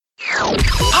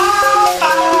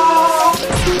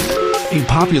A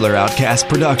Popular Outcast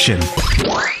production.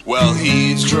 Well,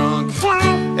 he's drunk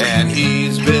and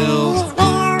he's Bill,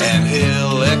 and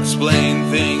he'll explain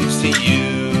things to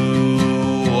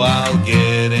you while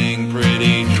getting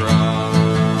pretty drunk.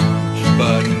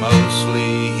 But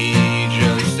mostly he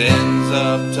just ends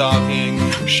up talking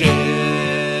shit.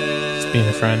 Just being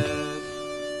a friend.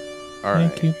 All right.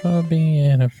 Thank you for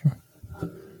being a friend.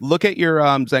 Look at your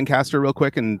Zencastr real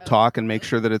quick and talk and make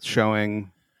sure that it's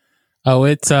showing. Oh,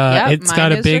 it's Yep, got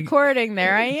mine a is big recording.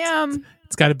 There I am.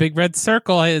 It's got a big red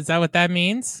circle. Is that what that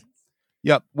means?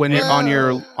 Yep. When you're on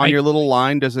your little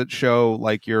line, does it show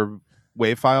like your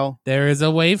wave file? There is a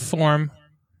waveform.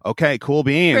 Okay, cool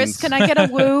beans. Chris, can I get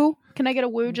a woo? Can I get a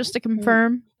woo just to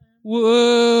confirm?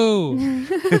 Woo!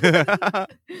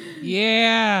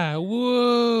 Yeah,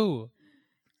 woo!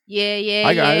 Yeah,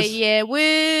 Hi, guys. yeah,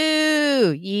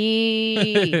 woo!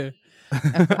 Yeah.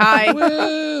 Hi.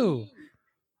 Woo!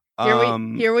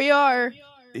 Here we are.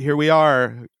 Here we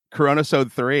are. Coronasode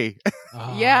 3.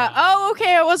 Yeah. Oh,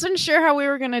 okay. I wasn't sure how we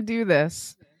were gonna do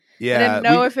this. Yeah. I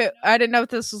didn't know if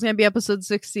this was gonna be episode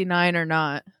 69 or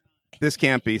not. This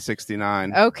can't be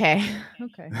 69. Okay.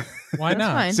 Okay. Why That's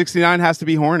not? fine. 69 has to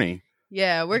be horny.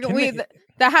 Yeah, Can they-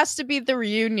 that has to be the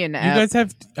reunion. You guys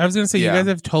have. I was gonna say Yeah. you guys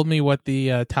have told me what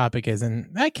the topic is, and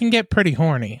that can get pretty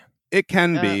horny. It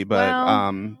can be, but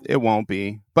well- it won't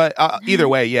be. But either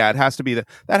way, yeah, it has to be that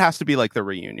has to be like the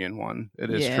reunion one. It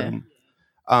is Yeah. true.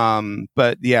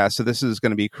 But yeah, so this is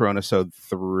going to be Coronasode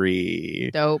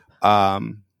 3. Dope.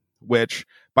 Which,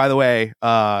 by the way,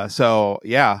 so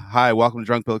yeah, hi, welcome to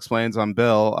Drunk Bill Explains. I'm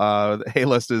Bill. The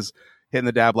A-list is hitting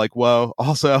the dab like whoa.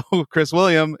 Also, Chris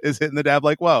William is hitting the dab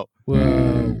like whoa.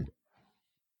 Whoa!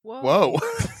 Whoa.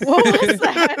 What was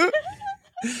that?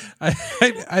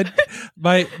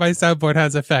 My soundboard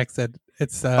has effects, and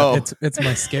it's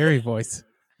my scary voice.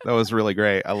 That was really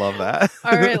great. I love that.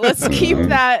 All right, let's keep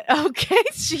that. Okay,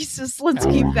 Jesus, let's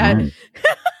keep that.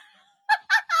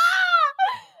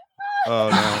 Oh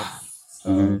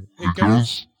no. It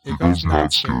goes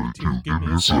nuts. Give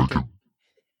me a second.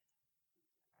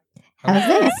 How's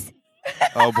this?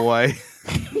 Oh boy.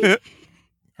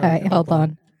 All right, hold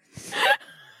on.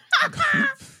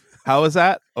 How is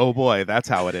that? Oh boy, that's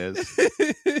how it is.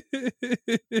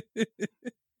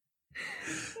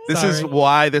 This is Sorry.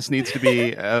 why this needs to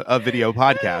be a video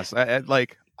podcast.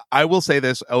 I will say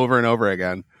this over and over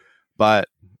again, but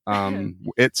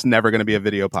it's never going to be a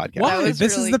video podcast. Why? was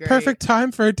This really is the great. perfect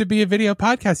time for it to be a video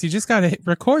podcast. You just got to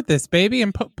record this, baby,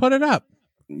 and put it up.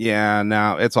 Yeah,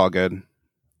 no, it's all good.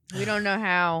 We don't know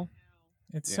how.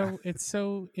 It's Yeah. it's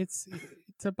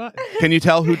a button. Can you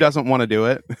tell who doesn't want to do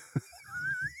it?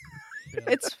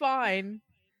 It's fine.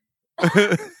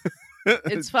 Can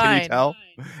fine. you tell?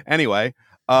 Anyway,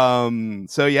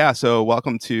 so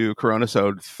welcome to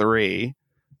Coronasode 3.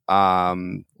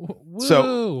 Woo!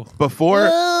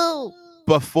 So-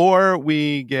 Before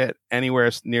we get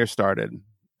anywhere near started,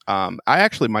 I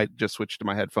actually might just switch to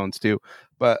my headphones too.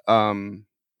 But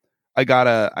I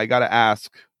gotta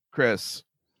ask Chris.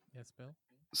 Yes, Bill.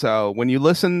 So when you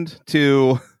listened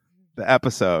to the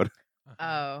episode,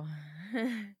 Oh.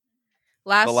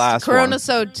 The last one.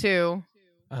 Coronasode 2.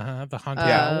 The haunted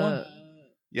Yeah. owl one.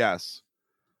 yes,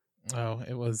 Oh,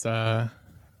 it was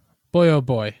boy, oh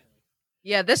boy.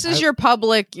 Yeah, this is your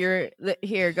public.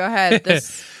 Here, go ahead.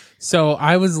 This. So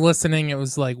I was listening. It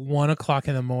was like 1:00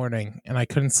 in the morning, and I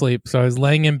couldn't sleep. So I was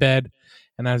laying in bed,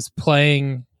 and I was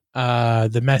playing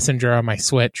the Messenger on my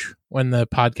Switch when the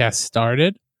podcast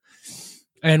started.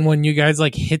 And when you guys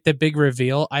like hit the big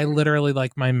reveal, I literally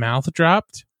like my mouth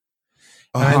dropped.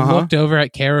 And I looked over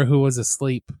at Kara, who was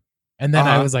asleep, and then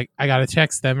I was like, I gotta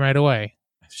text them right away.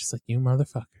 I was just like, you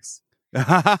motherfuckers, you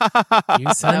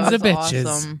That sons of was bitches.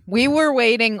 awesome. We were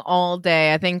waiting all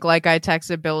day. I think like I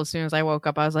texted Bill as soon as I woke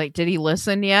up. I was like, did he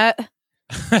listen yet?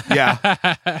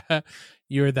 Yeah.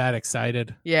 You were that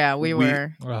excited. Yeah, we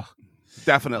were. Ugh.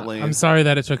 definitely. I'm sorry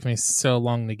that it took me so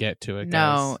long to get to it,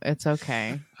 guys. No, it's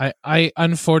okay. I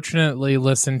unfortunately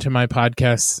listen to my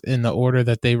podcasts in the order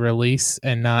that they release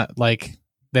and not like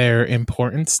their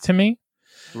importance to me.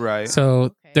 Right. So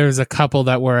Okay. there's a couple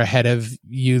that were ahead of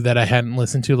you that I hadn't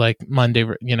listened to, like Monday,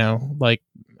 like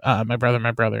my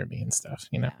brother and me and stuff,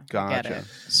 Yeah, Gotcha. Get it.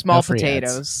 Small No free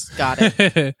potatoes. Got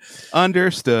it.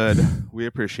 Understood. We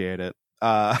appreciate it.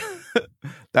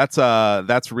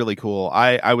 That's really cool.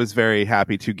 I was very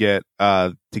happy to get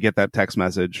that text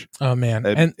message. Oh man.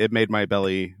 It, And it made my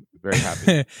belly Very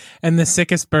happy. And the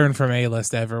sickest burn from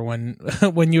A-List ever when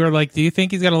you were like, do you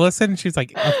think he's going to listen? And she's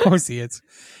like, of course he is.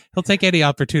 He'll take any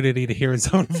opportunity to hear his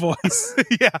own voice.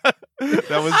 Yeah.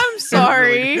 That was I'm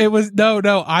sorry. It was no.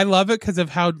 I love it because of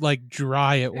how like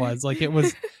dry it was. Like it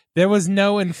was, there was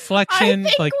no I inflection.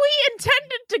 think Like we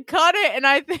intended to cut it, and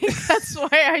I think that's why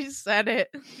I said it.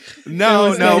 there no,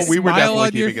 was no, a we were smile definitely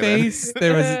on your keeping it in. face.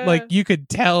 There was like you could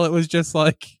tell it was just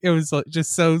like it was like,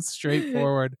 just so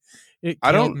straightforward. It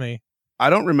I killed don't- me. I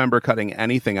don't remember cutting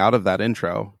anything out of that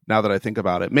intro. Now that I think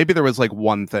about it, maybe there was like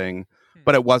one thing,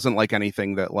 but it wasn't like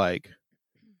anything that like.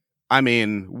 I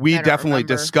mean, we I don't definitely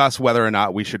remember. discussed whether or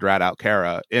not we should rat out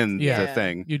Kara in the Yeah.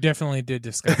 thing. You definitely did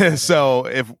discuss. that. So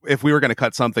if we were going to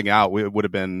cut something out, it would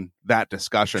have been that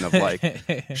discussion of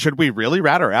like, should we really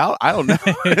rat her out? I don't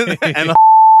know. And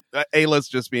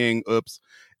A-List just being oops,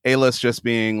 A-List just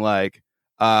being like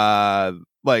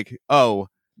oh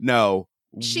no,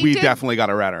 She we did- definitely got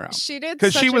to rat her out. She did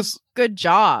 'Cause such she a was- good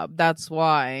job. That's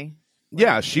why.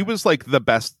 Yeah, she was like the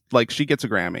best. Like she gets a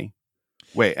Grammy.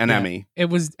 Wait, an Yeah. Emmy. It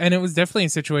was definitely a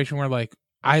situation where like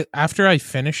after I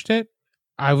finished it,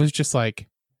 I was just like,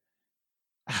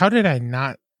 how did I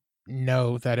not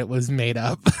know that it was made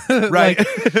up? Right.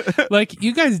 like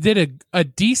you guys did a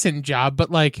decent job,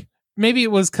 but like maybe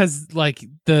it was because like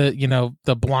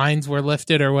the blinds were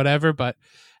lifted or whatever, but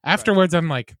afterwards I'm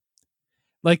like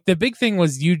the big thing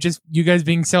was you guys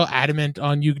being so adamant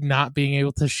on you not being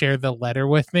able to share the letter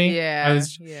with me. Yeah. I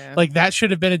was yeah. like, that should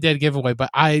have been a dead giveaway, but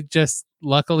I just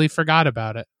luckily forgot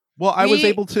about it. Well, I was We-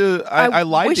 able to. I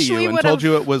lied to wish you we and would've- told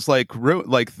you it was like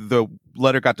like the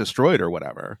letter got destroyed or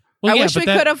whatever. Well, I yeah, wish but we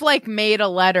that- could have like made a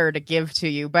letter to give to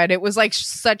you, but it was like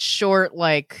such short,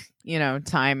 like,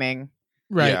 timing.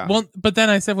 Right. Yeah. Well, but then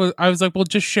I was like, well,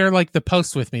 just share like the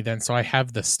post with me then, so I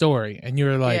have the story. And you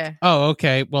were like, Yeah. oh,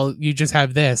 okay. Well, you just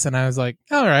have this, and I was like,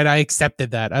 all right, I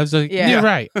accepted that. I was like, Yeah. you're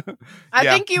right. I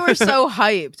Yeah. think you were so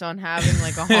hyped on having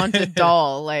like a haunted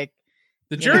doll. Like,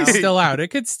 The You jury's know. still out. It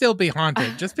could still be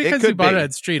haunted just because could you bought be. it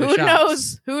at Street of who Shops.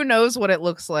 knows? Who knows what it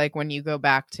looks like when you go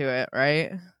back to it,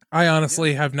 right? I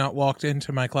honestly have not walked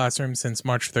into my classroom since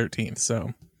March 13th.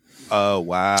 So Oh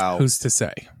wow. who's to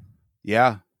say?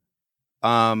 Yeah.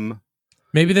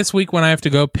 Maybe this week when I have to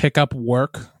go pick up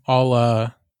work,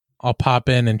 I'll pop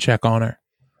in and check on her.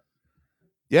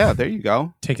 Yeah. There you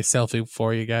go. Take a selfie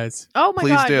for you guys. Oh my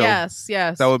Please god, do. yes.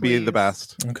 That would be please. the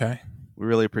best. Okay. We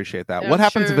really appreciate that. I'm What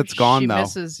happens if sure it's gone she though?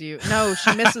 misses you. No,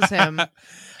 she misses him.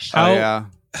 How- Oh yeah.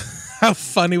 How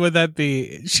funny would that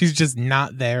be? She's just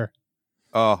not there.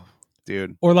 Oh,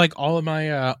 dude. Or like all of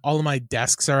my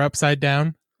desks are upside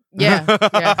down. Yeah.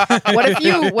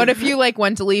 What if you like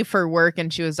went to leave for work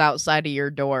and she was outside of your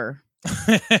door?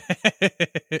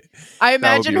 I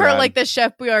imagine be her rad. like the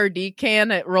Chef Boyardee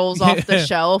can. It rolls off the Yeah.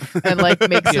 shelf and like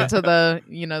makes Yeah. it to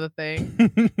the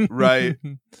thing. Right.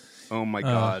 Oh my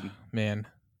god. Man.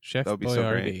 Chef That would be so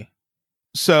great. Boyardee.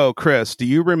 So, Chris, do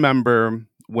you remember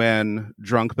when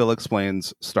Drunk Bill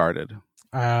Explains started?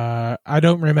 I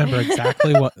don't remember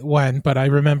exactly when, but I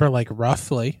remember like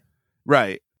roughly.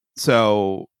 Right.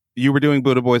 So you were doing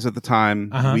Buddha Boys at the time.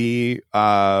 Uh-huh. We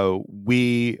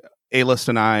A-List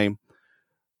and I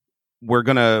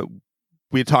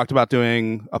we had talked about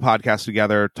doing a podcast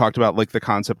together, talked about like the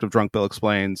concept of Drunk Bill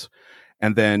Explains,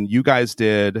 and then you guys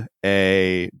did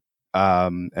an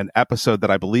episode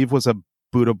that I believe was a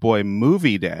Buddha Boy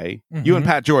movie day. You and Mhm.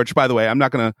 Pat George, by the way, I'm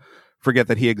not going to forget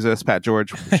that he exists. Pat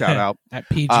George, shout out. At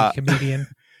PG comedian.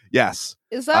 Yes.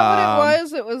 Is that what it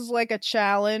was? It was like a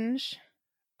challenge.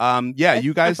 Yeah,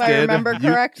 you guys if I did. remember you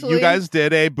correctly. guys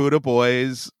did a Buddha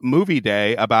Boys movie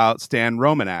day about Stan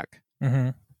Romanek, hmm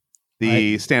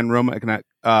the Stan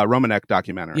Romanek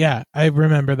documentary. Yeah, I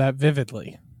remember that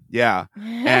vividly. Yeah.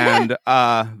 And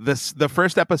the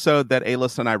first episode that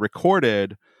A-List and I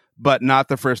recorded, but not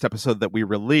the first episode that we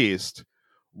released,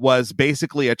 was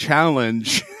basically a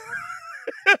challenge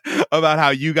about how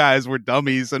you guys were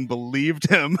dummies and believed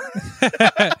him.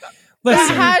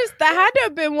 Listen, that had to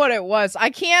have been what it was.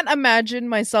 I can't imagine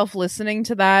myself listening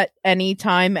to that any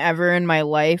time ever in my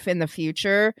life in the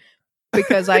future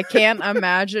because I can't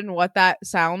imagine what that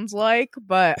sounds like.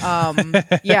 But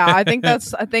yeah, I think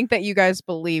that you guys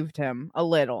believed him a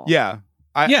little. Yeah.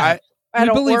 Yeah. I we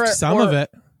don't- believed or- some or- of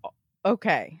it,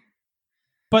 Okay.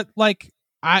 but like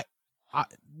I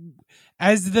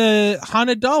as the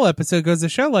haunted doll episode goes to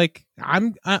show, like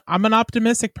I'm an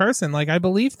optimistic person. Like I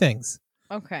believe things.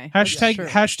 Okay.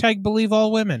 Hashtag believe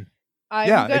all women.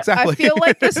 Yeah, exactly. I feel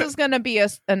like this is going to be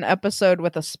an episode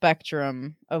with a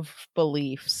spectrum of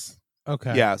beliefs.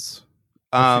 Okay. Yes.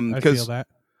 I feel Because that.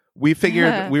 we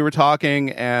figured we were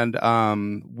talking and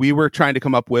we were trying to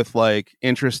come up with like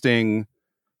interesting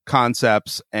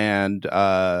concepts and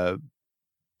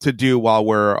to do while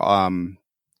we're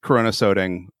Corona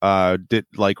soding, did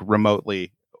like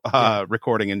remotely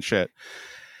recording and shit.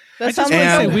 That I sounds just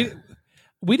want like to say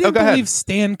we didn't go ahead. believe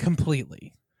Stan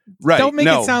completely. Right. Don't make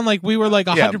no. it sound like we were like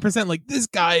 100% like this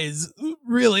guy is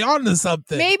really onto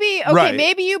something. maybe okay. Right.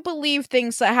 Maybe you believe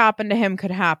things that happen to him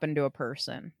could happen to a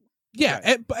person.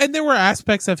 Yeah, and there were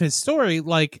aspects of his story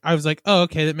like I was like, oh,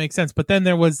 okay, that makes sense. But then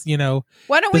there was, Why don't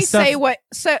the we say stuff- what?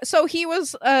 So he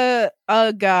was a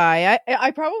guy.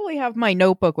 I probably have my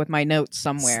notebook with my notes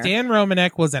somewhere. Stan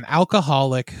Romanek was an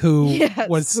alcoholic who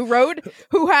Yes,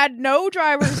 who had no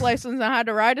driver's license and had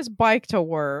to ride his bike to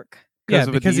work. yeah, of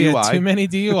a because he had DUI. too many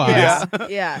DUIs. Yeah.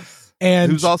 Yes.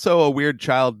 And Who's also a weird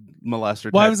child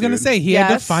molester. well, I type was going to dude. say he had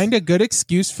to Yes. find a good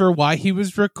excuse for why he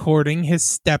was recording his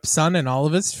stepson and all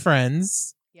of his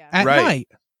friends Yeah. at Right. night.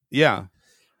 Yeah.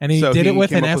 And he So did he it with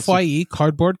came an up with some- FYE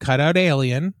cardboard cutout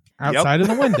alien outside of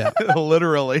the window.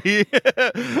 Literally.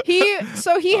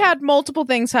 He had multiple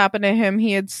things happen to him.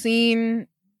 He had seen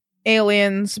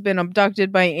aliens, been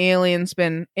abducted by aliens,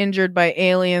 been injured by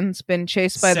aliens, been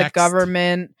chased by the Sexed.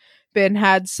 government, been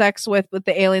had sex with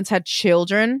the aliens, had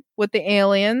children with the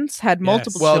aliens, had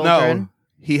multiple well, children. no.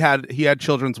 He had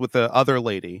children's with the other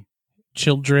lady.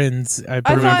 Children's, I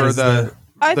thought- remember Remember the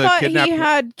I the thought kidnapped- he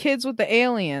had kids with the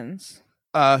aliens.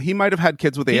 he might have had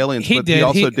kids with the He- aliens, he but did. he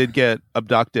also He- did get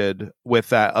abducted with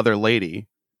that other lady.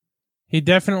 He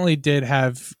definitely did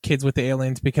have kids with the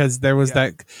aliens because there was Yeah.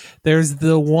 there's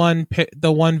the one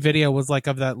video was like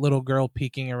of that little girl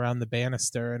peeking around the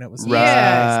banister and it was his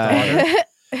daughter.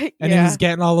 Yeah. And he was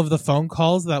getting all of the phone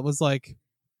calls that was like,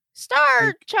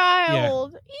 Star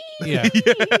Child. Yeah.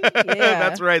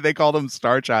 That's right. They called him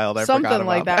Star Child. I forgot Something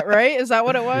like about that, right? Is that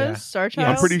what it was? Yeah. Star Yeah. Child?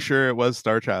 I'm pretty sure it was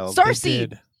Star Child. Star they Seed.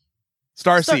 did.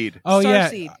 Starseed. Oh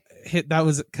Starseed. yeah, that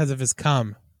was because of his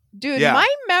cum. Dude, Yeah. my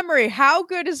memory, how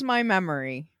good is my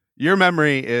memory? Your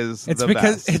memory is It's the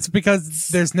because best. it's because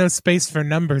there's no space for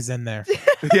numbers in there.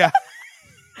 Yeah.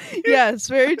 Yes,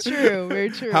 very true. Very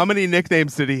true. How many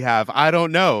nicknames did he have? I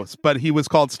don't know, but he was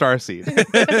called Starseed.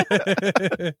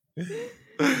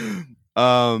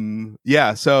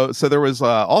 Yeah, so there was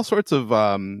all sorts of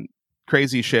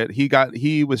crazy shit.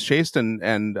 He was chased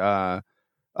and Got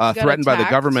threatened by the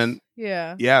attacked? government.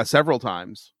 Yeah. Yeah, several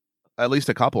times. At least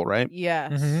a couple, right?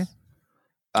 Yes. Mhm.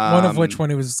 One of which Um, when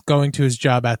he was going to his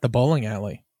job at the bowling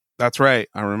alley. That's right.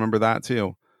 I remember that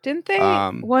too. Didn't they,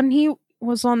 Um, when he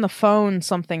was on the phone,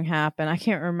 something happened? I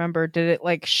can't remember. Did it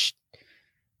like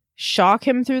shock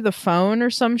him through the phone or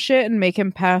some shit and make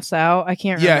him pass out? I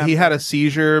can't remember. Yeah, he had a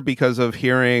seizure because of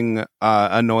hearing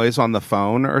a noise on the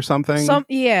phone or something.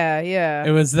 Yeah.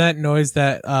 It was that noise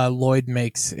that Lloyd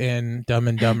makes in Dumb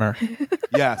and Dumber.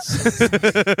 Yes.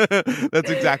 That's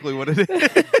exactly what it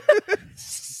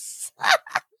is.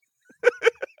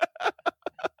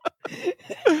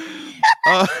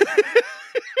 Uh,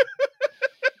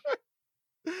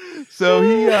 so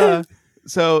he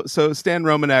so Stan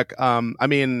Romanek, I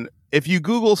mean, if you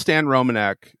Google Stan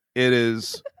Romanek,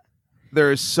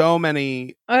 there's so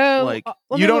many, like,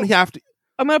 you don't have to.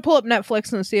 I'm gonna pull up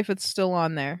Netflix and see if it's still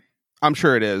on there. I'm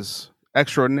sure it is.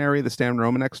 Extraordinary, the Stan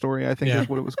Romanek story, I think Yeah, is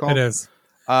what it was called. It is.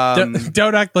 Um,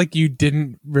 Don't act like you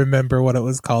didn't remember what it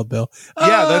was called, Bill.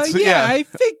 Yeah, that's- yeah. I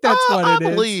think that's what I it is.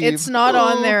 believe. It's not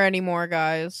on Oh. there anymore,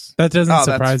 guys. That doesn't Oh, that's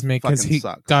surprise me because fucking he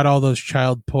sucks. got all those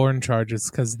child porn charges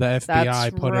because the FBI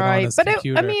That's put right. it on his But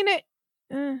computer. I mean,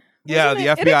 Yeah, wasn't the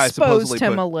it FBI exposed supposedly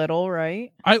him put- a little,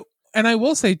 right? And I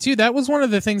will say too, that was one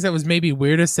of the things that was maybe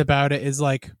weirdest about it is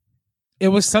like it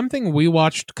was something we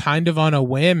watched kind of on a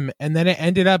whim, and then it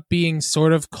ended up being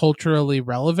sort of culturally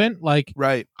relevant. Like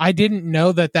right. I didn't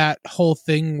know that whole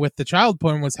thing with the child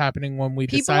porn was happening when we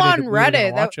People decided on we were gonna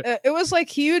Reddit, watch it. it was like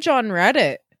huge on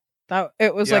Reddit. That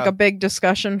it was like Yeah. a big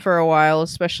discussion for a while,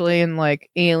 especially in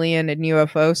like alien and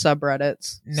UFO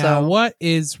subreddits. Now, So what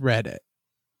is Reddit?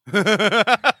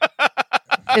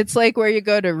 it's like where you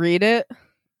go to read it.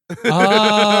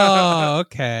 Oh,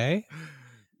 okay.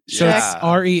 So Yeah. it's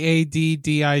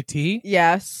READDIT.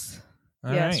 Yes.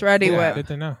 All Yes, right. Reddit Yeah, Whip. Good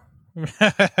to know.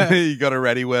 You go to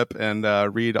Ready Whip and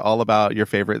read all about your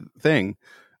favorite thing.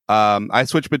 I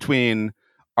switch between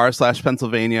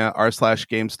r/Pennsylvania,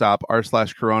 r/GameStop,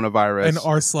 r/coronavirus, and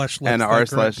r/lips and that r/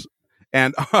 grip.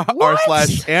 and What?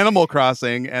 r/Animal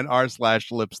Crossing and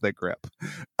r/Lips That Grip.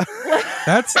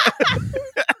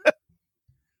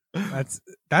 That's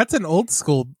that's an old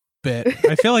school bit.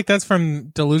 I feel like that's from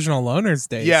Delusional Loners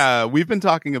days. Yeah, we've been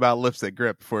talking about Lips That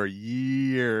Grip for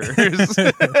years.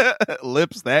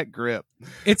 Lips That Grip.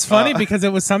 It's funny Uh, because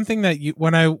it was something that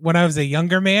when I was a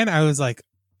younger man, I was like,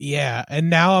 yeah, and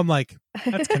now I'm like,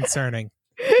 that's concerning.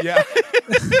 Yeah.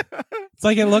 It's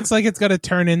like it looks like it's gonna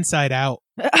turn inside out.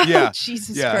 Yeah.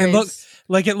 Jesus Yeah. Christ.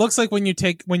 It looks like when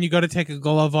you go to take a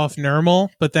glove off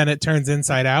normal, but then it turns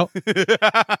inside out.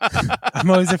 I'm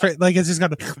always afraid like it's just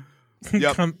gonna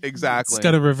Yep, come exactly. It's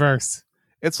gonna reverse.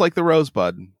 It's like the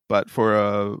rosebud, but for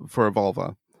a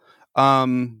vulva.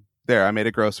 There, I made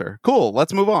it grosser. Cool.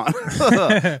 Let's move on.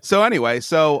 So anyway,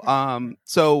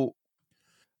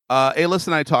 A-List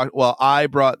and I talked. Well, I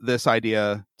brought this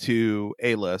idea to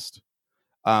A-List,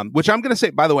 which I'm going to say,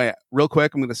 by the way, real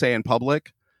quick. I'm going to say in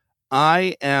public,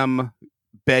 I am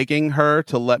begging her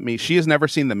to let me. She has never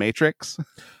seen The Matrix,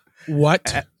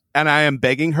 What? and I am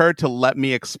begging her to let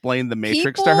me explain The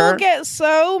Matrix People to her. get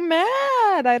so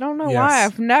mad. I don't know Yes. why.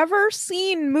 I've never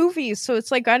seen movies, so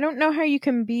it's like I don't know how you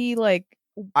can be like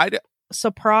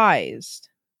surprised.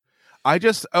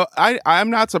 I'm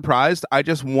not surprised. I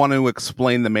just want to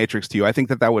explain The Matrix to you. I think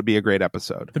that would be a great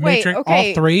episode. The Wait, Matrix, okay.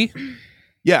 all three?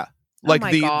 Yeah, like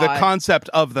my the God. concept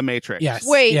of The Matrix. Yes.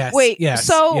 Wait, yes, wait. Yes,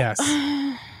 So yes.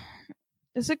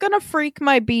 is it gonna freak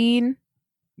my bean?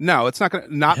 No, it's not gonna.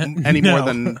 Not any more No.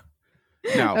 than.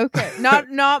 No. Okay.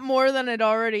 not more than it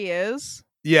already is.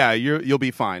 Yeah, you'll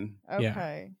be fine.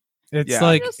 Okay. It's Yeah.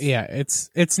 like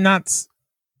Just- it's not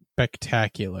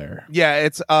spectacular. Yeah,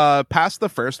 it's past the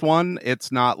first one.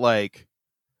 It's not like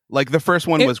the first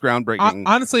one It- was groundbreaking.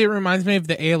 Honestly, it reminds me of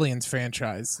the Aliens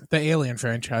franchise, the Alien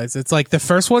franchise. It's like the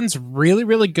first one's really,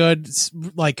 really good,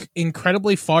 like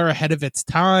incredibly far ahead of its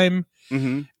time,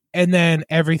 Mhm. and then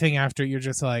everything after you're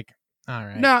just like, all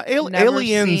right. No, Never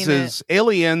Aliens seen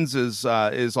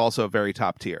is also very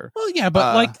top tier. Well, yeah,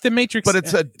 but like the Matrix, but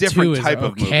it's a different 2 is type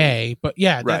of movie. okay. But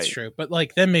yeah, that's Right. true. But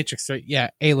like the Matrix,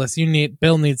 yeah, A-List,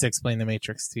 Bill needs to explain the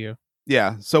Matrix to you.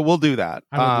 Yeah, so we'll do that.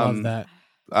 I would love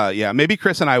that. Yeah, maybe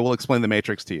Chris and I will explain The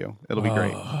Matrix to you. It'll be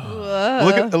great.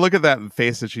 Oh. Look at that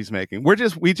face that she's making.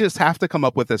 We just have to come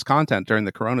up with this content during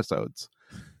the Coronasodes.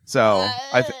 So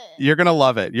you're gonna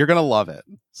love it. You're gonna love it.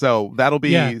 So that'll be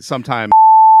Yeah. sometime.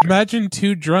 Imagine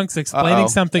two drunks explaining Uh-oh.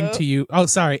 something to you. Oh,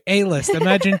 sorry, A-List.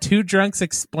 Imagine two drunks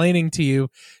explaining to you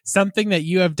something that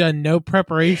you have done no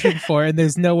preparation for, and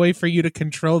there's no way for you to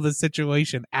control the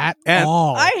situation at And-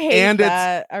 all. I hate And it's-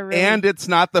 that. I really And it's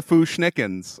not the Foo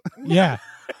Schnickens. Yeah.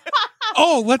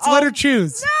 Oh, let's let her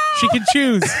choose. She can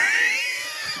choose.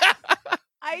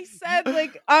 I said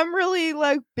like I'm really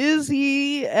like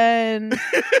busy and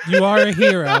You are a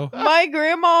hero. my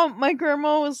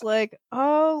grandma was like,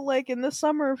 "Oh, like in the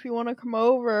summer if you want to come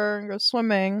over and go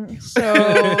swimming." So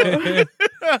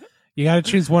You got to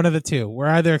choose one of the two. We're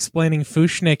either explaining Foo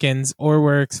Schnickens or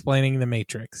we're explaining The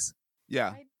Matrix.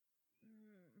 Yeah,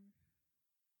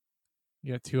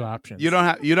 You got two options. you don't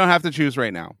have to choose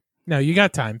right now. No, you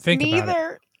got time. Think about it.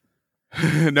 neither.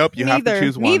 Nope, you have to Neither.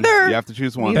 choose one. Neither. You have to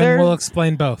choose one. Neither. Then we'll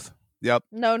explain both. Yep.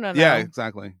 No. Yeah,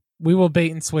 exactly. We will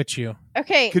bait and switch you.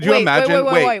 Okay. Could you wait, imagine-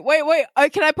 Wait.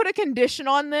 Can I put a condition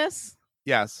on this?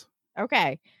 Yes.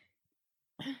 Okay.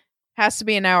 Has to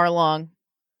be an hour long.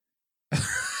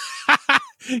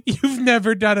 You've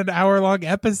never done an hour-long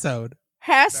episode.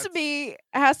 Has to be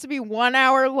 1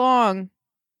 hour long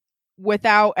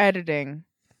without editing.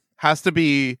 Has to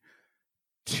be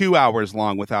 2 hours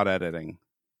long without editing.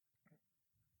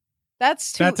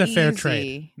 That's too That's a fair easy.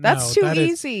 trade. That's No, too that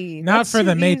is easy. not That's for too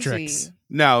the easy. Matrix.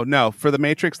 No. For The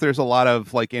Matrix, there's a lot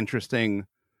of like interesting.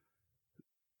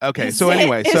 Okay, Is so it-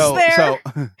 anyway, is so there?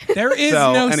 There is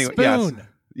So, no anyway, yes. spoon.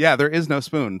 yeah, there is no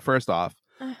spoon. First off,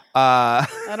 I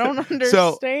don't understand.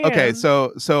 so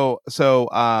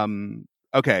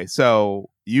okay, so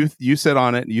you sit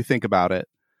on it, you think about it.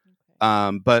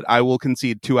 But I will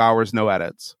concede 2 hours, no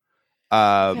edits.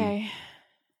 Okay.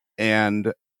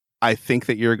 And I think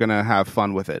that you're gonna have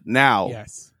fun with it. Now,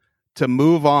 Yes. to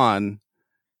move on,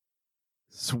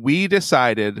 so we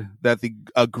decided that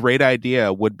a great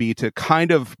idea would be to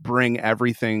kind of bring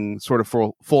everything sort of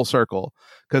full circle.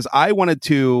 Because I wanted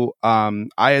to,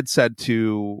 I had said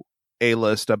to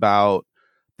A-List about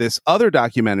this other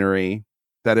documentary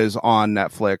that is on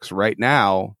Netflix right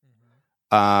now,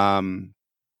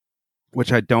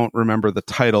 which I don't remember the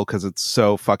title because it's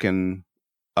so fucking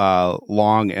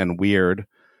long and weird.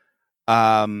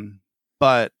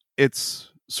 But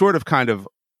it's sort of kind of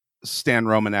Stan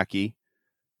Romanek-y,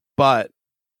 but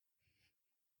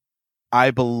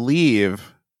I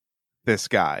believe this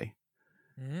guy.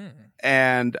 Mm.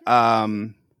 And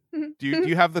do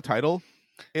you have the title,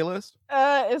 A-List?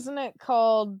 Isn't it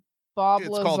called Bob It's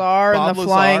Lazar called and Bob the Lazar.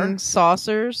 Flying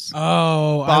Saucers?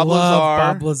 Oh, I Bob love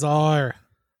Lazar. Bob Lazar.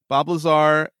 Bob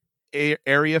Lazar,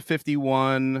 Area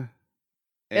 51,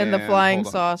 And the Flying hold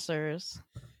on. Saucers.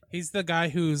 He's the guy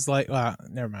who's like,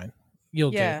 never mind.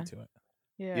 You'll Yeah. get into it.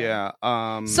 Yeah.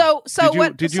 So did you,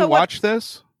 what? Did you so what- watch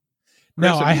this? No,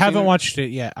 Chris, have I you haven't seen it? watched it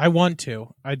yet. I want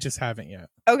to. I just haven't yet.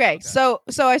 Okay, so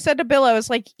I said to Bill, I was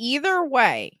like, either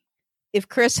way, if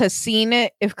Chris has seen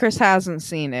it, if Chris hasn't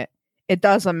seen it, it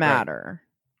doesn't matter.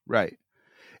 Right.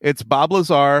 It's Bob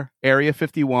Lazar, Area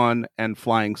 51, and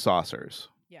Flying Saucers.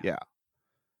 Yeah.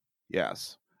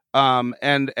 Yes.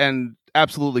 And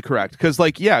absolutely correct. Because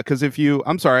if you,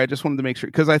 I'm sorry, I just wanted to make sure,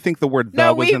 because I think the word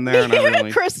 "the" was in there, and I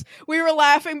really. Chris, we were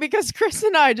laughing because Chris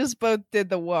and I just both did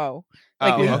the whoa.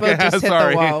 Like we Oh, both just hit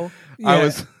sorry. the whoa. I Yeah.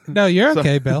 was. No, you're So-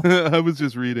 okay, Bill. I was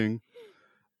just reading.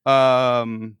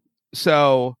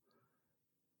 So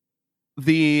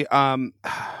the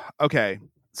okay.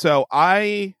 So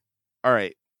all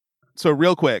right. So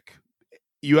real quick,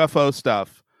 UFO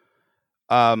stuff.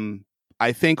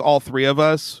 I think all three of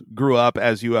us grew up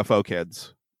as UFO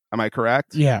kids. Am I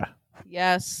correct? Yeah.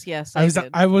 Yes,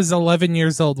 I was 11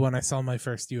 years old when I saw my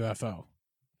first UFO.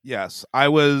 Yes. I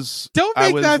was. Don't I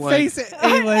make was that like- face,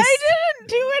 I A-list. didn't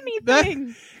do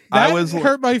anything. I That was-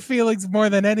 hurt my feelings more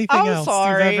than anything I'm else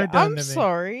sorry. you've ever done I'm to me.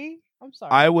 sorry. I'm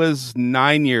sorry. I was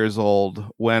 9 years old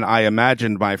when I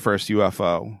imagined my first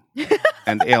UFO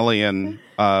and alien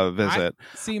visit.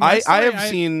 See, my I story, have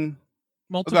seen.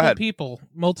 multiple ahead. people.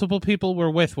 Multiple people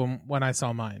were with when I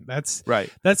saw mine. That's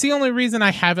Right. the only reason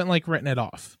I haven't written it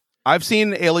off. I've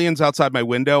seen aliens outside my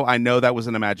window. I know that was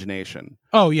an imagination.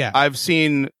 Oh yeah. I've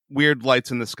seen weird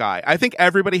lights in the sky. I think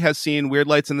everybody has seen weird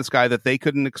lights in the sky that they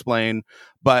couldn't explain,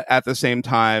 but at the same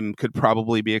time could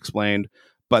probably be explained.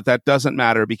 But that doesn't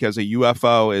matter because a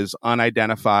UFO is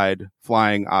unidentified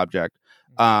flying object.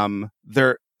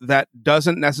 That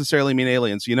doesn't necessarily mean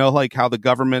aliens. You know, like how the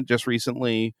government just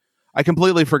recently, I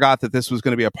completely forgot that this was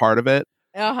going to be a part of it.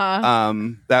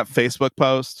 That Facebook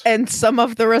post. And some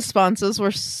of the responses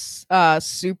were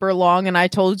super long, and I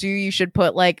told you should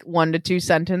put 1 to 2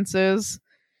 sentences.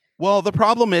 Well, the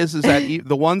problem is that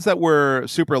the ones that were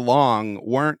super long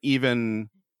weren't even.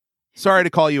 Sorry to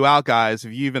call you out, guys,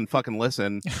 if you even fucking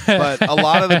listen. But a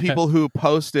lot of the people who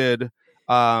posted,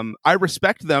 I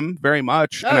respect them very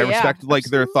much, and I respect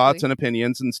their thoughts absolutely. and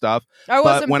opinions and stuff. I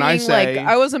wasn't when I being say-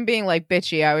 I wasn't being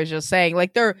bitchy. I was just saying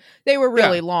they were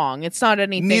really long. It's not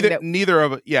anything Neither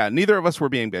of us were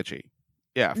being bitchy.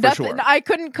 Yeah, for nothing, sure. I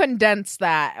couldn't condense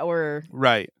that or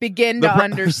Right. begin The to pro-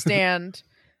 understand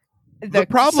The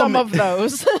problem- some of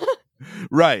those.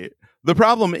 Right. The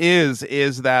problem is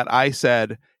that I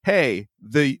said, hey,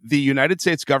 the United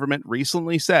States government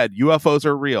recently said UFOs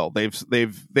are real.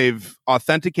 They've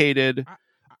authenticated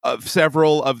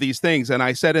several of these things, and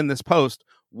I said in this post,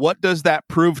 what does that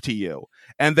prove to you?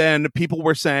 And then people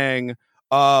were saying,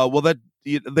 well, that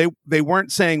they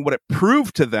weren't saying what it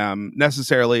proved to them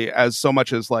necessarily as so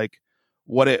much as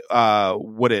what it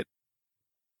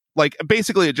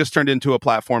basically it just turned into a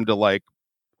platform to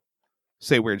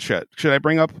say weird shit. Should I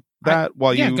bring up that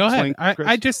while you go explain, ahead. Chris?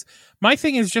 I just my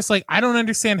thing is just I don't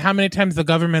understand how many times the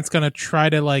government's going to try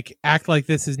to act like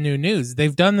this is new news.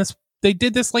 They've done this. They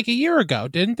did this a year ago,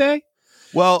 didn't they?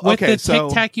 Well, With okay, the so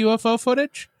Tic Tac UFO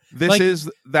footage. that is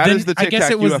the Tic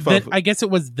Tac UFO. I guess it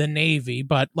was the Navy,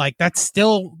 but that's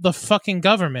still the fucking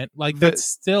government. That's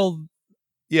still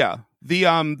Yeah. The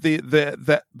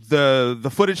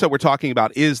footage that we're talking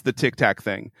about is the Tic Tac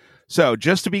thing. So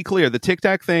just to be clear, the Tic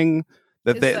Tac thing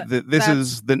that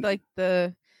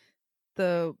the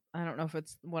I don't know if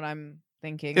it's what I'm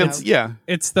thinking. it's of.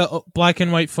 it's the black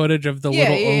and white footage of the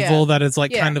little oval that is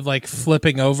kind of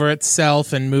flipping over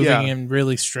itself and moving in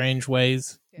really strange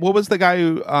ways. What was the guy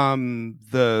who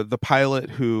the pilot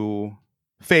who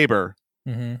Faber?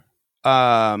 Mm-hmm.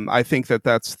 I think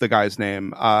that's the guy's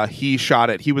name. He shot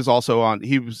it. He was also on.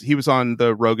 He was on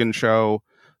the Rogan show,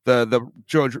 the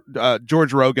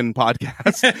George Rogan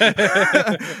podcast.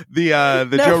 the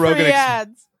No Joe Rogan. free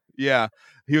ads. Yeah,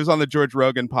 he was on the George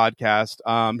Rogan podcast.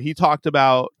 He talked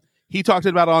about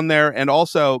on there, and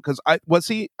also because I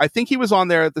think he was on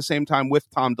there at the same time with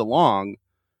Tom DeLonge,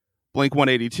 Blink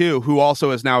 182, who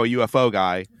also is now a UFO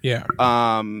guy. Yeah.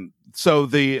 So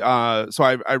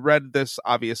I read this.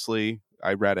 Obviously,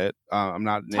 I read it. I'm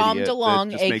not an Tom idiot that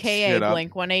DeLonge, just makes aka shit up.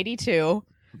 Blink 182.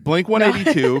 Blink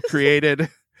 182 created.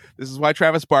 This is why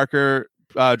Travis Barker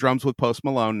drums with Post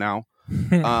Malone now.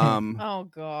 Oh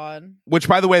God. Which,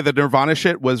 by the way, the Nirvana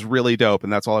shit was really dope,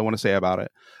 and that's all I want to say about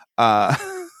it.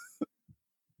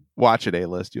 Watch it,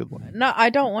 A-list. No, I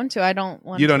don't want to. I don't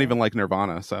want. You don't to. even like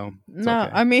Nirvana, so it's No,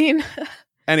 okay. I mean.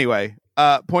 Anyway,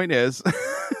 point is,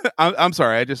 I'm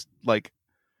sorry. I just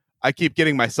I keep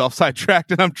getting myself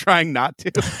sidetracked, and I'm trying not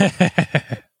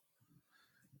to.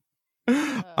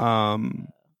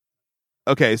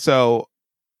 Okay, so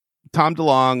Tom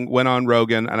DeLonge went on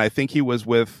Rogan, and I think he was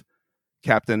with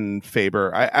Captain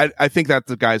Faber. I think that's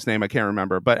the guy's name. I can't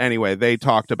remember. But anyway, they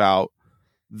talked about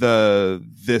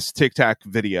this Tic Tac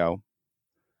video,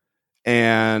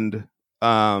 and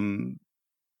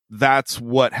that's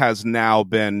what has now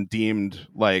been deemed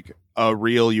like a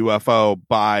real UFO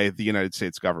by the United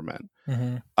States government.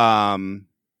 Mhm.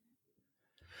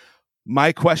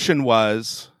 My question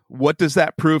was, what does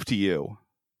that prove to you?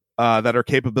 That our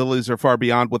capabilities are far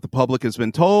beyond what the public has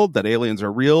been told, that aliens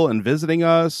are real and visiting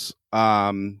us.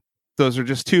 Those are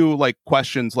just two like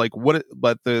questions, like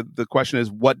but the question is,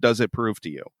 what does it prove to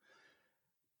you?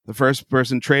 The first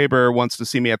person, Traber, wants to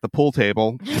see me at the pool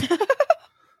table.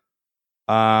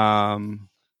 Awesome.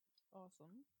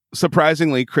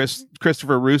 Surprisingly,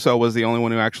 Christopher Russo was the only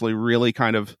one who actually really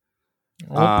kind of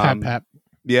Old Pap.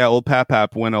 yeah, old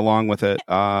Pap went along with it.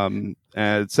 And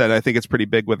it said, I think it's pretty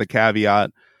big with a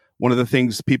caveat. One of the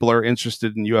things people are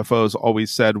interested in UFOs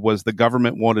always said was the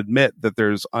government won't admit that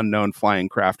there's unknown flying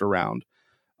craft around,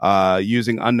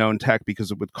 using unknown tech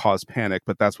because it would cause panic,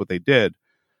 but that's what they did.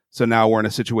 So now we're in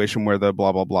a situation where the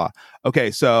blah, blah, blah.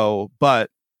 Okay, so, but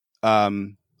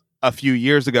a few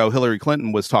years ago, Hillary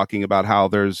Clinton was talking about how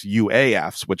there's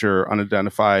UAFs, which are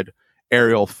unidentified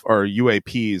aerial, or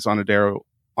UAPs,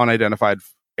 unidentified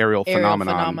aerial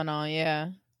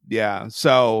phenomenon. Yeah.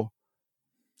 So,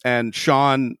 and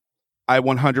Sean, I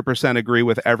 100% agree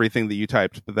with everything that you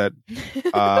typed, but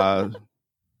that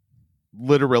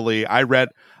literally I read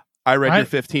your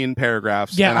 15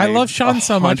 paragraphs. Yeah, and I love Sean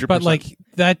so much, but 100%. like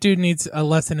that dude needs a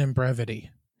lesson in brevity.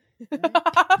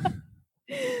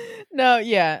 No,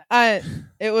 yeah.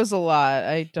 It was a lot.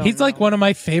 I don't He's like know. one of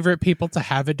my favorite people to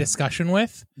have a discussion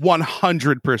with,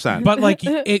 100%. but like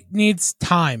it needs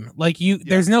time. Like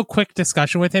there's no quick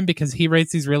discussion with him because he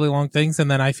writes these really long things,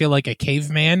 and then I feel like a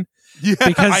caveman. Yeah,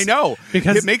 because- I know.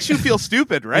 because- it makes you feel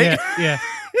stupid, right? Yeah.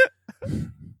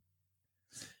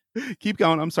 Keep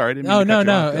going. I'm sorry. I didn't mean Oh to cut you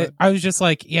no. off. Go ahead. I was just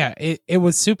like, yeah, it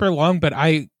was super long, but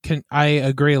I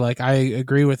agree. Like I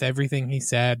agree with everything he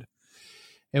said.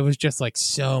 It was just like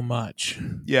so much.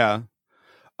 Yeah.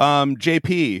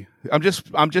 JP,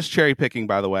 I'm just cherry picking,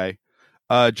 by the way.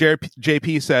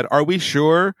 JP said, "Are we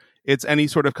sure it's any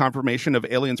sort of confirmation of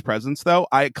aliens' presence?" Though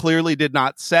I clearly did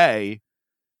not say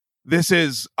this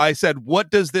is. I said, "What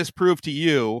does this prove to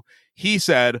you?" He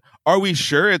said, "Are we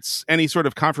sure it's any sort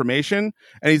of confirmation?"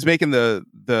 And he's making the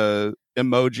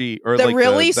emoji, or the like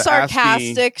really the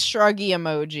sarcastic shruggy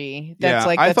emoji. That's Yeah,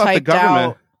 like I the thought the typed government-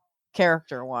 out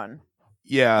character one.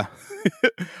 Yeah.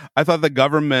 I thought the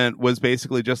government was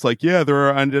basically just like, yeah,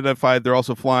 they're unidentified, they're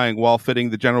also flying, while fitting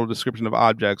the general description of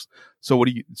objects. So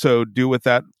do with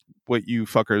that what you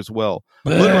fuckers will.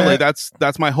 Literally,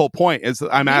 that's my whole point. Is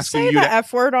that I'm Did asking say you the to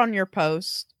F word on your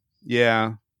post.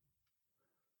 Yeah.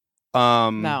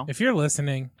 No. If you're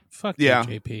listening, fuck Yeah.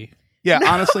 you, JP. Yeah,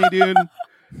 honestly, dude,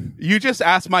 you just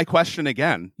asked my question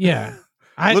again. Yeah.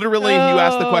 Literally, you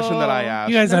asked the question that I Oh. asked.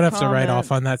 You guys No don't have to write comment.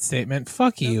 off on that statement.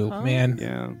 Fuck you, comment. man.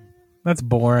 Yeah. That's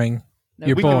boring. No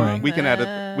You're We boring. can, we can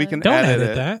edit. We can Don't edit, edit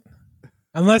it. that.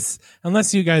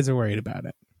 Unless you guys are worried about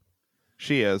it.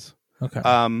 She is. Okay.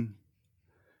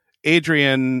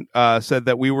 Adrian said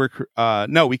that we were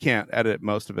no, we can't edit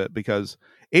most of it, because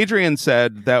Adrian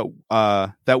said that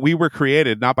that we were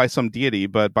created not by some deity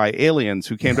but by aliens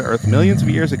who came to Earth millions of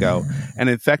years ago and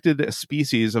infected a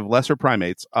species of lesser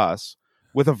primates, us,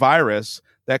 with a virus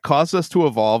that caused us to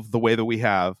evolve the way that we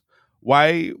have.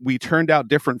 Why we turned out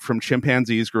different from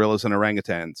chimpanzees, gorillas, and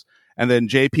orangutans. And then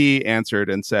JP answered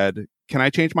and said, "Can I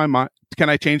change my mind? Can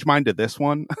I change mine to this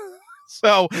one?"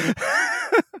 So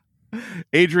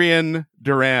Adrian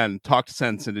Duran talked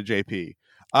sense into JP.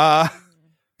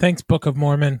 Thanks, Book of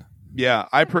Mormon. Yeah,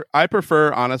 I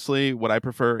prefer, honestly, what I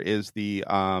prefer is the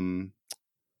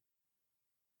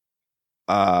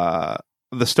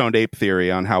stoned ape theory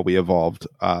on how we evolved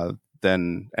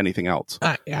than anything else.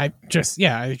 I just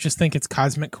think it's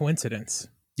cosmic coincidence.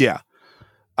 Yeah.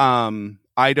 I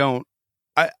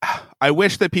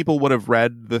wish that people would have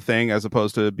read the thing as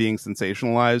opposed to being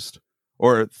sensationalized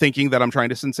or thinking that I'm trying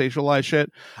to sensationalize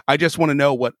shit. I just want to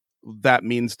know what that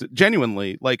means to,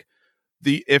 genuinely. Like,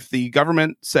 if the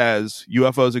government says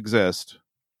UFOs exist,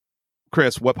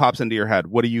 Chris, what pops into your head?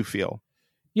 What do you feel?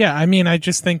 Yeah, I mean, I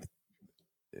just think,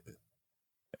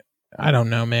 I don't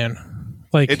know, man.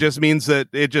 Like, It just means that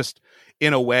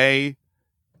in a way,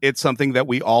 it's something that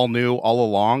we all knew all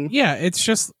along. yeah, it's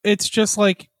just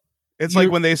like, It's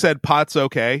like when they said pot's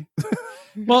okay.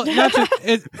 well, not just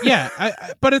it, yeah,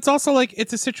 but it's also like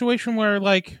it's a situation where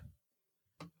like,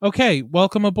 okay,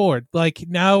 welcome aboard. Like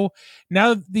now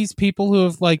these people who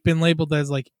have like been labeled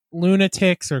as like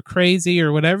lunatics or crazy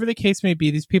or whatever the case may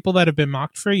be, these people that have been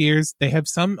mocked for years, they have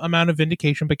some amount of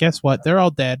vindication, but guess what? They're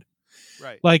all dead.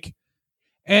 Right. Like,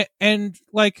 and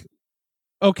like,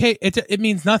 okay, it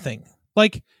means nothing.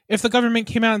 Like, if the government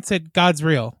came out and said God's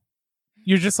real,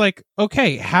 you're just like,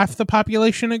 okay, half the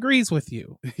population agrees with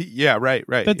you. Yeah, right.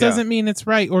 That yeah. doesn't mean it's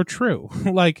right or true.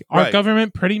 Like, our Right.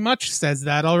 government pretty much says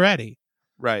that already.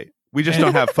 Right. We just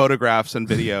don't have photographs and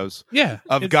videos Yeah.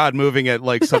 of it's- God moving at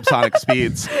like subsonic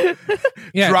speeds,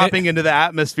 yeah, dropping into the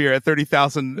atmosphere at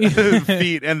 30,000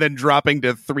 feet and then dropping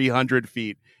to 300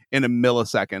 feet in a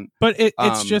millisecond. But it's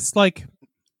Um, just like,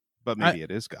 But maybe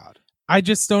it is God. I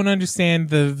just don't understand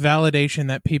the validation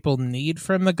that people need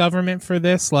from the government for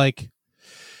this. Like,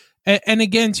 and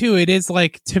again, too, it is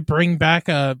like to bring back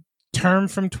a term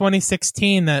from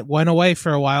 2016 that went away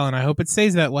for a while, and I hope it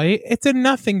stays that way. It's a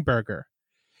nothing burger.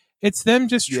 It's them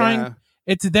just trying. Yeah.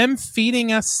 It's them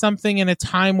feeding us something in a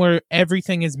time where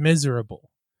everything is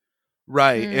miserable.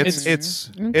 Right. Mm. It's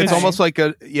Okay. it's almost like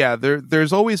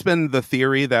there's always been the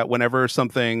theory that whenever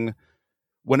something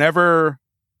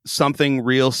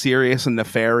real serious and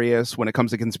nefarious when it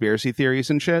comes to conspiracy theories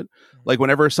and shit, like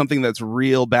whenever something that's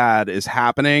real bad is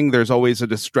happening, there's always a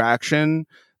distraction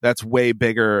that's way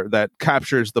bigger that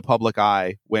captures the public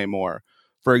eye way more.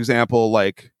 For example,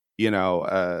 like,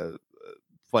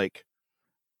 like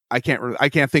I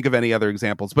can't think of any other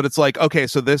examples, but it's like, okay,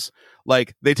 so this,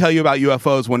 like, they tell you about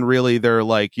UFOs when really they're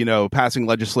like, passing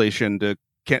legislation to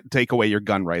can't take away your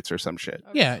gun rights or some shit.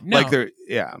 Yeah, no, Like they're,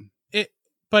 yeah,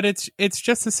 but it's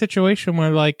just a situation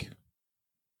where like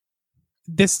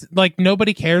this, like,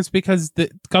 nobody cares because the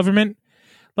government,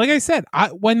 like I said,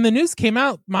 when the news came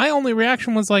out, my only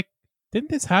reaction was like, didn't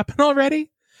this happen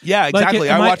already? yeah, Like, exactly.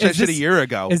 I watched that is shit a this- year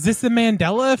ago. Is this the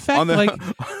Mandela effect? Like,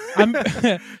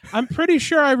 I'm pretty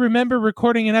sure I remember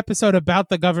recording an episode about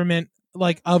the government,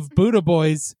 like of Buddha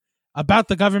Boys, about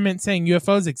the government saying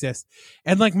UFOs exist,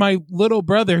 and like my little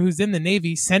brother who's in the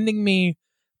Navy sending me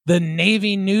the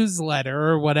Navy newsletter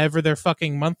or whatever their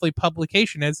fucking monthly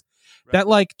publication is, that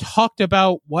like talked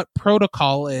about what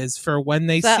protocol is for when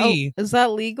they see. Is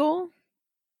that legal?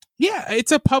 Yeah,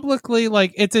 it's a publicly,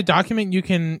 like, it's a document you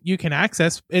can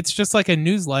access. It's just like a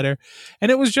newsletter,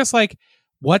 and it was just like,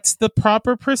 what's the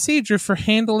proper procedure for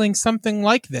handling something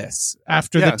like this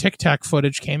after Yeah. the Tic Tac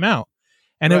footage came out?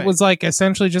 And Right. it was like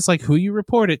essentially just like who you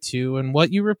report it to and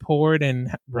what you report,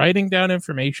 and writing down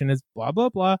information is blah blah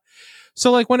blah.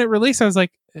 So like when it released, I was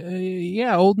like,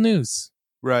 yeah, old news.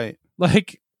 Right,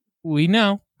 Like, we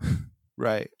know.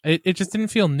 right, It just didn't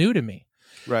feel new to me.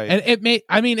 right. And it made,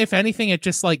 I mean, if anything, it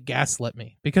just like gaslit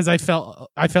me because I felt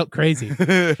crazy. 'Cause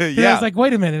I yeah, was like,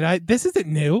 wait a minute, this isn't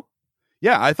new.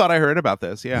 yeah. I thought I heard about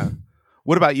this. Yeah.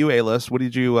 What about you, A-List? What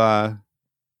did you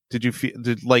feel?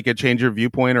 Did like it change your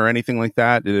viewpoint or anything like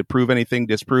that? Did it prove anything?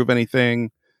 Disprove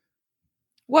anything?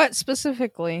 What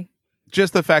specifically?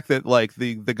 Just the fact that like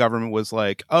the government was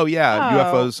like, oh yeah, Oh.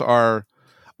 UFOs are.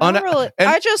 I don't really. and-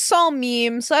 I just saw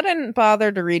memes. I didn't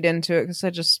bother to read into it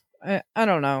because I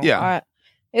don't know. Yeah.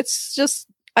 It's just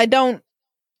I don't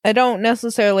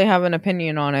necessarily have an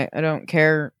opinion on it. I don't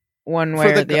care one way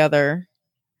For the or the other.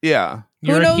 Yeah,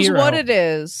 You're Who a knows hero. what it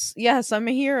is? Yes, I'm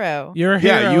a hero. You're a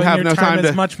Yeah, hero. you and have your no time is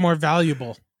to- much more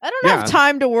valuable. I don't Yeah. have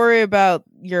time to worry about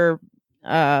your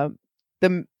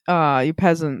you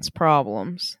peasants'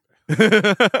 problems.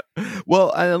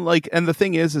 well, and the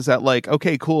thing is that like,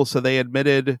 okay, cool. So they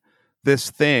admitted this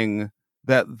thing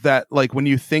that like when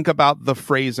you think about the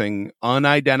phrasing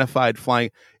unidentified flying,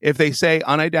 if they say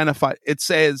unidentified, it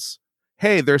says,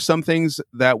 hey, there's some things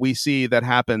that we see that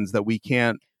happens that we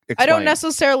can't explain. I don't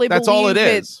necessarily That's believe all it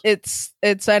is.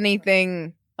 It's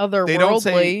anything They don't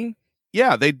say- otherworldly.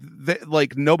 Yeah, they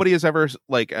like nobody has ever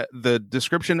like the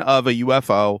description of a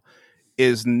UFO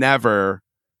is never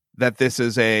that this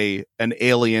is an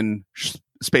alien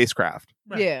spacecraft.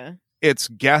 Right. Yeah. It's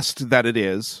guessed that it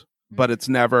is, but it's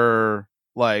never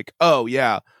like, oh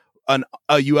yeah, a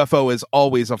UFO is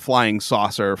always a flying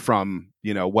saucer from,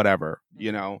 whatever,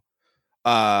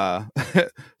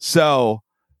 so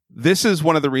this is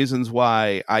one of the reasons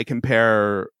why I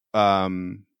compare Bob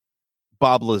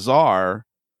Lazar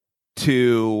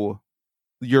to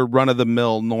your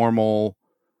run-of-the-mill normal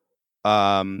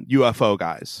UFO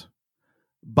guys.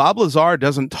 Bob Lazar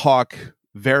doesn't talk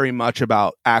very much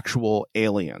about actual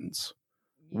aliens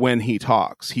when he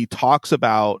talks. He talks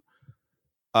about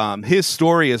his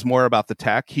story is more about the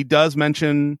tech. He does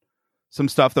mention some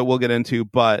stuff that we'll get into,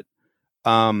 but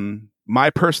my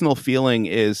personal feeling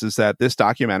is that this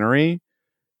documentary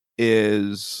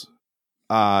is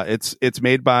it's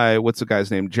made by, what's the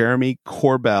guy's name? Jeremy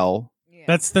Corbell. Yeah.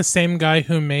 That's the same guy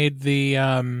who made the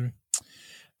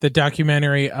the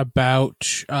documentary about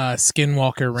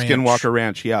Skinwalker Ranch. Skinwalker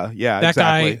Ranch. Yeah, That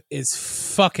exactly. guy is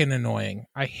fucking annoying.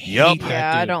 I hate Yup. that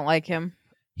Yeah, I dude. don't like him.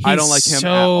 I don't like him at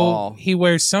all. He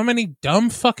wears so many dumb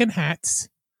fucking hats.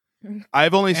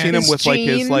 I've only seen him His with like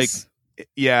his like. jeans.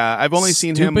 Yeah, I've only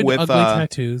seen him Stupid, with ugly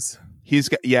tattoos. he's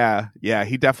got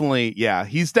he's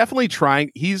definitely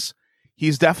trying. He's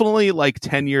definitely like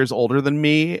 10 years older than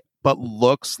me, but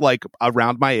looks like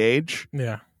around my age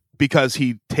Yeah. because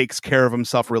he takes care of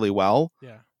himself really well.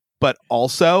 Yeah. But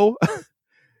also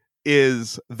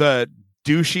is the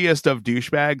douchiest of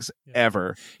douchebags Yeah.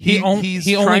 ever. He only dates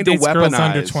girls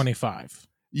under weaponize- 25.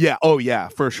 Yeah. Oh yeah,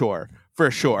 for sure.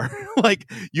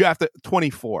 Like you have to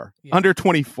 24 Yeah. under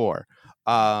 24.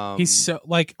 He's so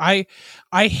like I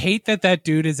hate that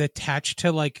dude is attached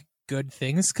to like good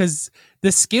things because the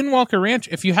Skinwalker Ranch.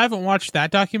 If you haven't watched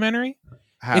that documentary,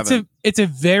 it's a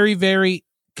very, very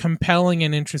compelling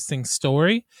and interesting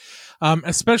story.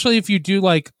 Especially if you do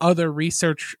like other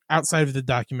research outside of the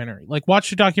documentary. Like watch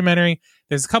the documentary.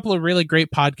 There's a couple of really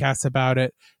great podcasts about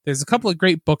it. There's a couple of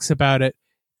great books about it.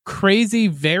 Crazy,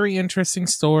 very interesting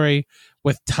story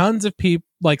with tons of people,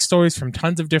 like stories from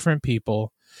tons of different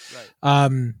people.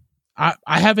 Right.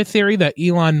 I have a theory that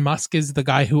Elon Musk is the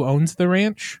guy who owns the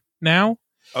ranch now.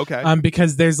 Okay.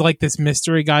 Because there's like this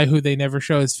mystery guy who they never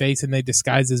show his face and they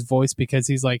disguise his voice because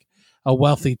he's like a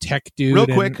wealthy tech dude. Real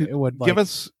and quick, it would, like,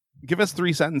 give us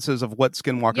 3 sentences of what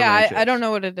Skinwalker Yeah, Ranch is. I don't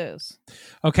know what it is.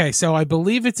 Okay, so I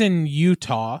believe it's in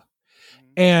Utah,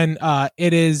 and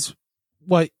it is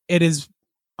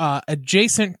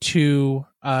adjacent to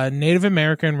a Native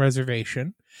American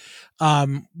reservation,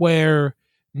 where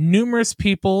numerous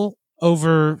people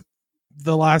over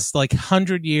the last like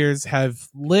 100 years have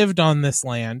lived on this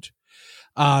land.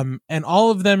 And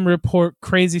all of them report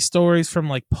crazy stories from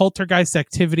like poltergeist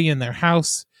activity in their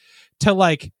house to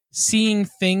like seeing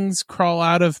things crawl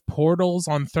out of portals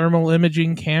on thermal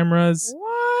imaging cameras.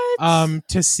 What?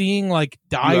 To seeing like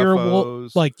dire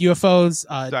UFOs. UFOs,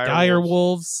 Dire dire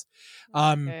wolves.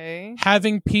 wolves. Okay.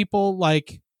 Having people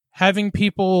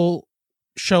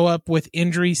show up with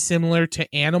injuries similar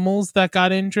to animals that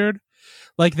got injured.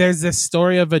 Like there's this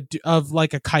story of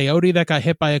like a coyote that got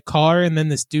hit by a car, and then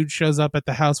this dude shows up at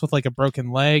the house with like a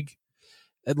broken leg.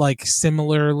 Like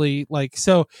similarly, like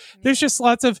so. There's just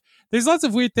lots of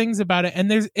weird things about it,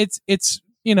 and it's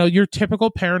your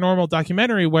typical paranormal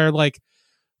documentary where like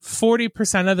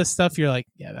 40% of the stuff you're like,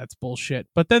 yeah, that's bullshit.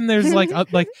 But then there's like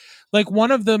like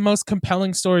one of the most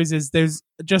compelling stories is there's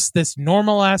just this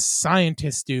normal ass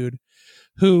scientist dude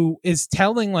who is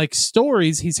telling like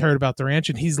stories he's heard about the ranch,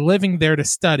 and he's living there to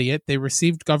study it. They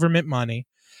received government money,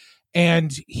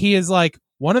 and he is like,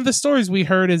 one of the stories we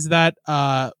heard is that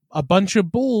a bunch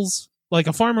of bulls, like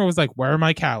a farmer was like, where are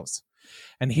my cows?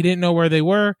 And he didn't know where they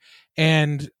were.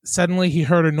 And suddenly he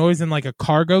heard a noise in like a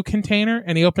cargo container,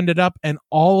 and he opened it up, and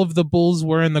all of the bulls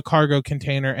were in the cargo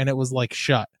container, and it was like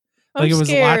shut. I'm Like it was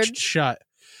scared. latched shut.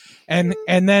 And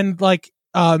then like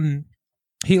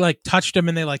he like touched them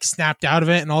and they like snapped out of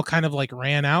it and all kind of like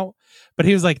ran out. But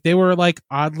he was like, they were like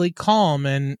oddly calm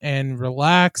and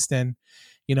relaxed, and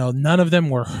none of them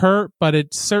were hurt, but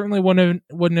it certainly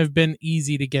wouldn't have been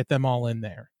easy to get them all in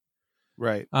there.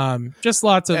 Right. Just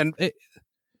lots of And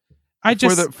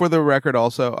for the record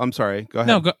also, I'm sorry, go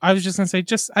ahead. No, I was just gonna say,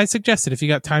 I suggested if you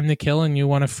got time to kill and you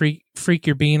want to freak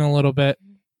your bean a little bit.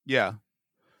 Yeah.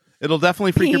 It'll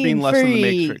definitely freak your bean Bean less than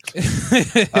the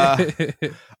freak.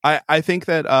 Matrix. I think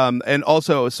that and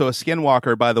also, so a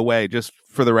skinwalker, by the way, just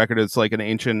for the record, it's like an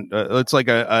ancient it's like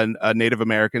a Native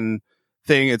American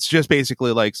thing. It's just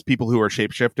basically like people who are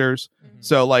shapeshifters.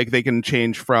 So like they can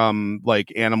change from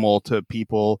like animal to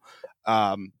people.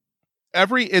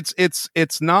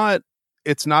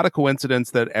 It's not a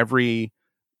coincidence that every,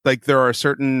 like, there are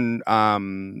certain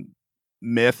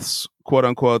myths, quote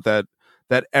unquote, that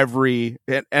every,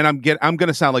 and I'm going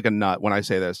to sound like a nut when I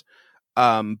say this,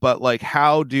 but like,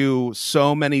 how do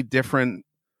so many different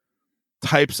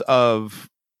types of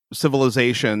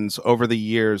civilizations over the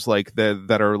years, like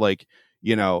that are like,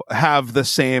 have the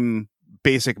same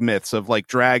basic myths of like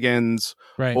dragons,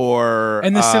 Right. or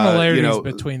And the similarities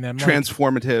between them.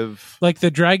 transformative, Like the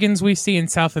dragons we see in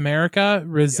South America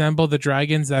resemble the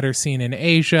dragons that are seen in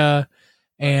Asia,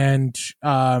 and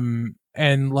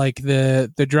like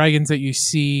the dragons that you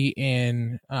see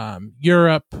in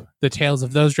Europe, the tails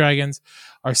of those dragons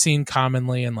are seen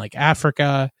commonly in like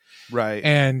Africa. right?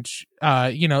 And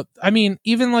I mean,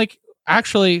 even like,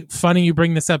 actually funny you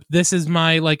bring this up. This is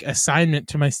my like assignment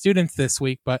to my students this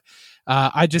week, but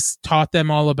I just taught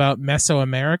them all about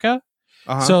Mesoamerica.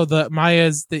 Uh-huh. So the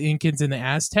Mayas, the Incans, and the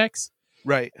Aztecs.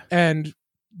 Right. And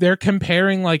they're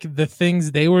comparing like the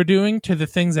things they were doing to the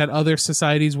things that other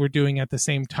societies were doing at the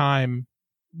same time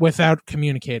without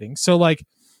communicating. So like,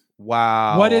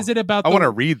 Wow. what is it about? I want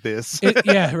to read this.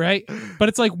 Yeah, right. But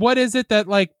it's like, what is it that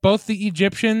like both the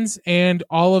Egyptians and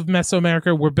all of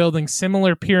Mesoamerica were building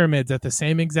similar pyramids at the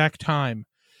same exact time?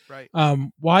 Right.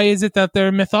 Why is it that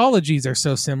their mythologies are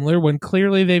so similar when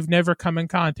clearly they've never come in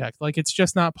contact? Like, it's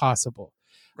just not possible.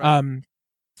 Right.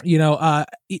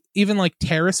 Even like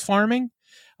terrace farming,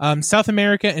 South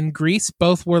America and Greece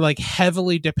both were like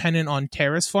heavily dependent on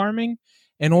terrace farming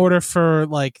in order for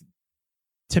like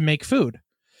to make food.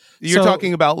 You're So-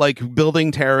 talking about like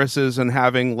building terraces and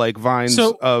having like vines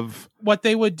So- of. What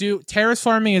they would do, terrace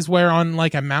farming is where on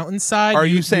like a mountainside. Are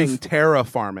you saying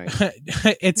terraforming?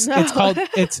 it's No.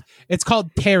 it's called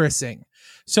terracing.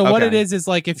 So what it Okay. is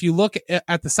like if you look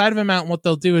at the side of a mountain, what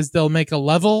they'll do is they'll make a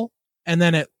level and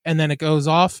then it goes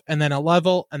off, and then a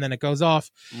level, and then it goes off.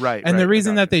 Right. And right, the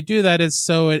reason I that got they do that is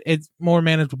so it's more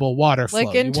manageable water flow.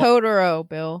 Like in You want- Totoro,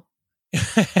 Bill.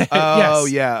 Oh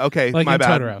Yes. yeah. Okay. Like My in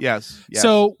bad. Totoro. Yes.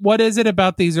 So what is it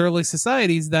about these early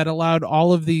societies that allowed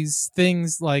all of these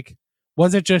things? Like,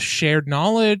 was it just shared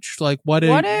knowledge? Like, What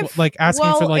if- like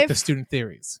asking for well, like if- the student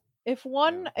theories? If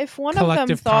one of them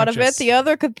Collective thought of conscious. it, the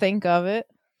other could think of it.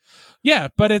 Yeah,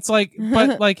 but it's like,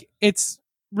 it's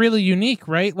really unique,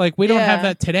 right? Like, we don't have Yeah.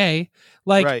 that today.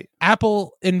 Like, right.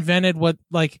 Apple invented what,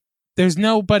 like, there's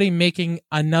nobody making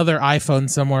another iPhone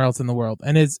somewhere else in the world,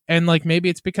 and like maybe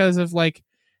it's because of like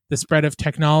the spread of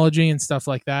technology and stuff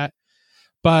like that.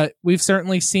 But we've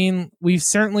certainly seen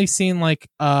like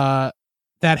that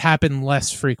happen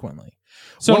less frequently.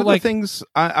 So One of like the things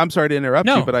I'm sorry to interrupt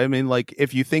No. you, but I mean, like,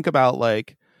 if you think about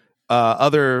like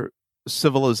other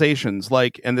civilizations,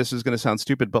 like, and this is going to sound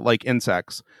stupid, but like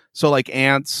insects. So like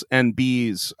ants and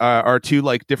bees are two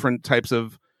like different types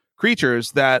of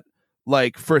creatures that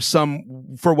like for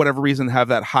whatever reason have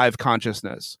that hive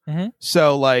consciousness. Mhm.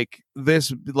 So like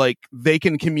this, like they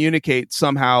can communicate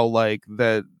somehow like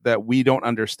that we don't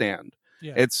understand.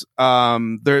 Yeah. It's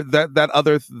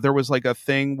there was like a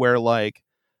thing where like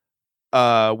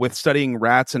with studying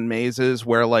rats and mazes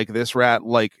where like this rat,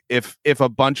 like if a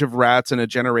bunch of rats in a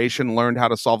generation learned how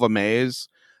to solve a maze,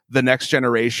 the next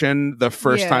generation, the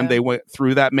first time Yeah. they went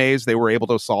through that maze, they were able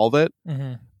to solve it.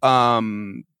 Mhm.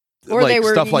 Or Like they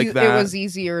were stuff like It that. was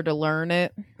easier to learn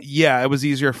it. Yeah, it was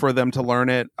easier for them to learn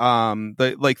it.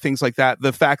 Like things like that.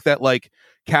 The fact that like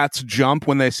cats jump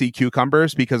when they see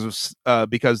cucumbers because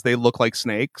they look like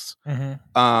snakes.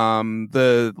 Mhm.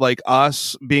 The like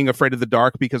us being afraid of the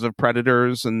dark because of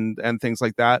predators and things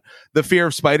like that. The fear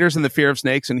of spiders and the fear of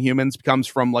snakes in humans comes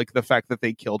from like the fact that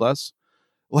they killed us,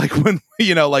 like when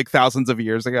like thousands of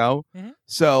years ago. Mhm.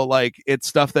 So like it's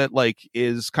stuff that like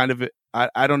is kind of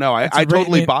I don't know. It's I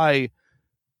totally written- buy.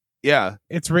 Yeah,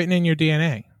 It's written in your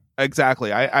DNA.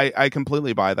 exactly. I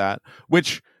completely buy that,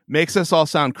 which makes us all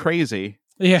sound crazy.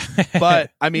 Yeah. But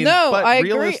I mean, no, but I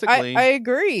agree. realistically, I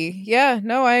agree. Yeah,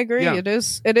 no, I agree. Yeah.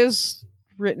 It is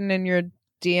written in your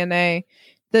DNA.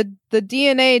 The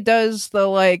DNA does the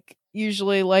like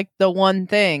usually like the one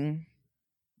thing.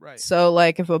 right. So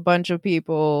like if a bunch of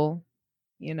people,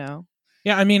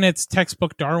 Yeah, I mean, it's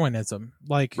textbook Darwinism.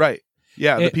 Like, Right.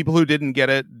 Yeah, the It- people who didn't get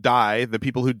it die. The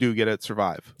people who do get it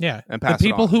survive. yeah. And The pass it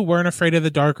people on. who weren't afraid of the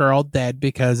dark are all dead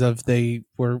because they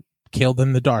were killed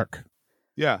in the dark.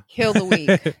 Yeah. kill the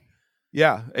weak.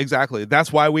 Yeah, exactly.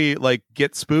 That's why we like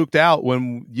get spooked out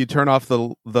when you turn off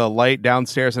the light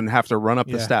downstairs and have to run up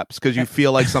the Yeah. steps because you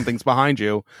feel like something's behind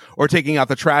you, or taking out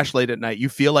the trash late at night. You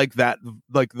feel like that,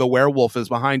 like the werewolf is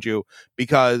behind you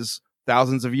because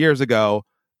thousands of years ago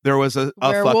there was a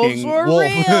Werewolves fucking were wolf.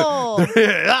 real.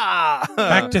 Ah!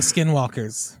 Back to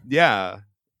Skinwalkers. Yeah.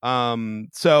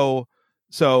 So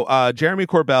Jeremy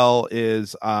Corbell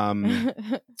is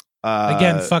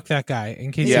Again, fuck that guy.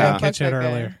 In case yeah. you didn't catch Fuck it that guy.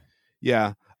 earlier.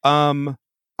 yeah.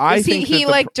 I Is think he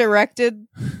that like directed,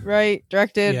 right?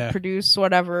 Directed, Yeah. produced,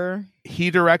 whatever.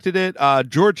 he directed it.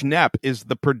 George Knapp is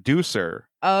the producer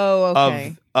Oh,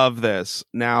 okay. of this.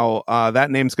 Now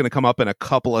that name's going to come up in a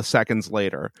couple of seconds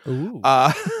later. Ooh.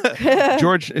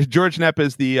 George Knapp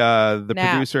is the Knapp.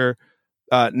 producer.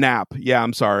 Knapp. Yeah,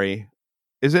 I'm sorry.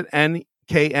 Is it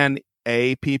NKNAPP?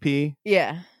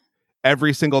 Yeah.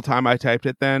 Every single time I typed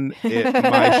it, then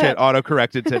my shit auto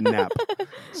corrected to Knapp.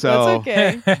 So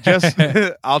That's okay. just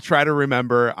I'll try to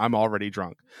remember. I'm already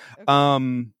drunk.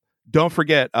 Don't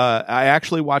forget, I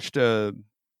actually watched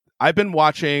I've been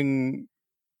watching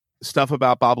stuff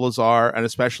about Bob Lazar, and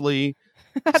especially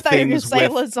I thought you were going to things say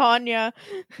with- lasagna.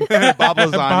 Bob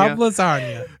Lasagna. Bob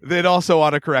Lasagna. They'd also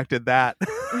autocorrected that.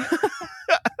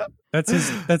 That's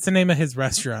the name of his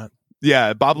restaurant.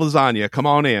 Yeah, Bob Lasagna, come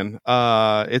on in.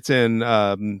 It's in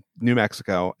New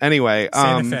Mexico. Anyway,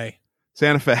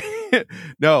 Santa Fe.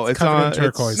 No, it's covered in on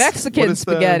turquoise. Mexican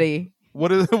spaghetti.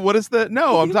 What is the?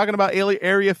 No, I'm talking about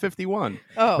Area 51.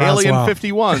 Oh, Alien Roswell.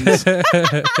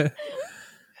 51s.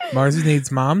 Mars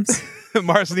needs moms.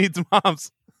 Mars needs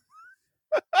moms.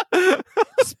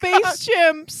 space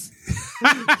chimps.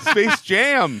 Space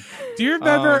Jam. Do you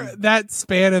remember that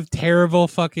span of terrible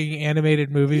fucking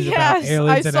animated movies about Yes,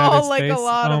 aliens I in saw, outer like, a space?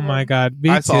 lot Oh of my them. god, me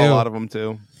I too. saw a lot of them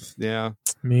too. Yeah.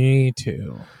 Me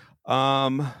too.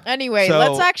 Anyway, So-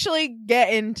 let's actually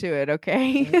get into it,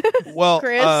 okay? Well,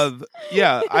 Chris?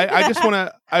 yeah. I just want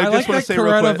to. I like just want that to say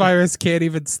real quick. coronavirus can't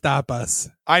even stop us.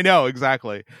 I know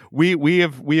exactly. We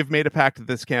have made a pact that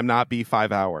this cannot be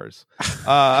 5 hours.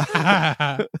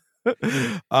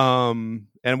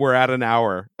 And we're at an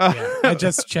hour. Yeah, I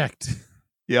just checked.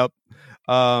 Yep.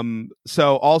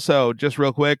 So also, just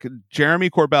real quick, Jeremy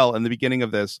Corbell in the beginning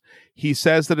of this, he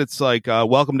says that it's like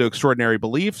welcome to Extraordinary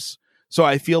Beliefs. So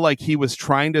I feel like he was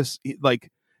trying to like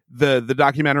the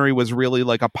documentary was really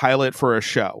like a pilot for a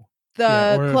show. The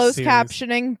Yeah, or a closed series.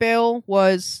 captioning, Bill,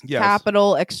 was Yes.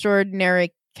 capital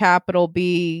extraordinary capital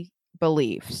B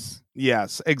beliefs.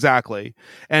 Yes, exactly.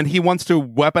 And he wants to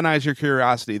weaponize your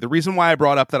curiosity. The reason why I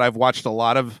brought up that I've watched a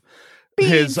lot of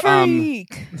his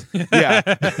freak.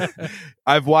 Yeah.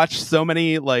 I've watched so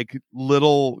many like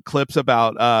little clips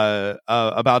about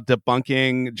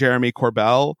debunking Jeremy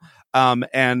Corbell.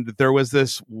 And there was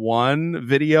this one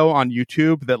video on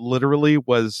YouTube that literally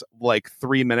was like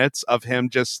 3 minutes of him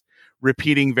just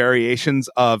repeating variations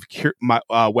of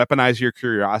weaponize your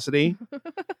curiosity.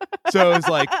 So it was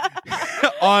like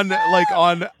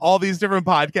on all these different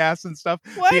podcasts and stuff,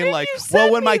 Why being did like, you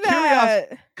send when me my that?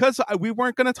 curiosity, because we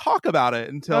weren't going to talk about it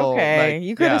until Okay, like,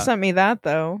 you could have yeah. sent me that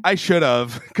though. I should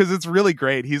have, because it's really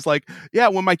great. He's like, yeah,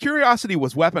 when my curiosity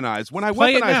was weaponized, when I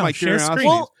Play it weaponized now. my Share curiosity,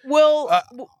 screen.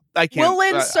 I can't. We'll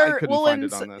insert. I couldn't We'll find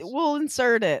it on this. we'll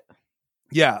insert it.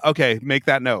 Yeah, okay, make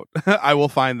that note. I will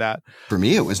find that. For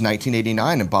me, it was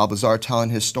 1989 and Bob Lazar telling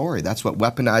his story. That's what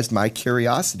weaponized my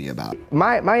curiosity about.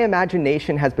 My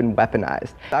imagination has been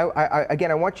weaponized.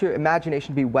 Again, I want your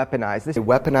imagination to be weaponized.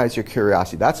 Weaponize your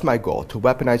curiosity. That's my goal, to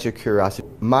weaponize your curiosity.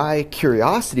 My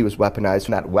curiosity was weaponized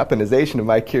from that weaponization of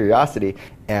my curiosity,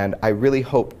 and I really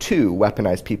hope to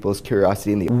weaponize people's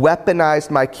curiosity.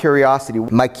 Weaponized my curiosity.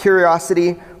 My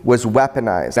curiosity was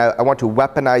weaponized. I want to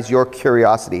weaponize your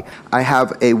curiosity. I have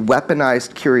a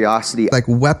weaponized curiosity. Like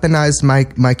weaponized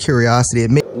my curiosity.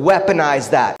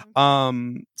 Weaponize that.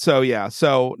 So yeah.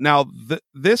 So now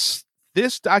this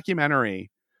documentary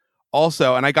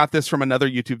also, and I got this from another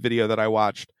YouTube video that I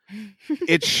watched.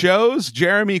 It shows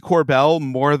Jeremy Corbell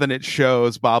more than it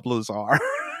shows Bob Lazar.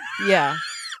 Yeah.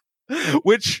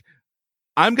 Which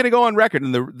I'm going to go on record,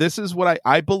 and this is what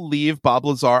I believe Bob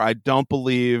Lazar. I don't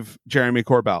believe Jeremy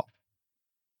Corbell.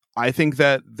 I think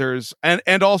that there's and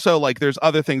also like there's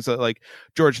other things that like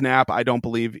George Knapp. I don't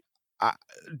believe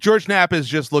George Knapp is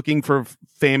just looking for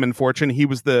fame and fortune. He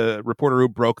was the reporter who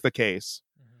broke the case.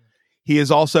 He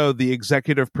is also the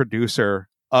executive producer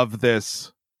of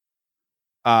this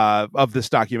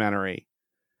documentary.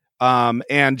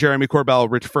 And Jeremy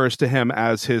Corbell refers to him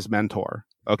as his mentor.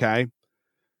 Okay.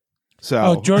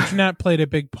 So George Knapp played a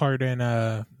big part in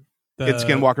in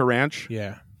Skinwalker Ranch.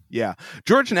 Yeah. Yeah.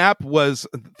 George Knapp was,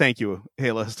 thank you,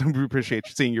 Hey List. We appreciate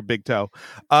you seeing your big toe.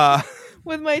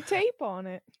 With my tape on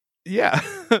it. Yeah.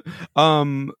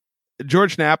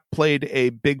 George Knapp played a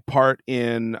big part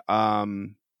in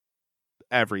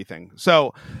everything.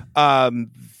 So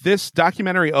this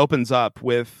documentary opens up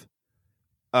with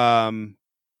by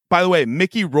the way,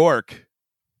 Mickey Rourke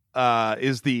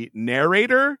is the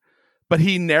narrator, but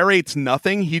he narrates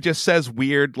nothing. He just says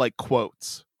weird like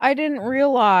quotes. I didn't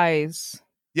realize.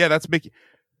 Yeah, that's Mickey.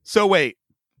 So wait.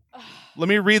 Let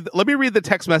me read the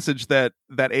text message that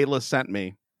Ayla sent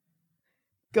me.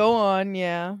 Go on,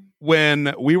 yeah.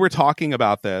 When we were talking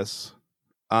about this,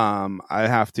 I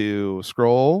have to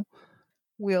scroll.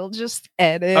 We'll just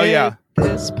edit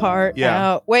this part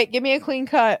out. Wait, give me a clean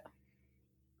cut.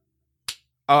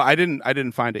 Oh, I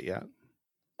didn't find it yet.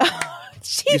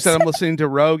 Jeez. You said I'm listening to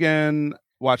Rogan.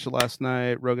 Watched it last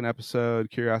night. Rogan episode.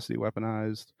 Curiosity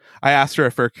weaponized. I asked her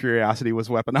if her curiosity was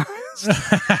weaponized.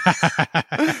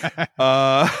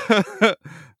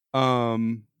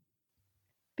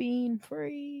 Bean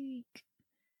freak.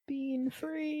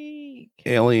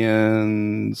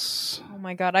 Aliens. Oh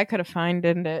my god, I could have found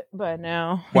it by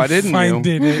now. Why didn't you?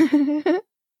 it?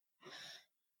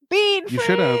 Bean You freak.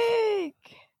 should have.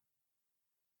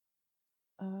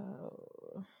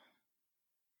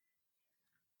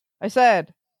 I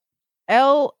said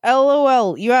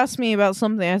LOL. You asked me about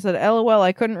something. I said LOL.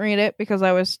 I couldn't read it because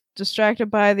I was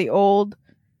distracted by the old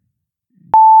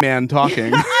man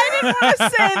talking. I didn't want to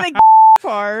say the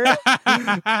part.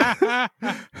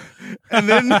 and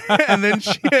then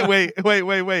she wait.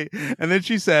 And then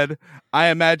she said, "I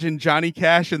imagine Johnny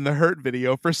Cash in the Hurt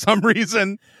video for some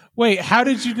reason." Wait, how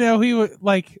did you know he was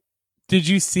like? Did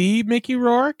you see Mickey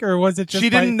Rourke, or was it just she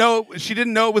didn't know? She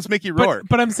didn't know it was Mickey Rourke.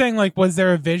 But I'm saying, like, was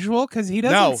there a visual? Because he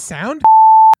doesn't No. sound.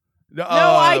 No,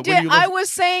 I when did. you I look- was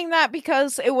saying that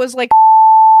because it was like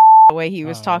the way he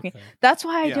was Oh, talking. okay. That's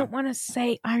why I Yeah. didn't want to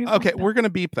say. Okay, we're gonna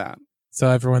beep that. So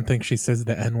everyone thinks she says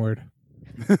the N word.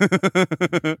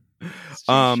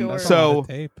 Sure. So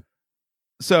tape.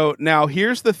 So now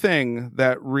here's the thing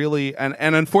that really, and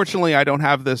unfortunately I don't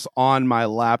have this on my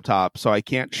laptop, so I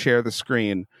can't share the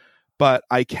screen, but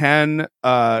I can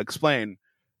explain.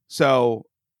 So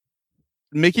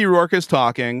Mickey Rourke is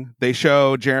talking. They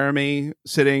show Jeremy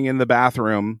sitting in the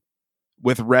bathroom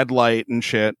with red light and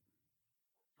shit.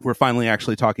 We're finally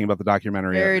actually talking about the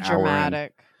documentary. very an hour in.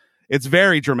 dramatic. It's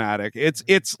very dramatic.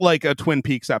 It's like a Twin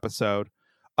Peaks episode.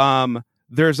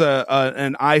 There's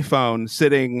an iPhone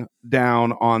sitting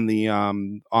down on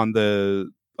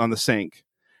the sink,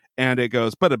 and it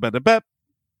goes ba-da-ba-da-bep,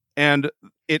 and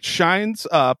it shines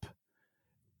up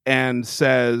and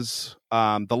says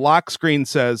the lock screen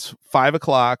says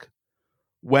 5:00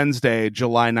 Wednesday,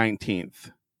 July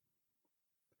 19th.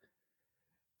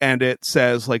 And it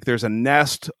says like there's a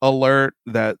Nest alert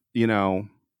that, you know,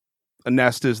 a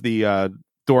Nest is the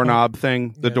doorknob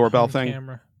thing, the doorbell home thing.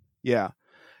 camera. Yeah.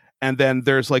 And then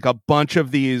there's like a bunch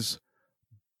of these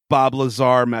Bob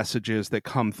Lazar messages that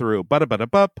come through.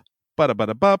 Bada-bada-bup,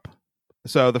 bada-bada-bup.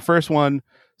 So the first one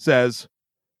says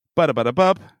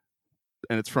bada-bada-bup,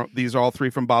 and it's from, these are all three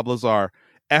from Bob Lazar.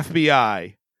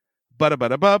 FBI,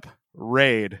 bada-bada-bup,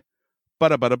 raid,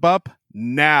 bada-bada-bup,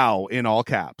 now in all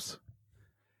caps.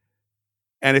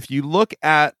 And if you look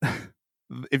at,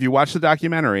 if you watch the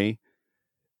documentary,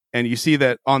 and you see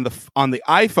that on the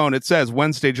iPhone it says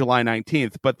Wednesday, July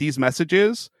 19th, but these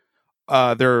messages,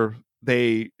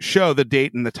 they show the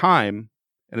date and the time,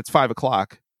 and it's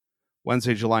 5:00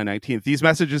 Wednesday, July 19th. These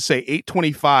messages say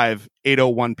 8:25,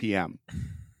 8:01 p.m.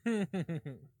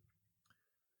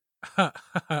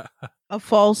 A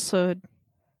falsehood.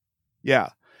 Yeah,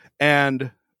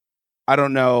 and I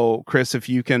don't know, Chris, if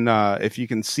you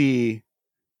can see.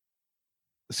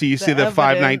 So you see the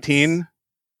 5:19.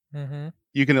 Mm-hmm.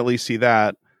 You can at least see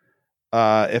that.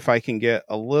 If I can get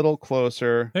a little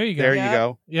closer. There you go. There Yep. you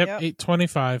go. Yep, Yep.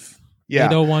 8:25. Yeah.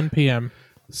 8:01 p.m.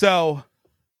 So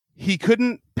he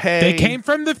couldn't pay. They came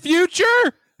from the future.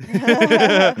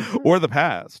 or the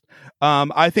past.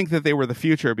 I think that they were the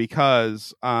future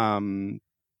because during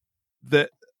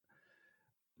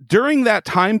that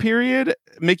time period,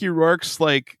 Mickey Rourke's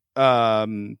like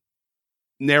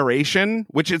narration,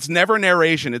 which it's never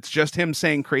narration, it's just him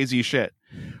saying crazy shit.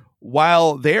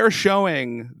 While they're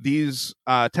showing these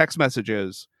text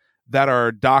messages that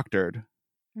are doctored,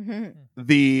 the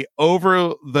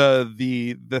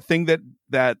thing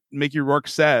that Mickey Rourke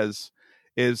says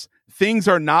is things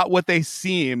are not what they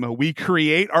seem. We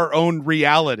create our own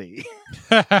reality.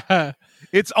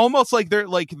 It's almost like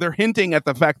they're hinting at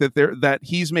the fact that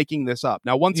he's making this up.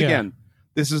 Now, once again,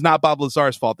 this is not Bob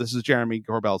Lazar's fault. This is Jeremy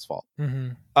Corbell's fault.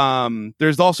 Mm-hmm.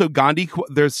 There's also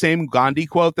there's same Gandhi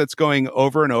quote that's going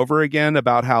over and over again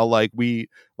about how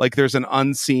there's an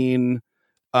unseen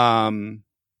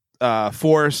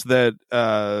force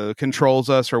that controls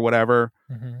us or whatever.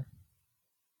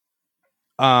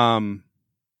 Mm-hmm.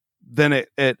 Then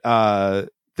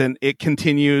it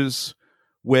continues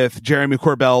with Jeremy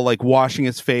Corbell like washing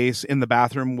his face in the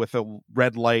bathroom with a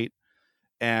red light,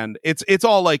 and it's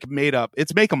all like made up.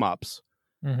 It's make 'em ups.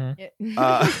 Mm-hmm.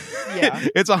 Yeah.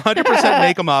 It's 100%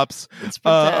 make 'em ups. It's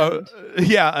pretend.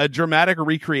 A dramatic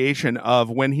recreation of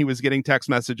when he was getting text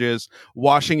messages,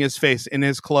 washing his face in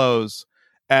his clothes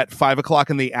at 5:00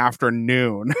 in the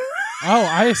afternoon. Oh,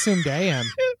 I assumed AM.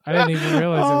 I didn't even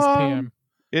realize it was PM.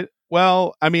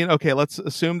 Well, I mean, okay, let's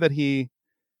assume that he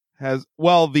has.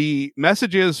 Well, the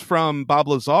messages from Bob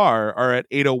Lazar are at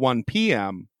 8:01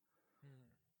 p.m.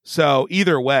 So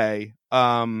either way,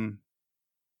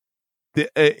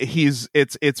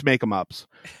 it's make 'em ups.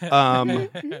 And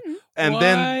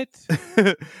then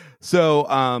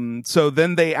so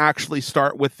then they actually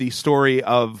start with the story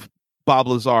of Bob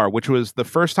Lazar, which was the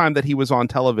first time that he was on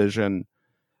television.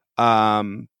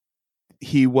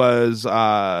 He was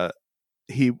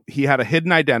he had a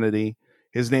hidden identity.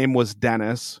 His name was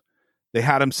Dennis. They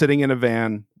had him sitting in a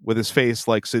van with his face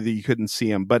like so that you couldn't see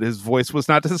him, but his voice was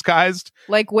not disguised.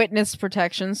 Like witness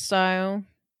protection style.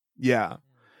 Yeah.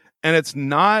 and it's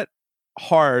not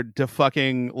hard to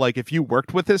fucking, like, if you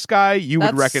worked with this guy, you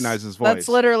would recognize his voice. That's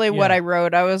literally what Yeah. I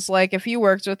wrote. I was like, if you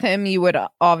worked with him, you would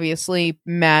obviously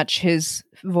match his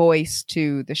voice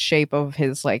to the shape of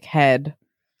his like head.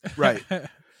 Right.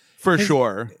 For His-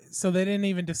 sure. So they didn't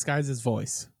even disguise his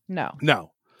voice. No.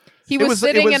 No. He It was was-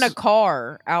 sitting it in a was-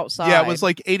 car outside. Yeah, it was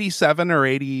like 87 or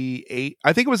 88.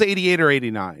 I think it was 88 or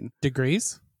 89.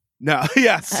 Degrees? No,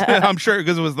 yes. I'm sure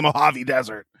because it was the Mojave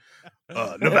Desert.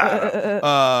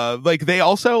 Nevada. Like they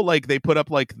also like they put up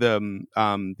like the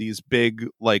these big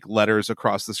like letters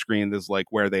across the screen that's like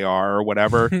where they are or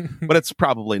whatever, but it's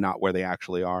probably not where they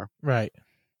actually are. Right.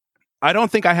 I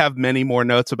don't think I have many more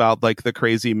notes about like the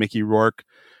crazy Mickey Rourke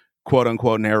quote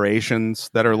unquote narrations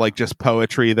that are like just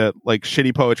poetry that like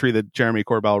shitty poetry that Jeremy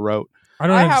Corbell wrote. I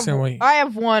don't understand why. I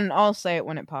have one. I'll say it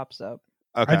when it pops up.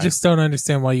 Okay. I just don't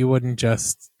understand why you wouldn't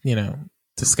just,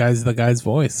 disguise the guy's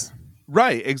voice.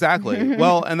 Right, exactly.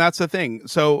 Well, and that's the thing.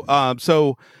 So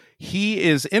so he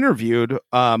is interviewed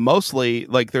mostly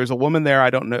like there's a woman there, I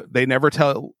don't know, they never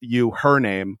tell you her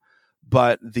name,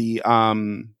 but the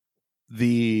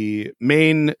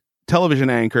main television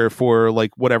anchor for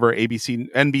like whatever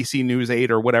NBC News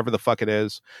 8 or whatever the fuck it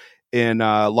is in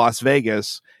Las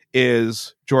Vegas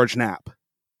is George Knapp.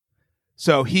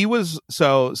 So he was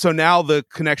so now the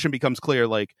connection becomes clear.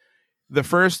 Like the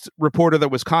first reporter that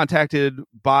was contacted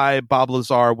by Bob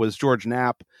Lazar was George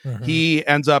Knapp. Mhm. He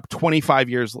ends up 20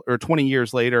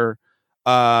 years later,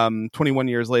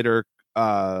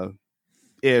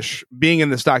 ish, being in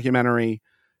this documentary,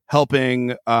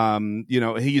 helping.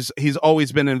 He's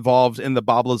always been involved in the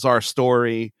Bob Lazar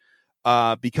story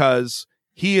because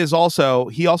he also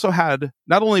had,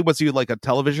 not only was he like a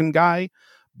television guy,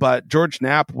 but George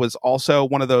Knapp was also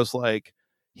one of those, like,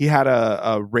 he had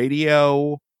a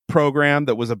radio program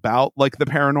that was about like the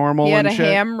paranormal. He had and a shit.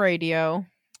 ham radio.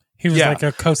 He was Yeah. like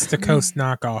a coast to coast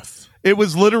knockoff. It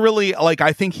was literally like,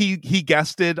 I think he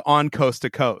guested on Coast to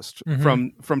Coast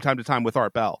Mhm. from time to time with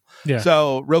Art Bell. Yeah.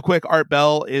 So real quick, Art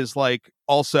Bell is like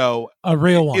also A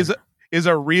real one. is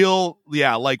a real,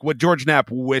 yeah, like what George Knapp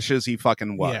wishes he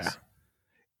fucking was.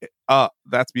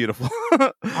 That's beautiful.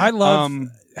 I love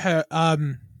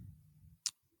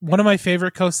one of my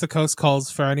favorite coast to coast calls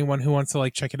for anyone who wants to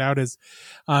like check it out is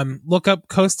look up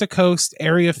Coast to Coast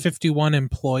Area 51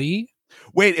 employee.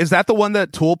 Wait, is that the one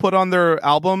that Tool put on their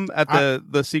album at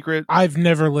the secret? I've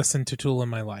never listened to Tool in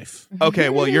my life. Okay,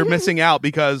 well, you're missing out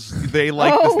because they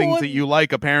like the Oh, things that you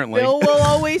like, apparently. Bill will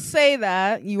always say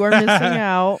that. You are missing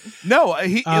out. No,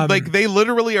 he like they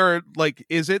literally are like,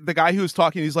 is it the guy who's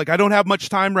talking? He's like, I don't have much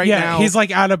time right now. He's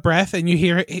like out of breath, and you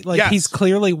hear like Yes. he's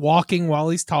clearly walking while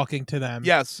he's talking to them.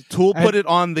 Yes, Tool put it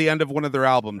on the end of one of their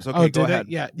albums. Okay, go ahead.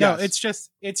 Yeah, Yes. no,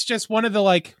 it's just one of the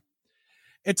like.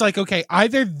 It's like, okay,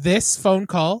 either this phone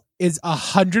call is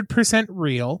 100%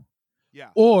 real, Yeah.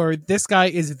 or this guy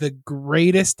is the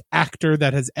greatest actor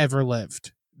that has ever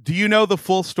lived. Do you know the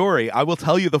full story? I will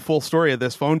tell you the full story of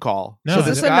this phone call. No. Is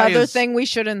this guy another is- thing we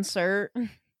should insert? Yes,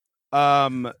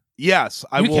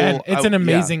 I You will. can. It's an yeah.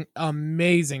 amazing,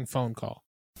 amazing phone call.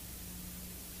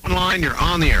 Line, you're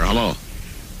on the air. Hello.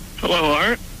 Hello,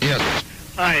 Art. Yes.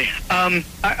 Hi.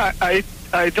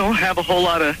 I don't have a whole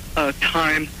lot of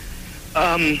time.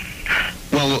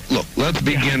 Well, look, let's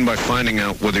begin by finding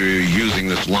out whether you're using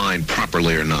this line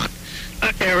properly or not.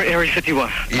 Area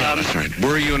 51. Yeah, that's right.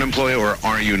 Were you an employee or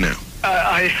are you now?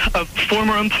 A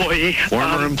former employee.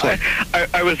 Former employee.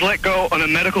 I was let go on a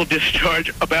medical discharge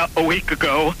about a week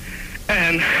ago,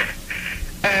 and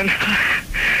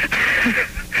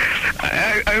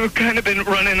I've kind of been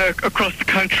running across the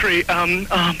country. Oh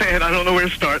man, I don't know where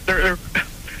to start. They're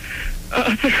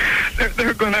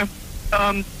gonna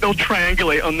they'll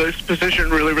triangulate on this position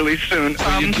really, really soon.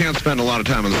 So you can't spend a lot of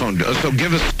time on the phone. So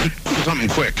give us something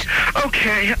quick.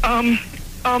 Okay.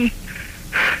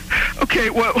 Okay.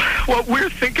 What we're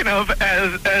thinking of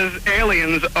as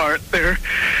aliens, Art, they're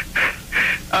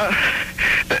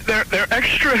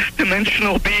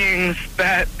extra-dimensional beings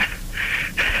that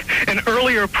an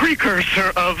earlier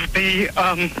precursor of the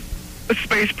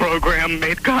space program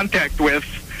made contact with.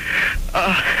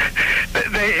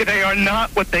 They are not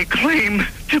what they claim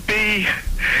to be.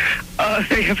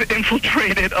 They have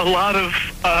infiltrated a lot of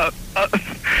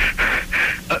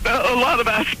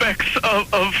aspects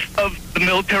of the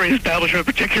military establishment,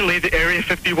 particularly the Area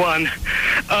 51.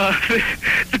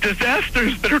 The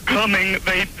disasters that are coming,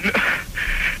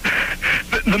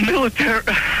 the military,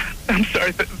 I'm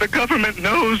sorry, the government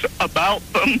knows about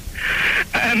them,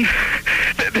 and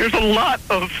there's a lot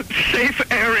of safe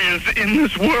areas in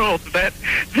this world that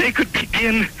they could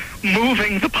begin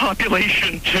moving the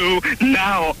population to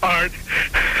now, Art.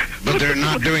 But they're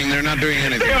not doing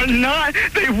anything. They are not.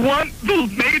 They want the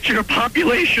major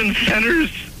population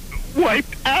centers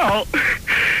wiped out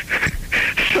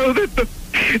so that the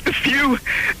few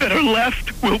that are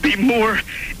left will be more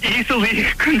easily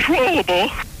controllable.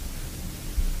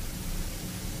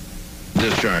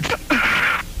 Discharge.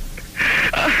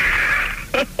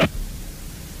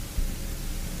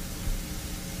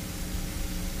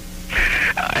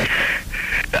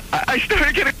 I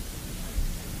started getting...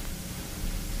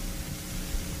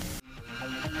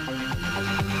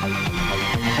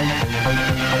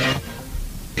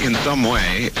 In some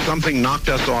way, something knocked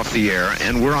us off the air,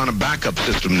 and we're on a backup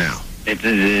system now. It's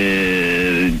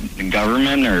the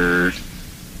government, or...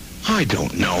 I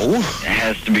don't know. It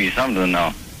has to be something,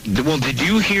 though. Well, did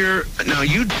you hear... Now,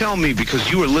 you tell me,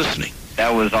 because you were listening.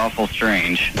 That was awful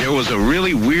strange. There was a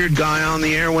really weird guy on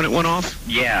the air when it went off?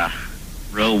 Yeah.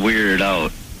 Real weirded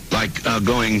out. Like,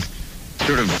 going...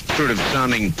 Sort of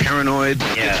sounding paranoid,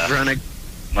 schizophrenic?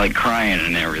 Like crying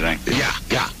and everything. Yeah.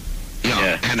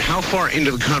 And how far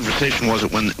into the conversation was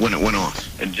it when it went off?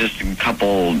 Just a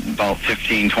couple, about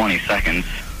 15, 20 seconds,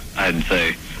 I'd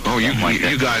say. Oh, you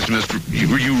guys missed...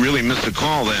 You really missed a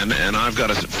call then, and I've got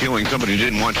a feeling somebody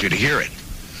didn't want you to hear it.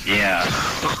 Yeah.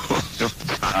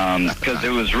 Because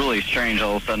it was really strange.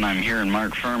 All of a sudden, I'm hearing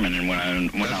Mark Furman, and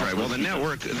That's right. Well, the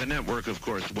network, of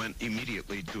course, went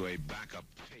immediately to a backup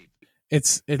tape.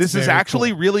 It's this is actually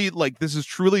cool. Really like this is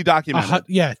truly documented.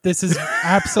 Yeah, this is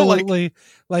absolutely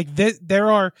there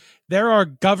are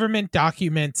government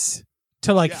documents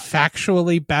to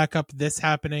factually back up this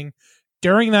happening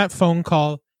during that phone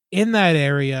call in that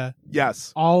area.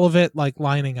 Yes, all of it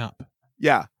lining up.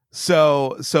 Yeah.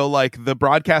 So like the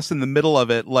broadcast in the middle of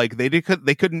it, like they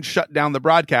couldn't shut down the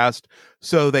broadcast,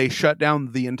 so they shut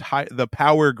down the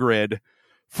power grid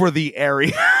for the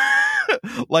area.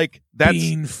 Like that's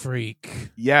Bean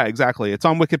freak. Yeah, exactly. It's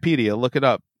on Wikipedia. Look it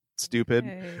up. Stupid.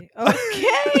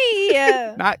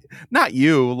 Okay. Not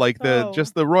you. Like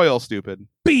just the royal stupid.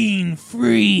 Bean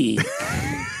freak.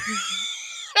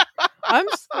 I'm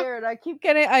scared. I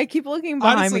keep looking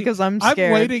behind Honestly, me because I'm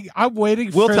scared. I'm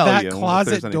waiting We'll for tell that you if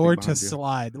closet there's door anything to behind you.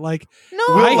 slide. Like No,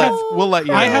 we'll let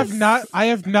you know. I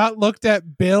have not looked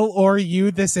at Bill or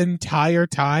you this entire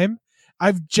time.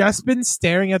 I've just been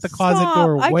staring at the closet Stop,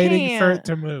 door, I waiting for can't. it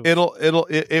to move.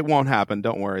 It won't happen.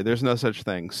 Don't worry. There's no such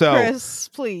thing. So Chris,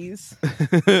 please.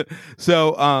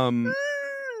 so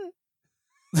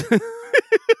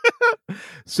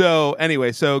so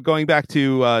anyway, so going back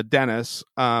to Dennis,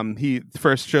 he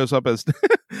first shows up as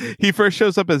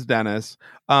Dennis.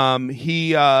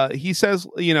 He says,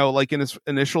 like in his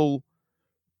initial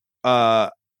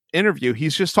interview,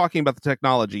 he's just talking about the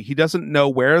technology. He doesn't know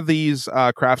where these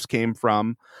crafts came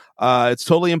from. It's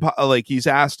totally like he's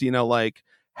asked, like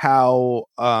how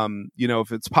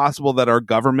if it's possible that our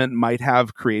government might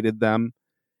have created them.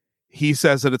 He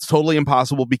says that it's totally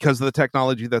impossible because of the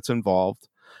technology that's involved.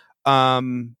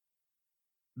 The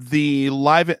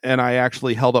live, and I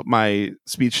actually held up my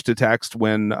speech to text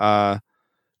when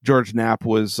George Knapp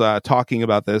was talking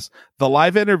about this. The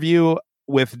live interview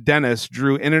with Dennis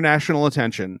drew international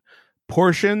attention.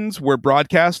 Portions were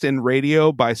broadcast in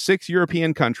radio by 6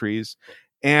 European countries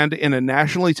and in a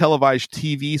nationally televised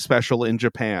TV special in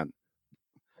Japan.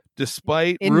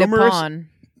 Despite rumors, Nippon.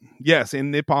 Yes,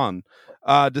 in Nippon.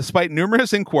 Despite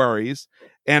numerous inquiries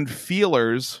and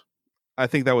feelers, I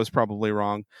think that was probably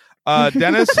wrong.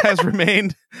 Dennis has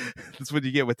remained. That's what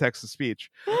you get with text to speech.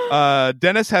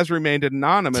 Dennis has remained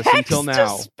anonymous until now.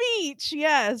 Text to speech,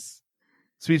 yes.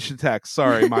 Speech to text.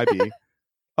 Sorry, my B.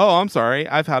 Oh, I'm sorry.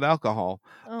 I've had alcohol.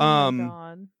 Oh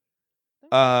my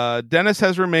God. Dennis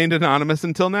has remained anonymous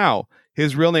until now.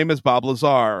 His real name is Bob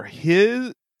Lazar.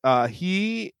 He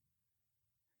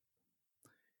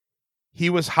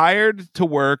was hired to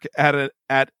work at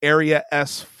Area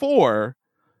S4,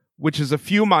 which is a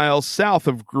few miles south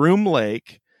of Groom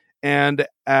Lake. And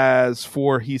as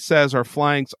for, he says, our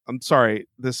flying... I'm sorry,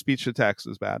 this speech to text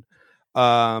is bad.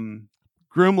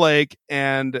 Groom Lake,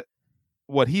 and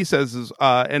what he says is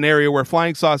an area where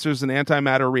flying saucers and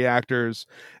antimatter reactors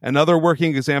and other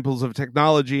working examples of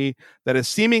technology that is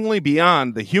seemingly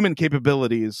beyond the human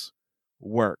capabilities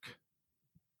work.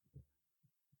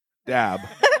 Dab.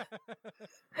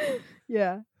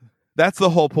 Yeah. That's the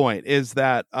whole point, is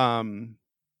that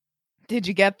Did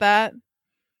you get that?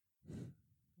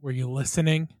 Were you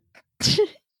listening?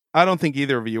 I don't think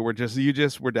either of you were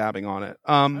just were dabbing on it.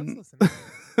 I was listening.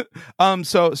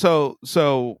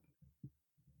 So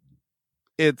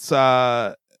it's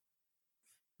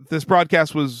this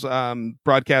broadcast was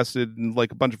broadcasted in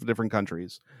like a bunch of different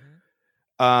countries.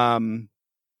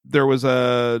 there was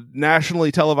a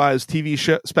nationally televised TV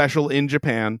special in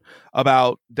Japan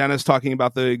about Dennis talking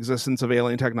about the existence of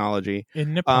alien technology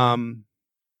in Nippon.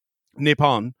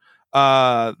 Nippon.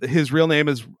 His real name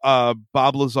is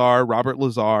Bob Lazar, Robert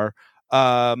Lazar.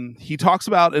 He talks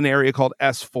about an area called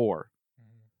S4,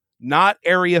 not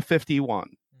Area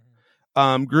 51.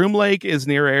 Groom Lake is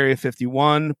near Area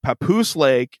 51. Papoose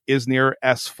Lake is near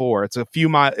S4. It's a few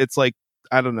miles. It's like,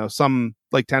 I don't know, some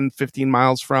like 10, 15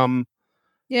 miles from.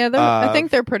 Yeah, I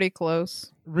think they're pretty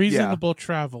close. Reasonable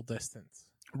travel distance.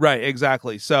 Right,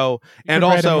 exactly. So, and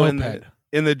also in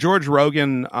the George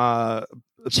Rogan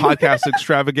podcast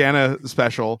extravaganza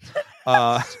special,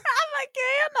 the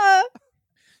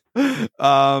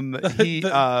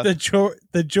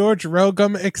George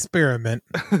Rogum experiment.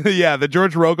 Yeah, the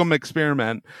George Rogum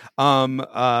experiment.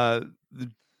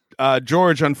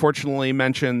 George unfortunately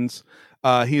mentions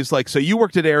he's like, so you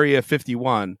worked at Area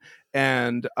 51.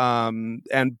 And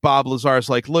Bob Lazar's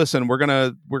like, listen, we're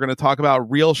gonna talk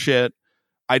about real shit.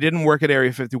 I didn't work at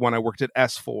Area 51. I worked at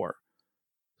S4.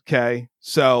 Okay,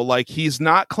 so like he's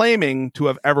not claiming to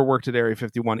have ever worked at Area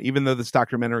 51, even though this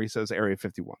documentary says Area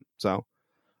 51. So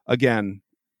again,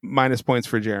 minus points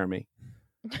for Jeremy.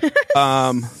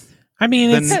 I mean,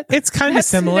 it's kind of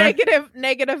similar.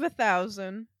 Negative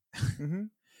 1,000. Mm-hmm.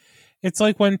 It's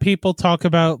like when people talk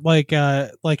about like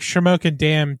Shamokin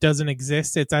Dam doesn't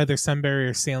exist. It's either Sunbury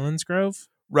or Selinsgrove.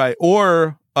 Right.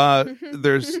 Or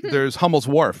there's Hummel's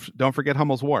Wharf. Don't forget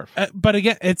Hummel's Wharf. But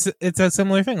again, it's a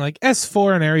similar thing. Like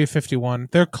S4 and Area 51,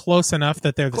 they're close enough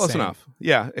that they're the close same. Enough.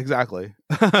 Yeah, exactly.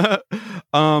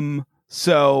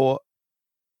 So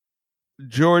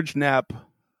George Knapp,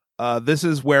 this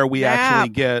is where we actually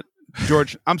get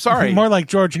George. I'm sorry. More like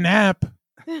George Knapp.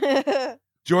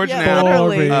 George yeah,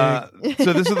 Knapp.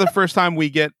 So this is the first time we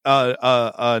get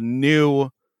a new,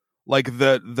 like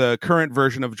the current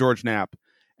version of George Knapp,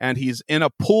 and he's in a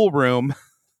pool room.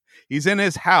 He's in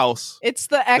his house. It's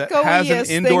the echoiest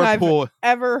thing I've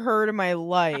ever heard in my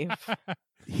life.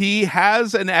 He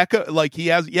has an echo,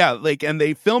 and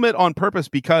they film it on purpose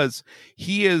because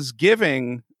he is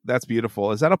giving. That's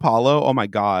beautiful. Is that Apollo? Oh my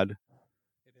God!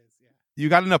 It is. Yeah. You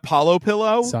got an Apollo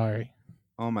pillow? Sorry.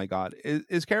 Oh my God!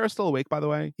 Is Kara still awake? By the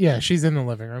way, yeah, she's in the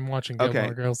living room watching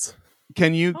Gilmore Girls.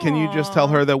 Can you just tell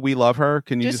her that we love her?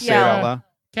 Can you just say it out loud?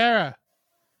 Kara,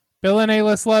 Bill and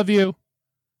A-List love you.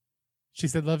 She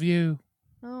said, "Love you."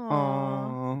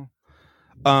 Aww.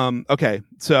 Okay,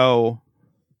 so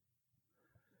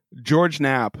George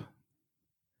Knapp.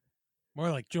 More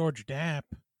like George Knapp.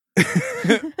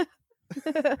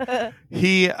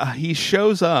 He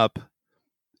shows up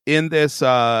in this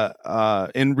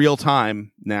in real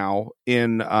time now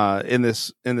in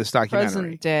this documentary.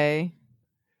 Present day.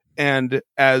 And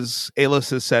as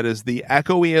A-List has said, is the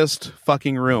echoiest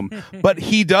fucking room. But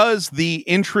he does the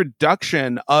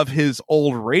introduction of his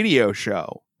old radio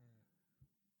show.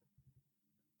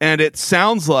 And it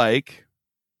sounds like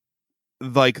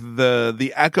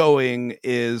the echoing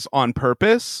is on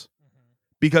purpose,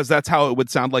 because that's how it would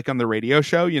sound like on the radio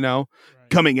show, you know,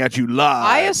 coming at you live.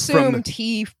 I assumed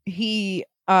he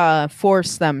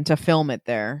forced them to film it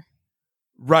there.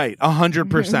 Right,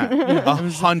 100%,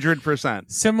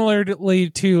 100%. Similarly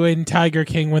to in Tiger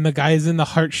King, when the guy's in the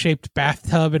heart-shaped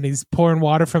bathtub and he's pouring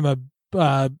water from a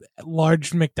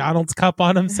large McDonald's cup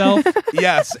on himself.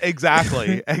 Yes,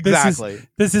 exactly.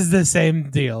 This is the same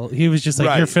deal. He was just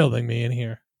like, "You're filming me in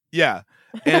here." Yeah,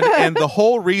 and the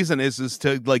whole reason is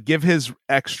to like give his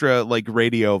extra like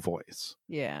radio voice.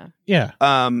 Yeah.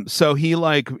 So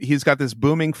he's got this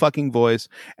booming fucking voice,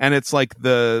 and it's like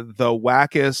the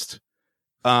wackest.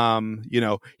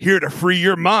 Here to free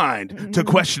your mind, to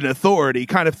question authority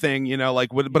kind of thing, you know, like,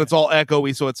 but it's all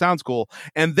echoey, so it sounds cool.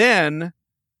 And then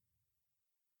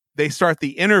they start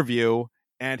the interview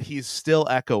and he's still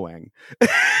echoing.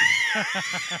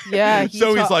 Yeah. He's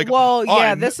like, well,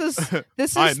 yeah, this is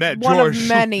one of George.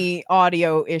 Many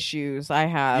audio issues I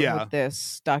have with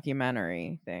this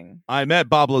documentary thing. I met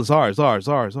Bob Lazar.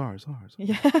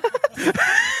 Yeah.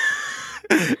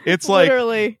 It's like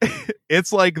literally.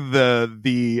 It's like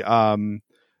the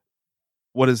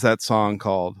what is that song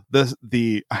called?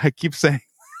 I keep saying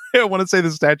I want to say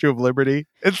the Statue of Liberty.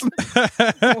 It's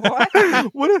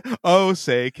what? Oh,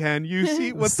 say, can you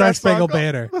see what Star Spangled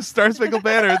Banner? The Star Spangled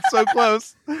Banner. It's so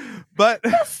close. But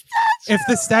if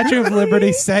the Statue of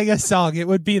Liberty sang a song, it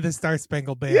would be the Star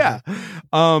Spangled Banner.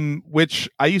 Yeah. Which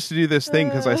I used to do this thing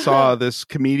because I saw this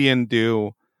comedian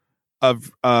do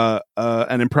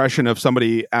an impression of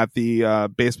somebody at the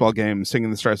baseball game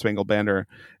singing the Star Spangled Banner,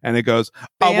 and it goes,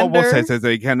 "Oh, what says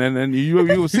they can?" And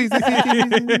you see. I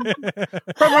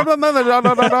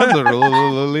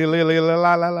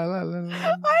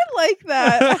like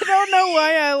that. I don't know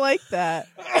why I like that.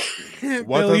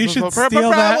 Bill, you should steal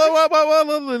that.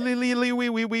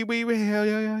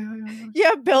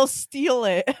 Yeah, Bill, steal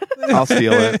it. I'll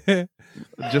steal it.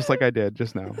 Just like I did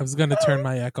just now. I was going to turn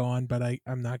my echo on, but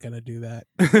I'm not going to do that.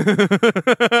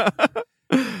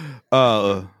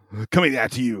 Coming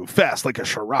at you fast like a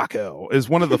Scirocco is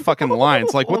one of the fucking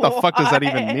lines. Like, what the fuck does that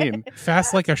even mean?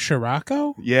 Fast like a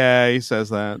Scirocco? Yeah, he says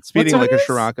that. Speeding like a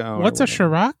Scirocco. What's a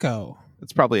Scirocco?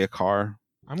 It's probably a car.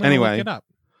 I'm going to look it up.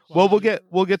 Well,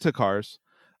 we'll get to cars.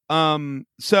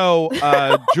 So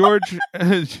George,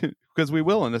 because we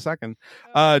will in a second.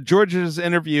 George's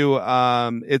interview,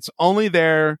 it's only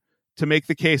there to make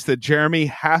the case that Jeremy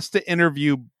has to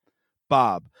interview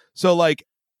Bob. So like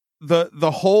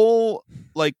the whole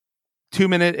like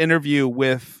 2-minute interview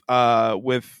with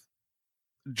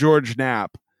George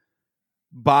Knapp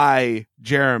by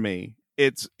Jeremy.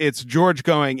 It's George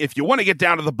going, if you want to get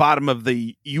down to the bottom of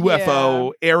the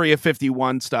UFO Area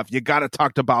 51 stuff, you got to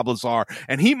talk to Bob Lazar,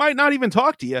 and he might not even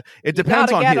talk to you. It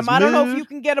depends on his mood. I don't know if you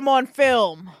can get him on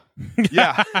film.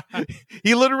 Yeah,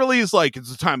 he literally is like, it's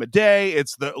the time of day.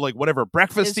 It's the like whatever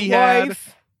breakfast he had.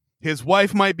 His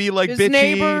wife might be like his bitchy.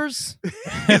 Neighbors.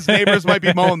 His neighbors might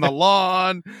be mowing the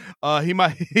lawn.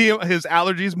 His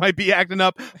allergies might be acting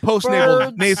up.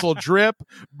 Nasal drip.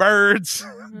 Birds.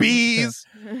 Bees.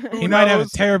 He might have a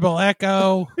terrible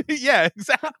echo. Yeah,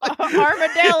 exactly.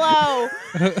 Armadillo.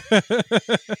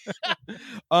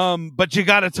 But you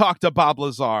got to talk to Bob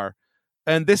Lazar.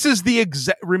 And this is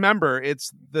remember,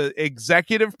 it's the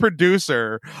executive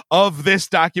producer of this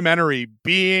documentary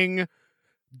being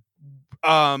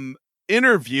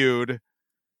interviewed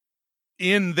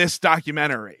in this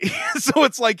documentary. So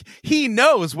it's like he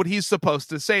knows what he's supposed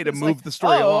to say to move the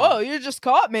story along. Oh, you just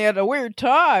caught me at a weird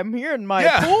time here in my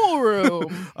pool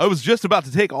room. I was just about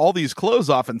to take all these clothes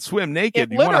off and swim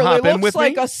naked. You want to hop in with me?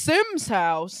 It looks like a Sims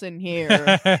house in here.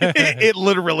 It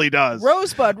literally does.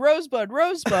 Rosebud.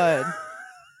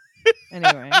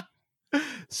 Anyway.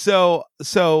 So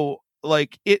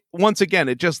like it once again,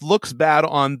 it just looks bad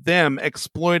on them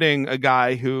exploiting a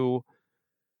guy who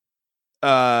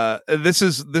this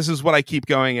is what I keep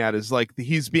going at, is like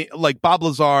he's being like, Bob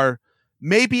Lazar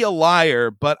may be a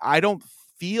liar, but I don't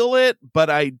feel it,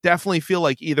 but I definitely feel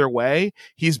like either way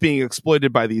he's being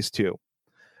exploited by these two.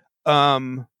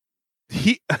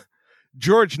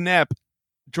 George Knapp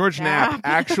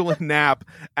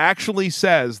actually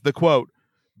says the quote,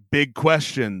 "Big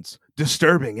questions,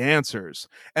 disturbing answers."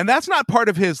 And that's not part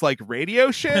of his like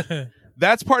radio shit.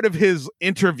 That's part of his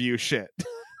interview shit.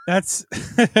 That's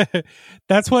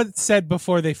what's said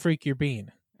before they freak your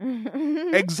bean.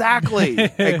 Exactly.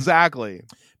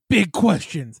 Big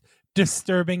questions,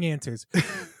 disturbing answers.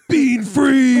 Bean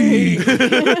free.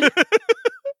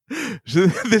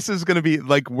 This is going to be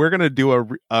like, we're going to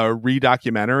do a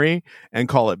re-documentary and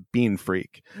call it Bean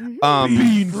Freak.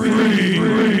 Bean Freak.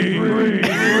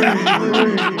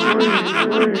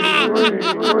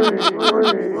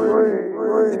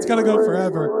 It's going to go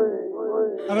forever.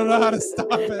 I don't know how to stop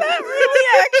it. That really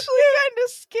actually kind of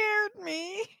scared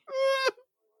me.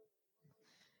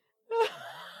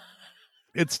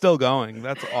 It's still going.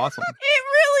 That's awesome. It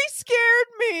really scared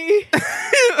me.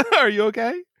 Are you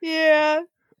okay? Yeah.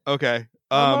 Okay.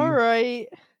 I'm all right.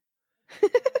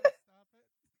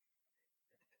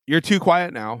 You're too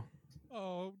quiet now.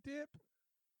 Oh, dip.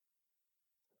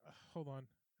 Hold on.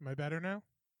 Am I better now?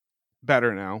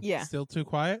 Better now. Yeah. Still too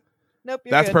quiet? Nope.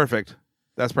 You're That's good. perfect.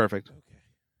 That's perfect. Okay.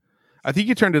 I think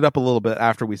you turned it up a little bit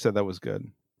after we said that was good.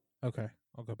 Okay.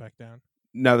 I'll go back down.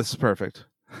 No, this is perfect.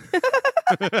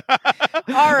 All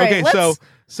right. Okay,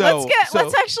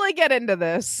 let's actually get into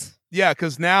this. Yeah,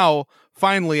 because now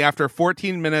finally, after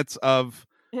 14 minutes of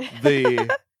the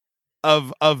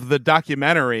of the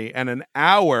documentary and an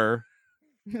hour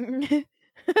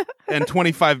and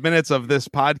 25 minutes of this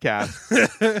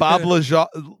podcast,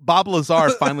 Bob Lazar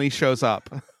finally shows up.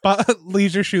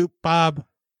 Leisure Suit Bob.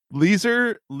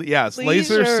 Laser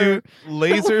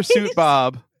suit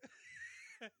Bob.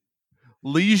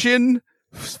 Legion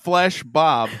Flesh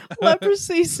Bob.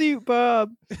 Leprosy Suit Bob.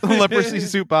 Leprosy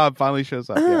Suit Bob finally shows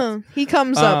up. Yeah. He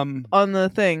comes up on the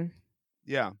thing.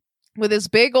 Yeah. With his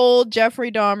big old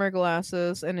Jeffrey Dahmer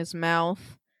glasses and his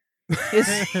mouth.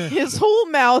 His whole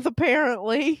mouth,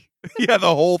 apparently. Yeah,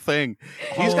 the whole thing.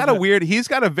 He's got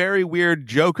a very weird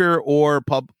Joker or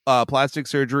plastic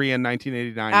surgery in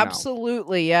 1989.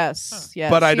 Absolutely, yes. Yes.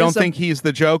 But I don't think he's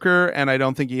the Joker, and I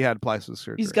don't think he had plastic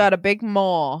surgery. He's got a big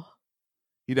maw.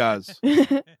 He does.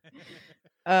 In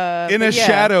a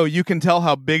shadow, you can tell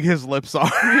how big his lips are.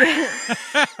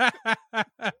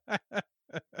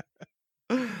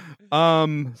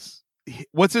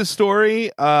 What's his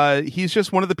story? He's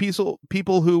just one of the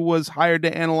people who was hired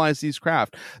to analyze these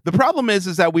craft. The problem is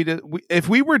that if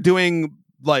we were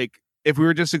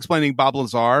just explaining Bob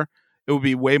Lazar, it would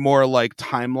be way more like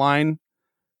timeline.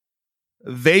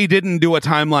 They didn't do a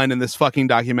timeline in this fucking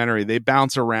documentary. They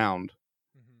bounce around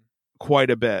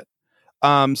quite a bit.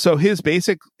 So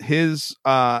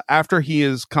after he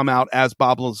has come out as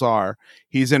Bob Lazar,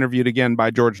 he's interviewed again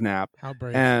by George Knapp. How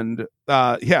brave. And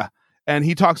and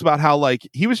he talks about how like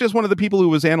he was just one of the people who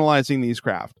was analyzing these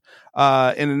craft. In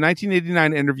a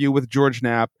 1989 interview with George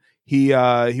Knapp, he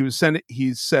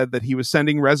said that he was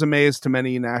sending resumes to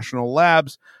many national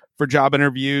labs for job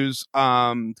interviews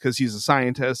because he's a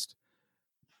scientist.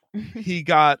 He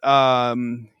got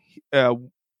an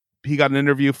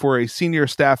interview for a senior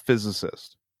staff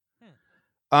physicist.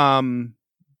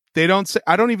 They don't say,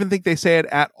 I don't even think they say it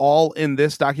at all in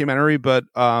this documentary, but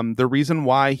the reason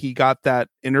why he got that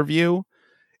interview,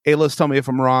 A-List, tell me if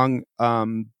I'm wrong,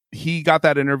 he got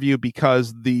that interview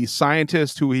because the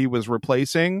scientist who he was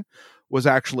replacing was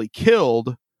actually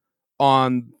killed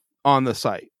on the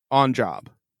site, on job.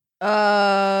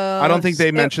 I don't think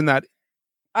they mentioned that.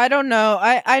 I don't know.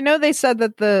 I know they said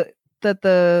that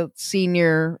the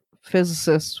senior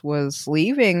physicist was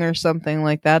leaving or something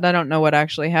like that. I don't know what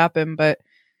actually happened, but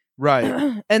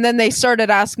right. And then they started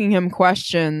asking him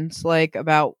questions like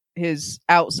about his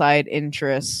outside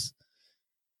interests.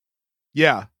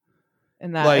 Yeah.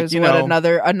 And that is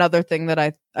another thing that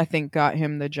I think got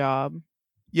him the job.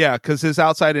 Yeah, because his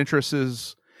outside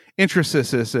interests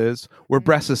were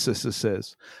breasts.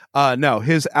 No,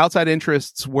 his outside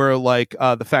interests were like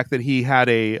the fact that he had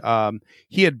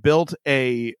he had built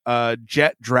a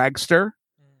jet dragster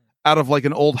out of like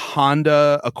an old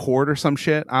Honda Accord or some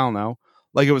shit. I don't know.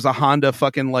 Like it was a Honda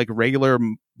fucking like regular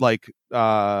like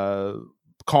car,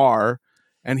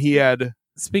 and he had.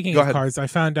 Speaking of cars, I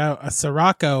found out a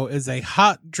Sirocco is a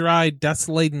hot, dry,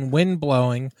 dust-laden wind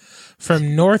blowing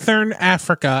from northern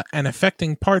Africa and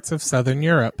affecting parts of southern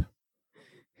Europe.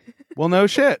 Well, no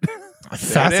shit.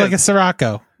 Fast like a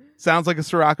Sirocco. Sounds like a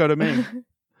Sirocco to me.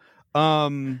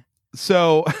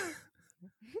 So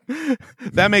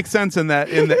that makes sense in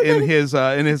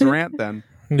his rant then.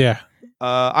 Yeah.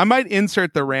 I might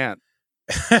insert the rant.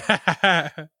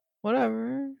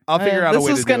 Whatever. I'll figure out a way to do it.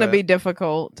 This is going to be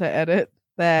difficult to edit.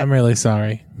 That I'm really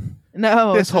sorry.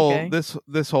 No, this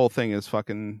whole thing is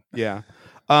fucking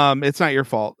it's not your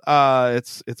fault.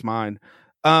 It's mine.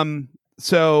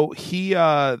 So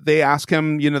they ask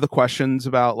him, the questions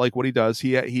about like what he does.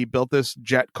 He built this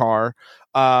jet car.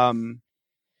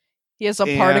 He has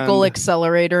a particle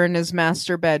accelerator in his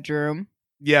master bedroom.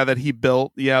 Yeah, that he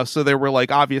built. Yeah, so they were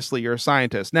like, obviously you're a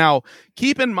scientist. Now,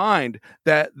 keep in mind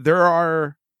that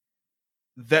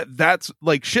that's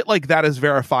like shit like that is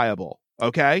verifiable.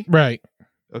 Okay. Right.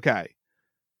 Okay.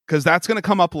 Because that's going to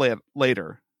come up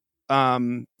later.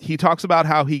 He talks about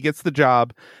how he gets the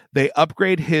job. They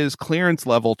upgrade his clearance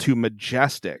level to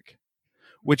Majestic,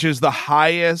 which is the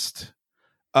highest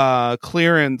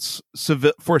clearance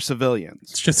for civilians.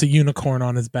 It's just a unicorn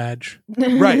on his badge.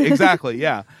 Right. Exactly.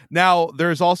 Yeah. Now,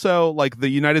 there's also like the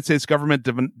United States government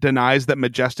denies that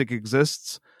Majestic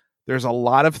exists. There's a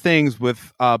lot of things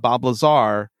with Bob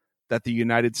Lazar that the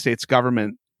United States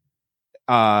government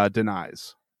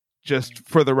denies, just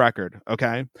for the record.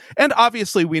 Okay. And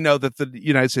obviously we know that the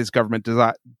United States government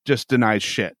just denies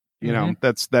shit.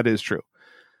 That is true.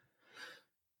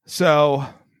 So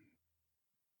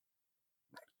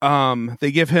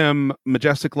they give him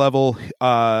Majestic level.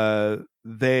 The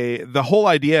whole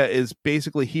idea is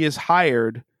basically he is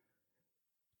hired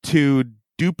to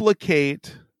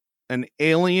duplicate an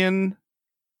alien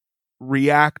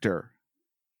reactor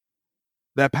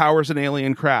that powers an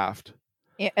alien craft.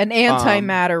 An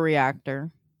antimatter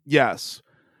reactor. Yes.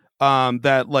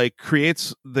 That like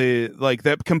creates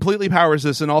that completely powers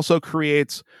this and also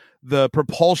creates the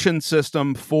propulsion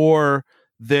system for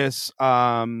this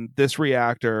this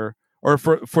reactor or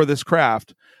for this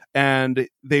craft. And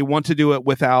they want to do it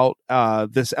without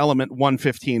this element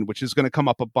 115, which is going to come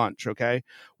up a bunch. Okay.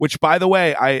 Which, by the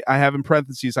way, I have in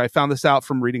parentheses, I found this out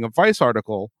from reading a Vice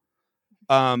article.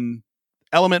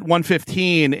 Element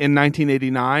 115 in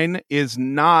 1989 is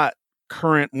not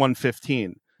current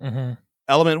 115. Mm-hmm.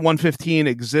 Element 115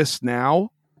 exists now,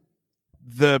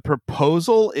 the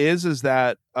proposal is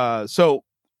that so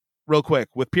real quick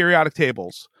with periodic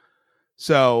tables.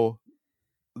 So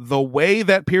the way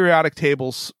that periodic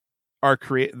tables are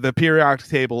the periodic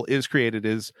table is created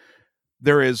is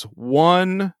there is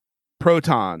one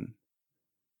proton,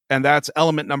 and that's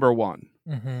element number 1.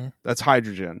 Mm-hmm. That's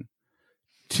hydrogen.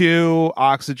 2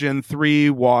 oxygen, 3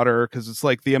 water, because it's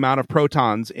like the amount of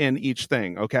protons in each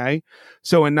thing. Okay,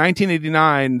 so in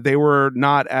 1989 they were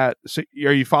not at. So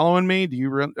are you following me? Do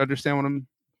you understand what I'm?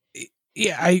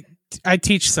 Yeah, I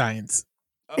teach science.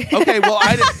 Okay, well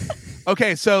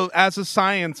okay, so as a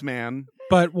science man,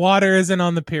 but water isn't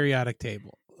on the periodic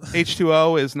table.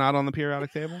 H2O is not on the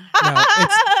periodic table. No,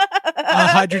 it's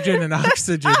hydrogen and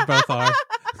oxygen both are.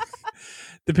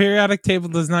 The periodic table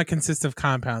does not consist of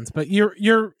compounds, but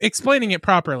you're explaining it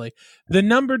properly. The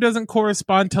number doesn't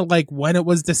correspond to like when it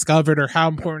was discovered or how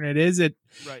important it is.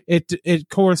 It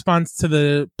corresponds to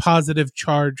the positive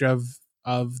charge of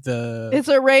the. It's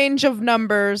a range of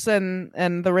numbers and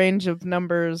the range of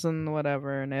numbers and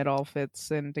whatever, and it all fits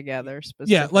in together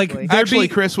specifically. Yeah, like actually,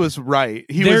 Chris was right.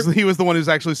 He was the one who's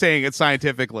actually saying it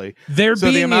scientifically. So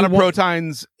the amount of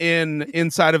protons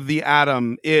inside of the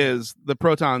atom is the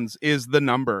protons is the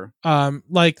number.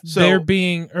 There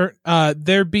being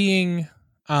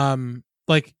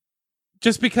like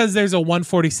just because there's a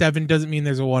 147 doesn't mean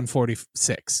there's a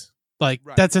 146.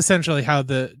 That's essentially how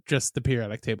the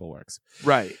periodic table works.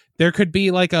 Right. There could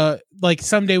be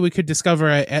someday we could discover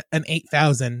an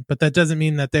 8,000, but that doesn't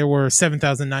mean that there were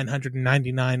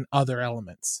 7,999 other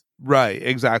elements. Right.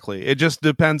 Exactly. It just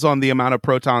depends on the amount of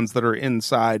protons that are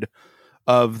inside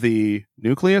of the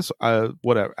nucleus.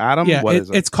 Whatever atom. Yeah. What is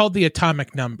it? It's called the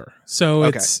atomic number. So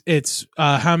it's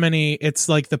how many. It's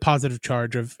like the positive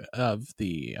charge of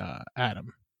the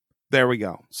atom. There we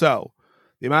go. So.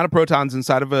 The amount of protons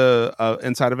inside of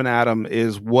an atom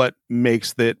is what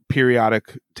makes the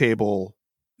periodic table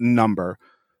number.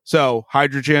 So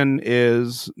hydrogen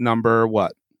is number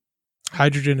what?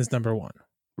 Hydrogen is number 1.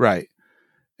 Right.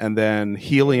 And then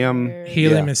helium.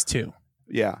 Helium is 2.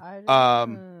 Yeah.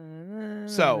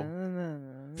 So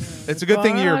it's a good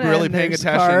thing you're really paying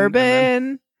attention.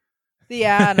 Carbon, the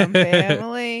atom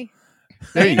family.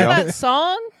 There you know go. That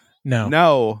song?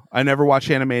 No, I never watched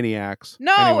Animaniacs.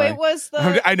 No, anyway. It was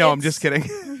the. I know. I'm just kidding.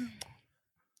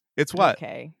 It's what?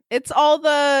 Okay, it's all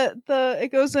the.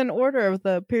 It goes in order of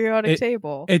the periodic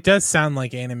table. It does sound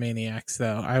like Animaniacs,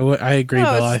 though. I agree,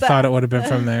 Bill. I thought it would have been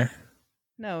from there.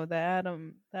 No, the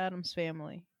Addams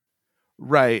family.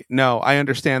 Right. No, I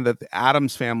understand that the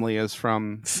Addams family is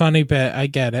from. Funny bit. I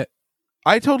get it.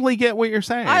 I totally get what you're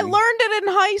saying. I learned it in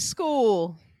high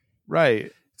school.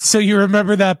 Right. So you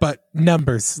remember that, but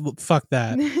numbers. Fuck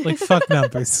that. Fuck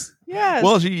numbers. Yes.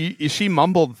 Well, she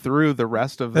mumbled through the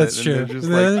rest of That's it. True. Just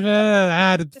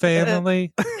added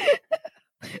family.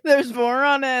 There's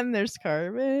boron and there's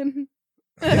carbon.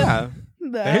 Yeah.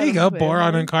 There you go.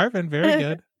 Boron and carbon. Very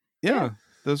good. Yeah.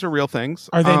 Those are real things.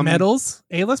 Are they metals?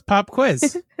 A-list pop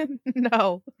quiz.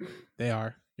 No. They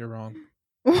are. You're wrong.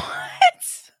 What?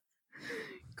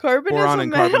 Carbon boron is a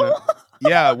and metal? carbon.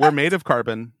 Yeah, we're made of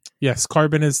carbon. Yes,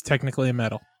 carbon is technically a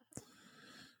metal.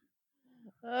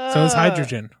 So is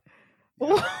hydrogen.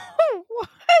 What?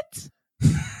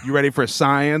 You ready for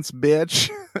science, bitch?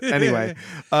 Anyway.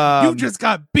 You just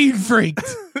got bean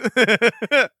freaked.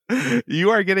 You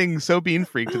are getting so bean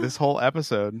freaked this whole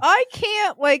episode. I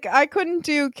can't, I couldn't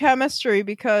do chemistry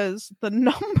because the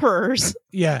numbers.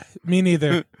 Yeah, me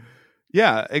neither.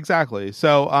 Yeah, exactly.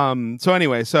 So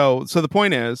anyway, so the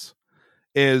point is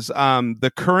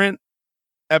the current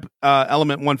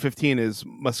element 115 is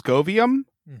muscovium.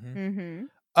 Mm-hmm.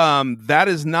 That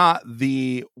is not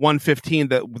the 115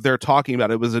 that they're talking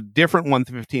about. It was a different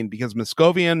 115 because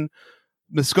muscovium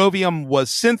was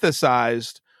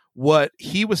synthesized. What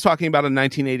he was talking about in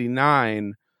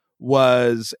 1989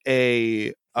 was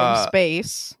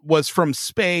from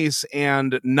space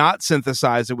and not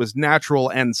synthesized. It was natural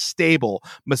and stable.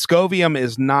 Muscovium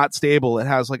is not stable. It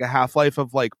has a half-life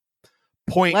of less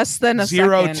than a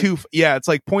second. Yeah, it's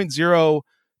 0.025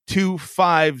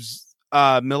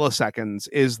 milliseconds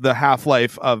is the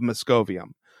half-life of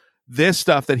muscovium. This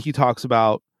stuff that he talks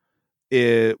about,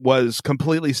 it was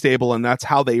completely stable, and that's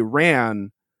how they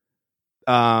ran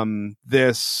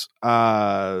this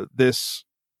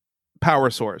power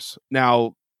source.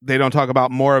 Now they don't talk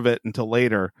about more of it until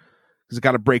later because it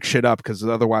got to break shit up, because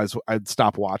otherwise I'd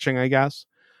stop watching, I guess.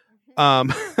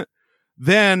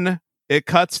 Then it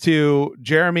cuts to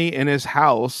Jeremy in his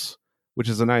house, which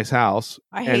is a nice house,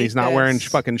 and he's not wearing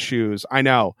fucking shoes. I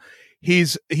know.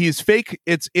 He's fake.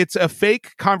 It's a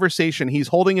fake conversation. He's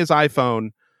holding his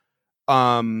iPhone.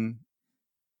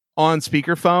 on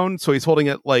speakerphone. So he's holding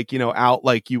it like, out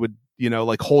like you would,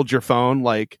 like hold your phone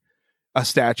like a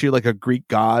statue, like a Greek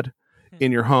god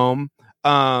in your home,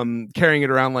 carrying it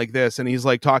around like this. And he's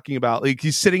like talking about like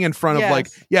he's sitting in front of like,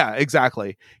 yeah,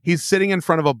 exactly. He's sitting in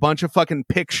front of a bunch of fucking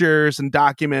pictures and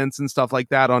documents and stuff like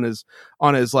that on his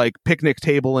like picnic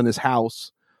table in his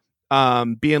house,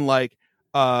 being like,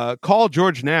 call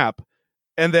George Knapp.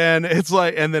 And then it's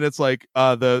like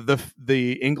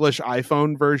the English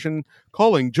iPhone version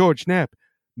calling George Knapp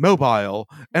mobile.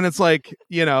 And it's like,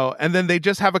 and then they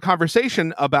just have a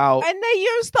conversation about. And they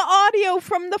use the audio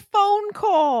from the phone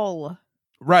call.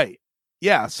 Right.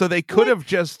 Yeah. So they could have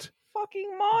just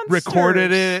fucking monsters.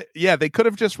 Recorded it. Yeah. They could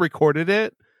have just recorded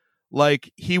it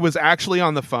like he was actually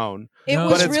on the phone. It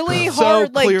was really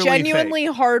hard, like genuinely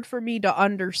hard for me to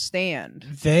understand.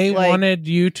 They wanted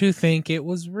you to think it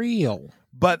was real.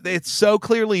 But it's so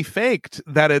clearly faked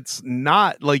that it's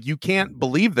not, like, you can't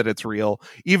believe that it's real,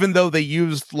 even though they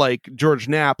used like George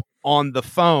Knapp on the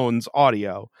phone's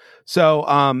audio.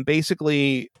 So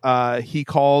basically he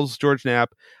calls George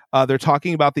Knapp. They're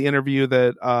talking about the interview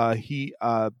that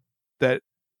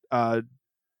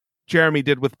Jeremy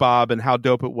did with Bob and how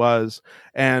dope it was,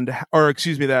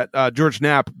 that George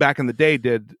Knapp back in the day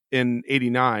did in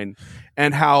 '89,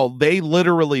 and how they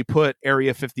literally put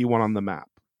Area 51 on the map.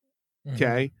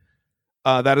 Okay.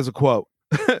 That is a quote.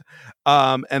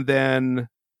 And then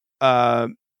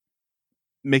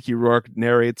Mickey Rourke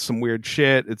narrates some weird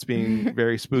shit. It's being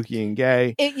very spooky and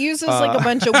gay. It uses like a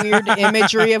bunch of weird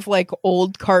imagery of like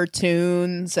old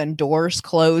cartoons and doors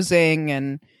closing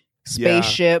and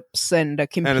spaceships and a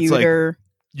computer. And it's like,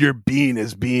 your bean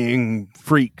is being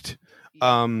freaked.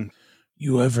 You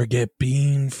ever get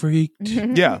bean freaked?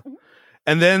 Yeah.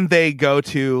 And then they go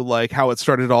to like how it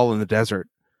started all in the desert.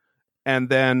 And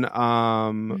then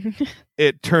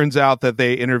it turns out that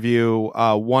they interview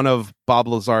one of Bob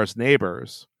Lazar's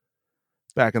neighbors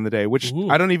back in the day, which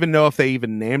I don't even know if they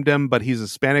even named him, but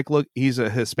he's he's a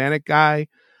Hispanic guy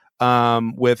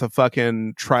with a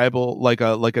fucking tribal, like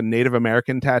a Native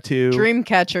American tattoo.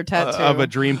 Dreamcatcher tattoo. Of a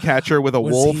dream catcher with a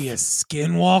wolf. Was he a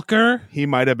skinwalker? He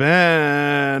might have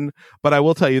been. But I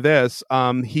will tell you this.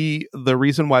 The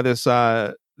reason why this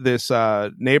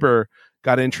neighbor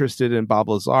got interested in Bob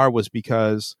Lazar was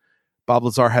because Bob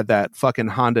Lazar had that fucking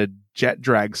Honda jet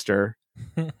dragster.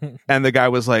 And the guy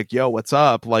was like, yo, what's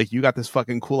up? Like, you got this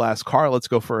fucking cool ass car. Let's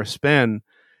go for a spin.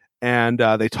 And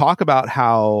they talk about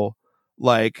how,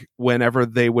 like, whenever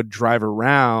they would drive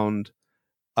around,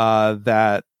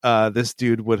 that this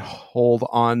dude would hold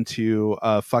on to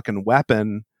a fucking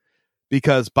weapon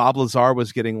because Bob Lazar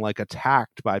was getting like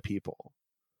attacked by people.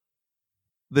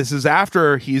 This is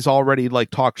after he's already like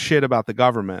talked shit about the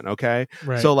government. Okay.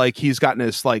 Right. So like he's gotten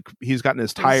his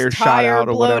tires shot out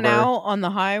or blown whatever out on the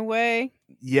highway.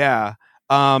 Yeah.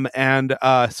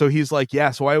 So he's like,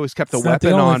 yeah, so I always kept a It's weapon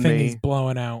not the only on thing me. He's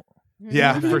blowing out.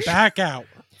 Yeah. Back out.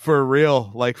 For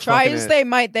real. Like, try as they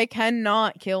might, they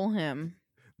cannot kill him.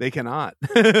 They cannot.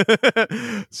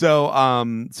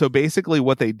 So basically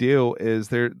what they do is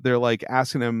they're like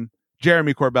asking him.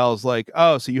 Jeremy Corbell is like,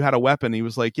 oh, so you had a weapon? He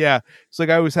was like, yeah. It's like,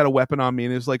 I always had a weapon on me.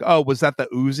 And he was like, oh, was that the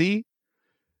Uzi?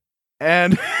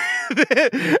 And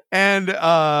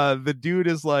the dude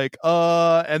is like,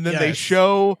 and then they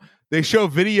show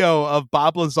video of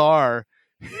Bob Lazar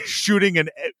shooting an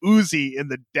Uzi in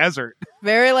the desert.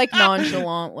 Very like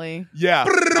nonchalantly. Yeah.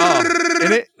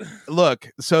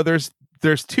 Look, so there's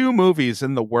two movies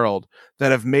in the world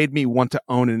that have made me want to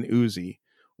own an Uzi.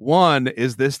 One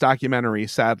is this documentary,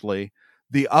 sadly.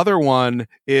 The other one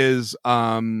is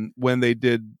when they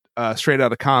did Straight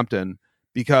Outta Compton,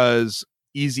 because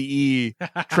Eazy-E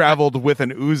traveled with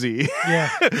an Uzi,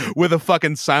 with a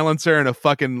fucking silencer and a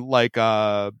fucking like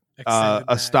a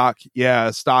stock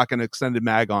and extended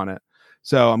mag on it.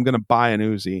 So I'm gonna buy an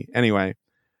Uzi anyway.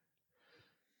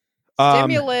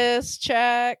 Stimulus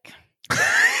check.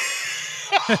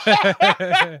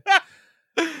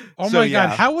 Oh my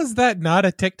God, how was that not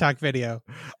a TikTok video?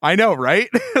 I know, right?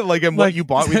 Like, and what you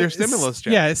bought with your stimulus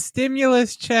check. Yeah,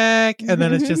 stimulus check, and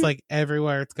then it's just like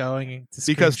everywhere it's going.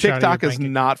 Because TikTok is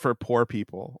not for poor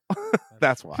people.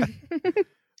 That's why.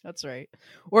 That's right.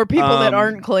 Or people that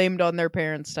aren't claimed on their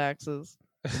parents' taxes.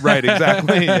 Right,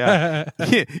 exactly. Yeah.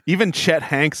 Even Chet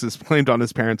Hanks is claimed on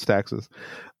his parents' taxes.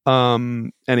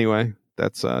 Anyway,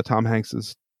 that's Tom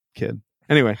Hanks's kid.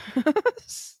 Anyway.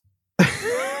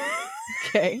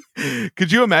 Okay.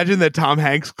 Could you imagine that Tom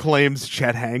Hanks claims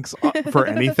Chet Hanks for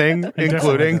anything,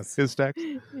 including his tax?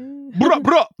 In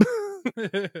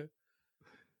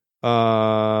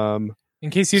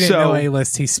case you didn't know,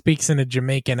 A-List, he speaks in a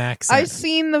Jamaican accent. I've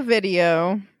seen the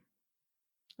video.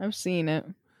 I've seen it.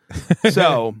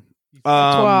 So,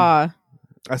 Patois.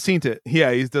 I seen it.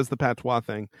 Yeah, he does the patois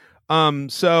thing.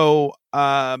 So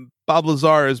Bob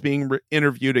Lazar is being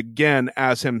interviewed again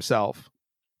as himself,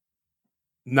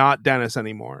 not Dennis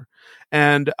anymore.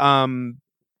 And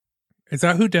is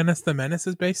that who Dennis the Menace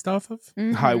is based off of?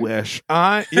 I wish.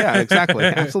 Yeah, exactly.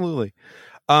 Absolutely.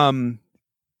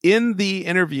 In the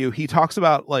interview, he talks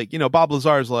about, like, you know, Bob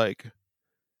Lazar's like,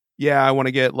 yeah, I want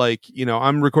to get, like, you know,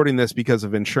 I'm recording this because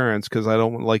of insurance, because I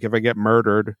don't, like, if I get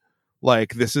murdered,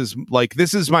 like, this is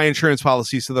my insurance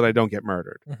policy so that I don't get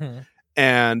murdered. Mm-hmm.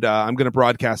 And I'm going to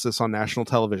broadcast this on national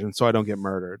television so I don't get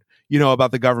murdered. You know,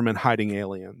 about the government hiding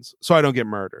aliens so I don't get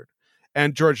murdered.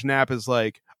 And George Knapp is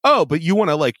like, oh, but you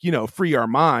want to, like, you know, free our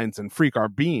minds and freak our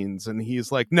beans. And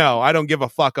he's like, no, I don't give a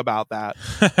fuck about that.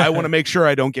 I want to make sure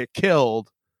I don't get killed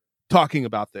talking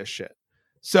about this shit.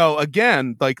 So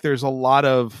again, like, there's a lot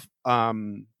of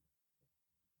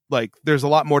there's a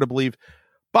lot more to believe.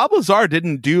 Bob Lazar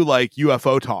didn't do, like,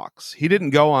 UFO talks. He didn't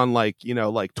go on, like, you know,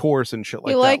 like, tours and shit like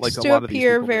he that. likes Like, to a lot of these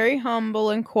appear people very humble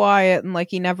and quiet, and like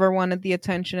he never wanted the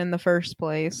attention in the first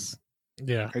place.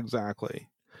 Yeah, exactly.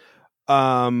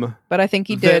 But I think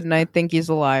he did, and I think he's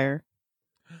a liar.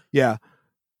 Yeah.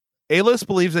 A-List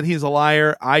believes that he's a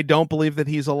liar. I don't believe that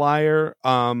he's a liar.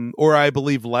 Or I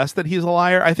believe less that he's a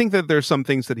liar. I think that there's some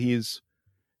things that he's,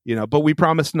 you know, but we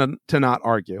promise to not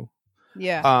argue.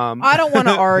 Yeah. I don't want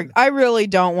to argue. I really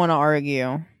don't want to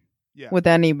argue with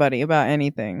anybody about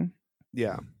anything.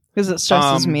 Yeah. Because it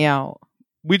stresses me out.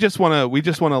 We just want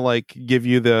to like give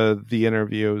you the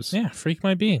interviews. Yeah, freak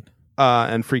my bean.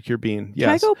 And freak your bean. Yes.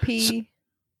 Can I go pee?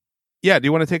 Yeah, do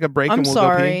you want to take a break and we'll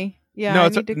sorry. go pee? Yeah. No,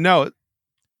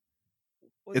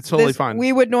 it's totally fine.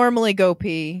 We would normally go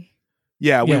pee.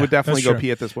 Yeah, we would definitely go true. pee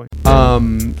at this point.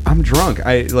 I'm drunk.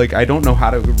 I don't know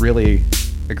how to really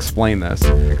explain this.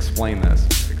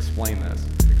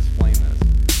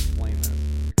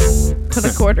 Put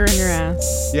a quarter in your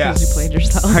ass. Yeah. Because you played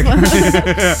yourself.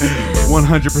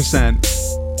 100%.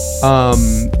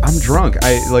 I'm drunk.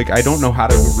 I don't know how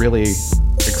to really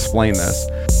explain this.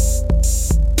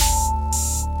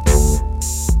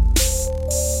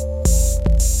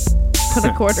 Put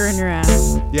a quarter in your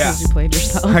ass. Yeah. Because you played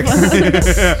yourself.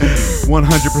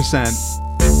 100%.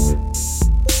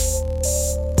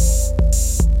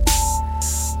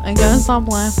 I gotta stop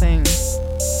laughing.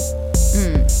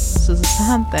 This is a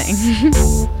sad thing.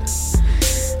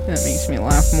 That makes me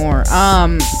laugh more.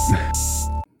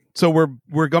 So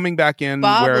we're coming back in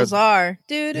Bob where Lazar.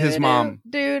 his mom.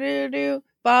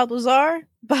 Bob Lazar.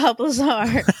 Bob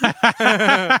Lazar.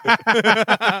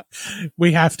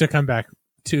 We have to come back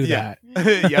to that.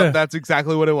 Yeah, that's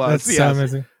exactly what it was. That's so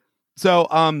amazing. So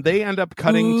they end up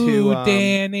cutting to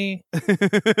Danny.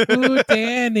 Ooh,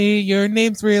 Danny, your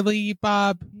name's really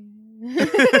Bob.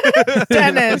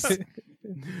 Dennis.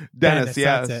 Dennis,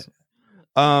 yes. That's it.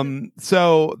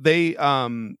 So they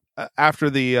after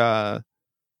the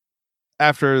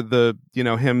you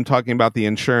know, him talking about the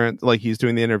insurance, like he's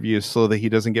doing the interviews so that he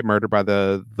doesn't get murdered by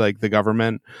the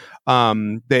government.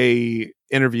 They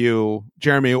interview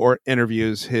Jeremy, or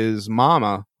interviews his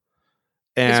mama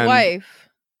and His wife.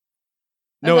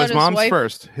 No, his mom's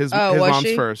first. His mom's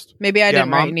she? First. Maybe I didn't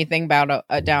write anything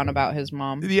down about his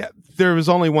mom. Yeah, there was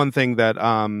only one thing that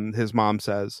his mom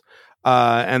says,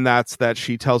 and that's that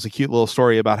she tells a cute little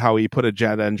story about how he put a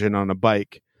jet engine on a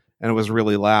bike and it was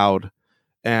really loud.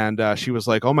 And she was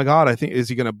like, "Oh my God, what is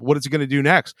he gonna do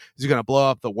next? Is he gonna blow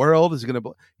up the world? Is he gonna?"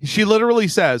 She literally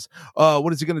says,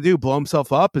 "What is he gonna do? Blow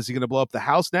himself up? Is he gonna blow up the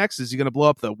house next? Is he gonna blow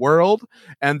up the world?"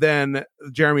 And then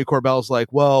Jeremy Corbell's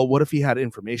like, "Well, what if he had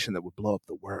information that would blow up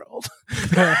the world?"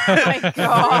 Oh my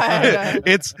God!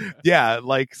 It's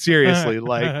like seriously,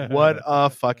 like what a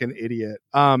fucking idiot.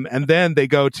 And then they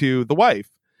go to the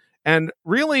wife, and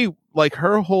really, like,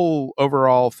 her whole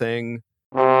overall thing.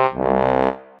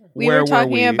 We were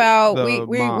talking about we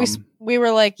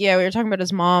were like, we were talking about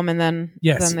his mom, and then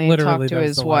then they talked to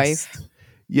his wife.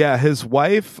 Yeah, his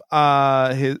wife.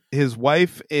 His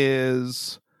wife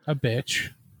is a bitch.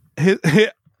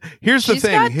 Here's the thing. She's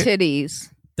got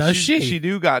titties. Does she? She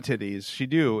do got titties. She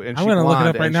do. And I'm gonna look it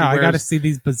up right now. I gotta see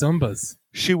these bazumbas.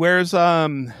 She wears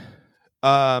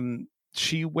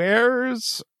she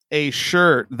wears a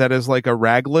shirt that is like a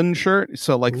raglan shirt,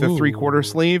 so like the 3/4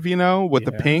 sleeve, you know, with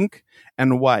the pink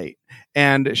and white,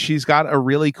 and she's got a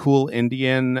really cool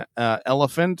Indian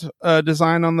elephant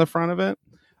design on the front of it,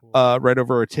 right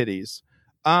over her titties.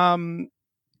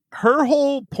 Her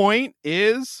whole point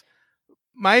is,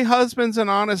 my husband's an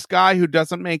honest guy who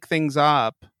doesn't make things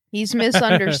up. He's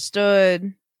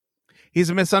misunderstood. He's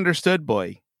a misunderstood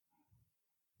boy.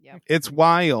 Yeah, it's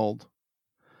wild.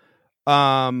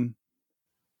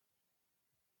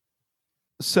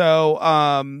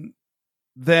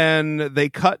 then they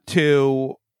cut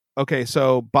to, okay,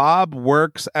 so Bob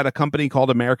works at a company called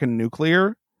American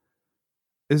Nuclear.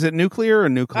 Is it nuclear or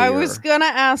nuclear? I was gonna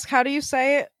ask, how do you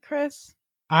say it, Chris?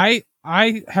 I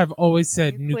have always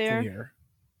said nuclear.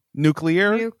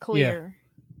 Nuclear? Nuclear.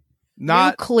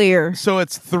 Not nuclear. So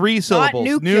it's 3 syllables.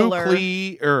 nuclear.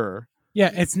 Nuclear.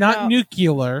 Yeah, it's not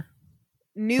nuclear.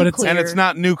 Nuclear. And it's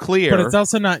not nuclear. But it's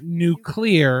also not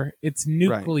nuclear. It's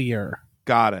nuclear. Right.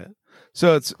 Got it.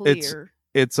 So it's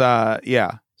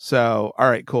yeah. So all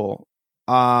right, cool.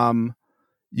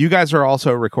 You guys are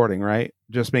also recording, right?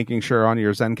 Just making sure on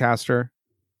your Zencaster.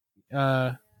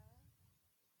 Hold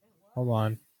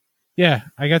on. Yeah,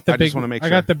 I got the big. I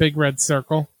got the big red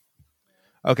circle.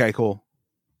 Okay, cool.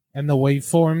 And the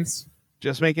waveforms.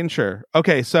 Just making sure.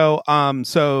 Okay, so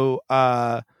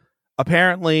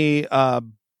apparently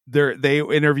they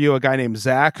interview a guy named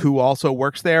Zach who also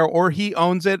works there, or he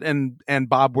owns it, and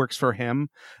Bob works for him.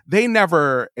 They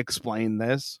never explain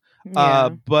this. Yeah.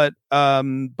 But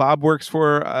Bob works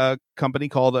for a company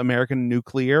called American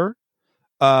Nuclear.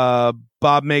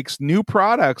 Bob makes new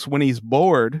products when he's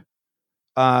bored.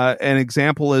 An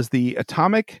example is the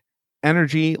Atomic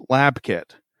Energy Lab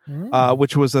Kit,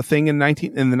 which was a thing in the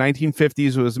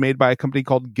 1950s. It was made by a company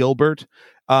called Gilbert.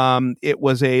 It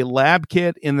was a lab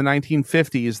kit in the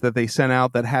 1950s that they sent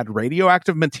out that had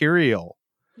radioactive material.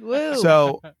 Woo.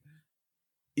 So,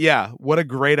 yeah, what a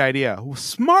great idea.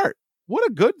 Smart. What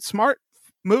a good, smart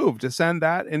move to send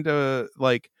that into,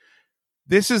 like,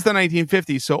 this is the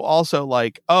 1950s. So also,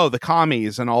 like, oh, the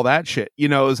commies and all that shit,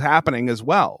 is happening as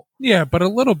well. Yeah, but a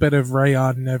little bit of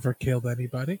rayon never killed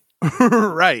anybody.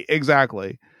 Right,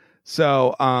 exactly.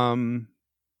 So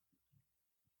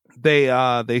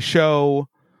they show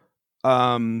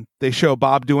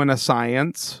Bob doing a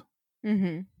science,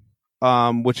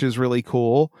 which is really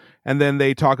cool. And then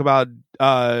they talk about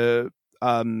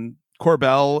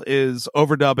Corbell is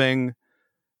overdubbing,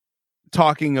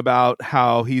 talking about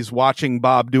how he's watching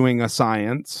Bob doing a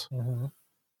science.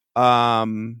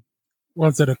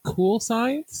 Was it a cool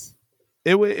science?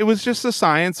 It was just a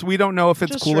science. We don't know if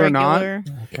it's Just cool regular. or not.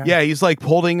 Okay. Yeah, he's like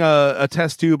holding a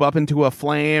test tube up into a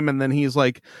flame, and then he's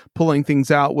like pulling things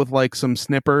out with like some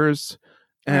snippers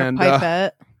and a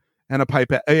pipette. And a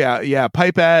pipette. Yeah,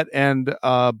 pipette and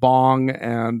bong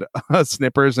and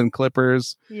snippers and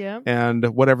clippers. Yep. And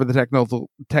whatever the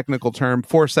technical term,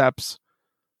 forceps,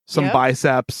 some Yep.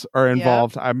 biceps are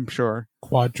involved, I'm sure.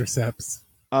 Quadriceps.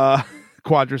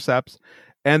 Quadriceps.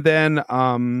 And then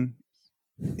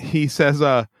he says,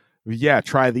 yeah,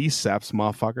 try these ceps,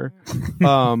 motherfucker.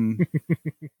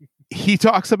 He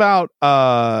talks about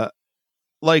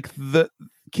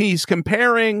he's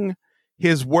comparing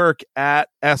his work at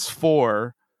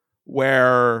S4,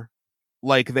 where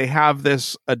like they have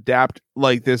this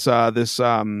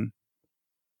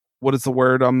what is the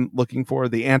word I'm looking for?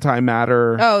 The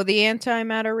antimatter. Oh, the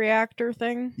antimatter reactor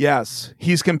thing? Yes.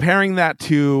 He's comparing that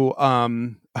to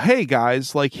hey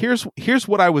guys, like here's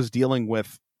what I was dealing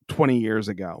with 20 years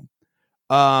ago.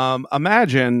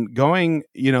 Imagine going,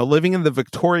 living in the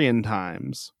Victorian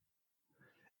times,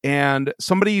 and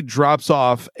somebody drops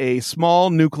off a small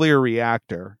nuclear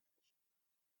reactor.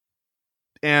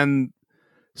 And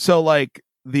so like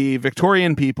the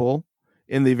Victorian people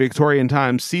in the Victorian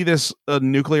times see this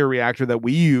nuclear reactor that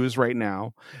we use right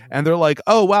now, and they're like,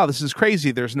 oh wow, this is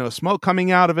crazy. There's no smoke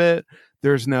coming out of it.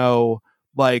 There's no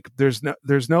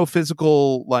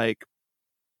physical like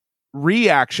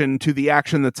reaction to the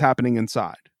action that's happening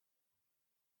inside.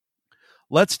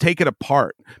 Let's take it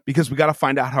apart because we got to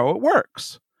find out how it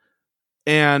works.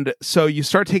 And so you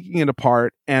start taking it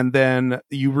apart, and then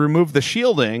you remove the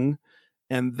shielding,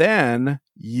 and then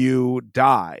you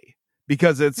die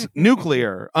because it's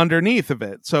nuclear underneath of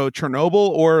it. So Chernobyl,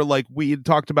 or like we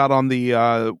talked about on the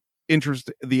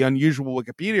unusual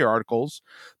Wikipedia articles,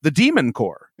 the Demon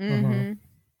Core.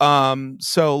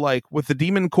 So like with the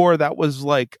Demon Core, that was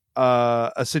like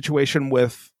a situation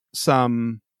with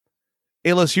some.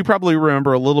 Aylis, you probably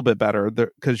remember a little bit better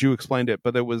because you explained it,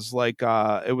 but it was like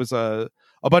it was a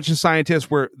bunch of scientists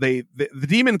where the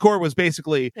Demon Core was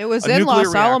basically It was a in nuclear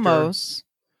Los reactor. Alamos.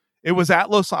 It was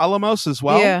at Los Alamos as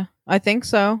well. Yeah, I think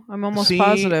so. I'm almost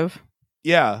positive.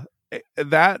 Yeah,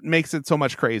 that makes it so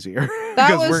much crazier.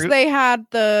 That was they had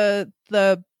the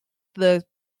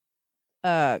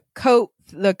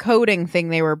coating thing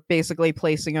they were basically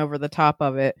placing over the top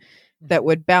of it that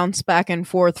would bounce back and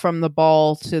forth from the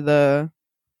ball to the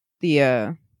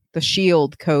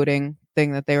shield coating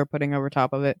thing that they were putting over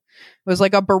top of it. It was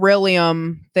like a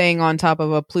beryllium thing on top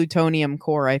of a plutonium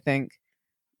core, I think.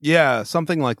 Yeah,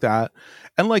 something like that.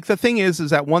 And like the thing is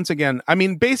that once again, I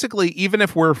mean, basically, even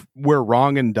if we're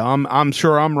wrong and dumb, I'm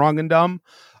sure I'm wrong and dumb.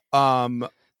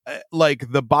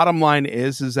 Like the bottom line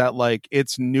is that like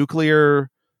it's nuclear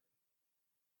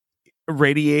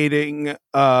radiating,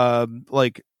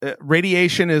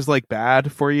 radiation is like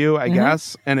bad for you, I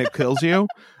guess, and it kills you.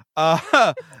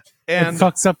 And it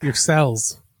fucks up your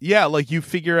cells. Yeah, like you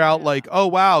figure out like, oh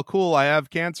wow, cool, I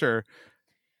have cancer.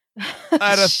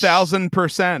 At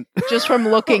 1,000%. Just from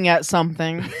looking at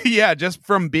something. Yeah, just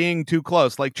from being too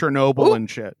close, like Chernobyl and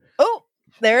shit. Oh,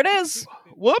 there it is.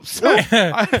 Whoops.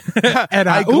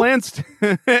 I glanced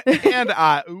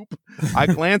I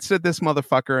glanced at this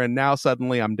motherfucker and now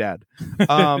suddenly I'm dead.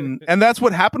 And that's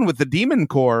what happened with the Demon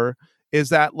Core is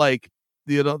that like,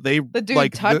 you know, the dude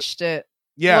like touched it.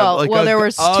 Yeah, well, there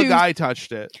was a guy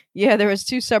touched it. Yeah, there was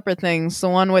 2 separate things. The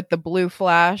one with the blue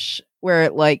flash where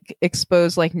it like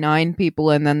exposed like 9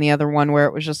 people, and then the other one where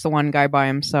it was just the one guy by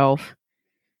himself.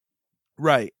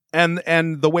 Right.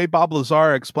 And the way Bob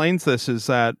Lazar explains this is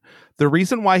that the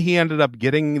reason why he ended up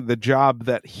getting the job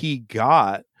that he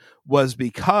got was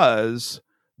because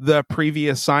the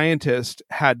previous scientist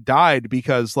had died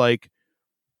because like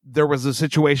there was a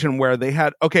situation where they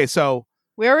had so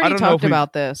we already talked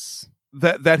about this.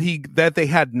 That they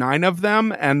had 9 of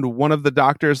them and one of the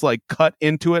doctors like cut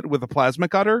into it with a plasma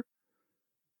cutter.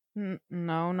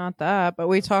 No, not that. But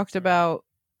we were talking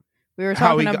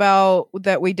about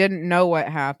that we didn't know what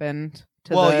happened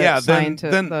to the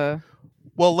scientist.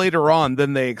 Well, later on,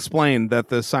 then they explained that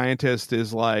the scientist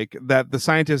is like that the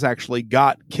scientist actually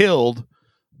got killed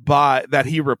that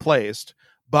he replaced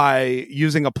by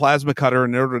using a plasma cutter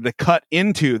in order to cut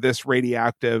into this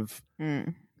radioactive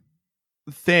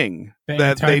thing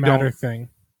that they don't thing.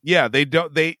 Yeah, they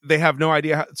don't. They have no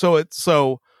idea. So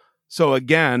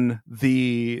again,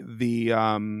 the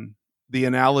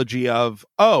analogy of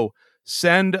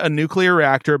send a nuclear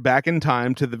reactor back in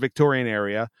time to the Victorian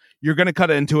era. You're going to cut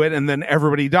into it, and then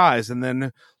everybody dies. And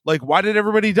then, like, why did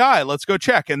everybody die? Let's go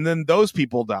check. And then those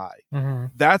people die. Mm-hmm.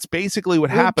 That's basically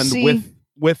what happened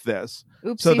with this.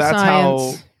 Oopsie so that's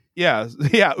science. how. Yeah.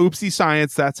 Oopsie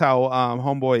science. That's how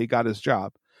Homeboy got his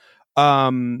job.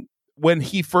 When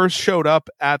he first showed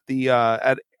up at the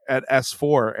at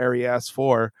S4 area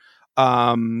S4,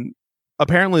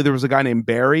 apparently there was a guy named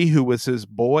Barry who was his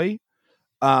boy.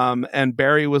 And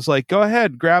Barry was like, go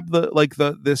ahead, grab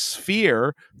this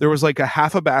sphere. There was like a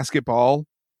half a basketball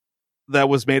that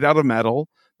was made out of metal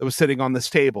that was sitting on this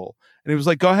table. And he was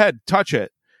like, go ahead, touch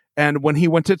it. And when he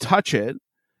went to touch it,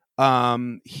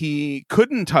 he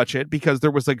couldn't touch it because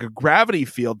there was like a gravity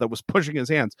field that was pushing his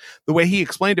hands. The way he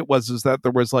explained it was that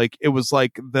there was like, it was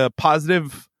like the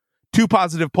two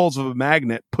positive poles of a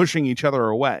magnet pushing each other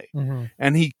away. Mm-hmm.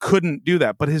 And he couldn't do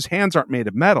that, but his hands aren't made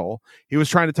of metal. He was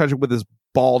trying to touch it with his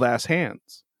bald ass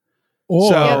hands.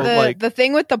 The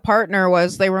thing with the partner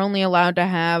was they were only allowed to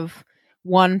have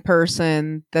one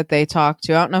person that they talked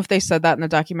to. I don't know if they said that in the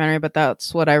documentary, but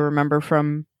that's what I remember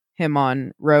from him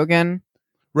on Rogan.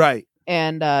 Right.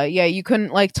 And you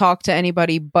couldn't like talk to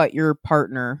anybody but your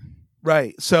partner.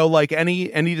 Right. So like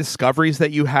any discoveries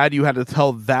that you had to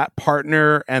tell that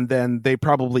partner, and then they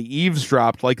probably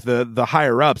eavesdropped, like the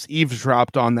higher ups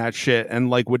eavesdropped on that shit and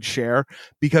like would share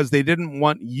because they didn't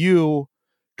want you.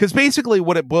 Because basically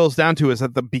what it boils down to is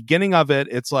at the beginning of it,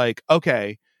 it's like,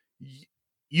 okay,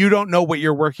 you don't know what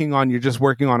you're working on. You're just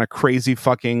working on a crazy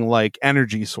fucking like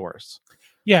energy source.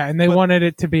 Yeah. And they wanted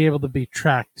it to be able to be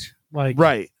tracked. Like,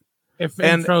 right. If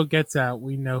info gets out,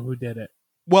 we know who did it.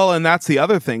 Well, and that's the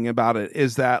other thing about it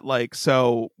is that like,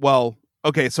 so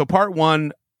part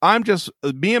 1,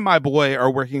 me and my boy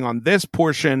are working on this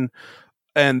portion,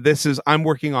 and I'm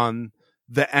working on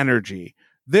the energy.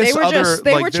 They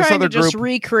were trying to just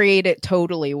recreate it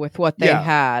totally with what they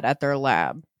had at their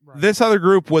lab. Right. This other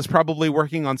group was probably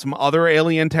working on some other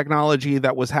alien technology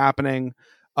that was happening.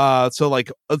 So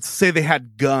like, let's say they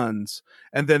had guns,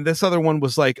 and then this other one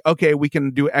was like, okay, we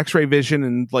can do X-ray vision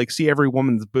and like see every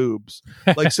woman's boobs.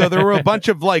 Like, so there were a bunch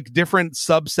of like different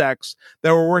subsects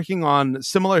that were working on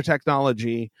similar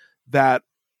technology that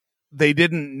they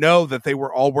didn't know that they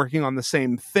were all working on the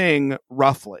same thing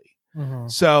roughly. Mm-hmm.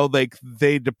 So like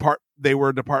they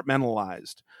were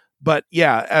departmentalized. But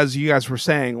yeah, as you guys were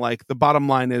saying, like the bottom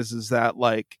line is that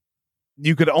like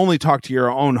you could only talk to your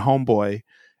own homeboy,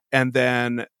 and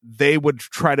then they would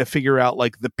try to figure out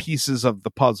like the pieces of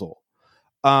the puzzle.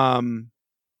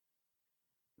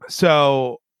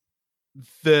 So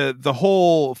the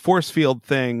whole force field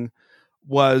thing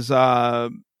was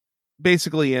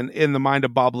basically in the mind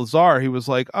of Bob Lazar. He was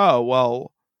like, oh,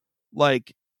 well,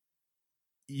 like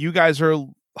you guys are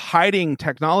hiding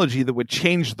technology that would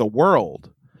change the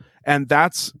world. and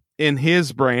that's in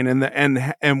his brain.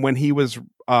 And when he was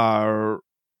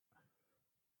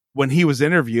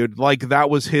interviewed, like that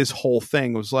was his whole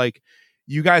thing. It was like,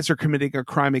 you guys are committing a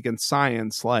crime against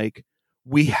science. Like,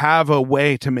 we have a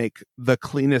way to make the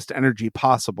cleanest energy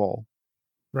possible.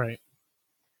 Right.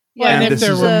 Yeah, and and if this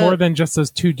there is were more than just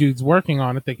those two dudes working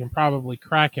on it, they can probably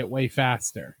crack it way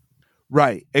faster.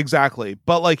 Right, exactly.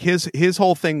 But like his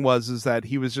whole thing is that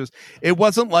he was just, it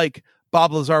wasn't like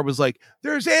Bob Lazar was like,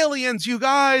 there's aliens, you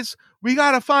guys, we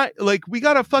gotta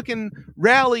fucking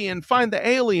rally and find the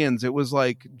aliens. It was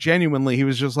like, genuinely, he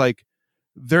was just like,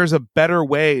 there's a better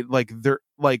way. Like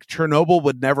Chernobyl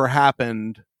would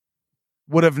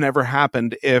have never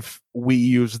happened if we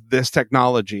used this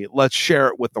technology. Let's share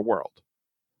it with the world,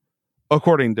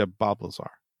 according to Bob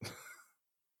Lazar.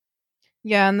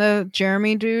 Yeah, and the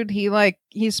Jeremy dude,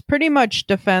 he's pretty much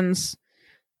defends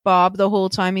Bob the whole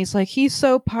time. He's like, he's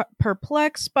so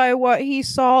perplexed by what he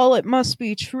saw. It must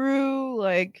be true.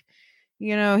 Like,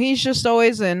 you know, he's just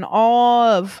always in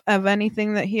awe of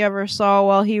anything that he ever saw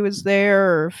while he was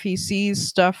there, or if he sees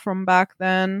stuff from back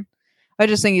then. I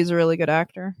just think he's a really good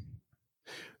actor.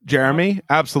 Jeremy?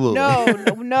 Absolutely.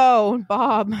 No,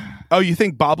 Bob. Oh, you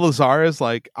think Bob Lazar is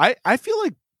like, I feel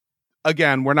like,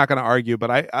 again, we're not going to argue,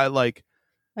 but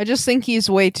I just think he's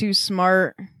way too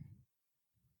smart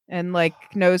and like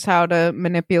knows how to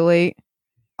manipulate.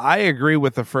 I agree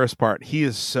with the first part. He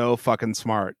is so fucking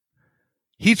smart.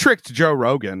 He tricked Joe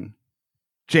Rogan,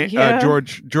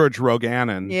 George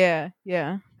Roganin.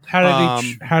 Yeah.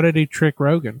 How did he trick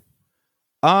Rogan?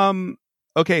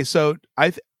 Okay, so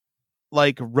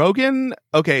Rogan.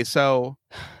 Okay, so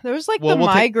there was like the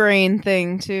migraine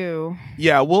thing too.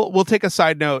 Yeah, we'll take a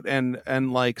side note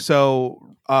and like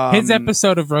so. His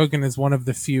episode of Rogan is one of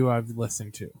the few I've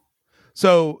listened to.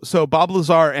 So Bob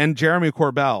Lazar and Jeremy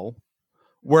Corbell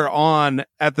were on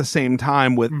at the same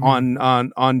time with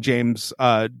on James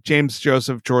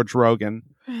Joseph George Rogan,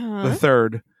 the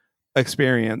third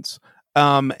experience,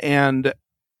 and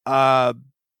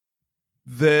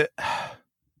the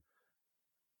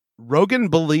Rogan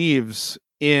believes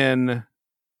in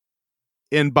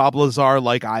Bob Lazar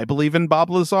like I believe in Bob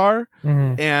Lazar,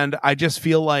 and I just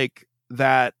feel like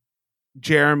that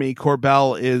Jeremy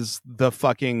Corbell is the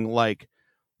fucking like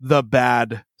the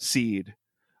bad seed,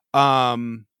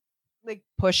 like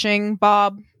pushing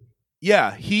Bob.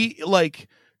 Yeah, he like,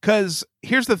 because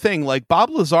here's the thing, like Bob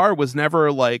Lazar was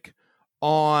never like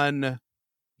on.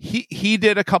 He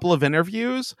did a couple of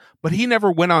interviews, but he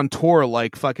never went on tour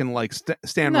like fucking like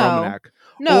Stan Romanek.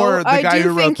 No, or the guy who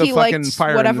wrote the fucking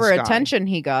Fire whatever in the Sky. Attention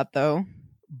he got though.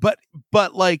 But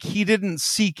like he didn't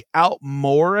seek out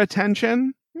more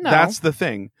attention. No. That's the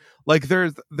thing. Like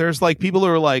there's like people who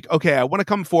are like, okay, I want to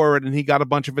come forward, and he got a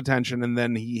bunch of attention and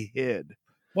then he hid.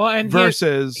 Well, and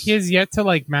versus he has yet to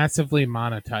like massively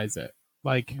monetize it.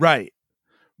 Like right.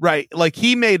 Like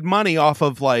he made money off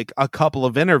of like a couple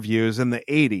of interviews in the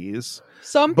 80s.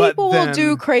 Some people will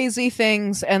do crazy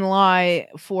things and lie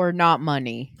for not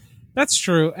money. That's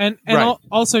true. And Right.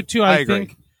 Also too, I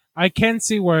think I can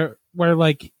see where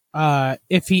like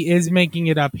if he is making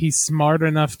it up, he's smart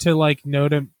enough to like know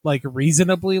to like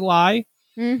reasonably lie.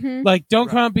 Mm-hmm. Like, don't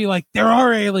come and be like, there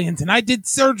are aliens and I did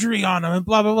surgery on them and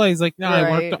blah blah blah. He's like, no,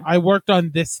 I worked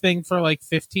on this thing for like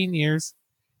 15 years,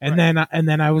 and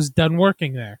then I was done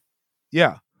working there.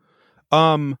 Yeah.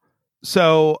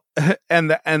 So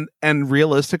and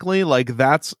realistically, like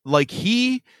that's like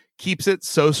he keeps it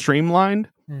so streamlined.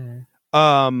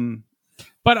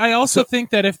 But I also think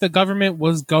that if the government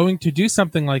was going to do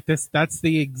something like this,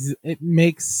 it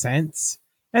makes sense.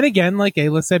 And again, like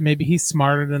Ayla said, maybe he's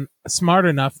smart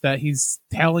enough that he's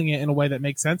telling it in a way that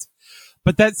makes sense.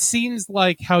 But that seems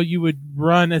like how you would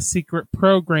run a secret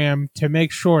program to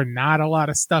make sure not a lot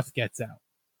of stuff gets out.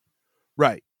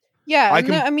 Right. Yeah,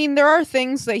 I mean, there are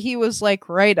things that he was like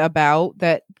right about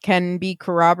that can be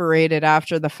corroborated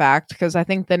after the fact. Because I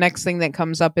think the next thing that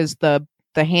comes up is the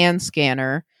hand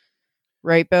scanner,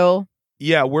 right, Bill?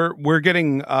 Yeah, we're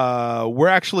getting we're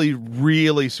actually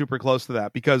really super close to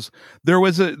that, because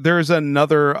there's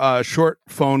another short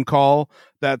phone call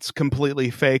that's completely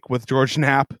fake with George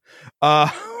Knapp,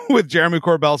 with Jeremy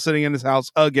Corbell sitting in his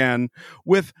house again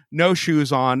with no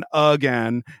shoes on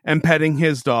again and petting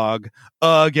his dog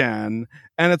again,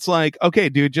 and it's like, okay,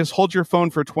 dude, just hold your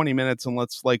phone for 20 minutes and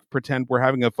let's like pretend we're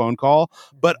having a phone call,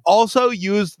 but also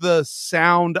use the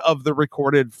sound of the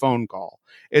recorded phone call.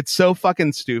 It's so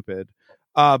fucking stupid.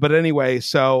 But anyway,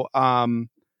 so,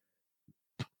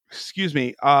 excuse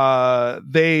me,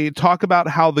 they talk about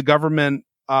how the government,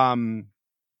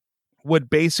 would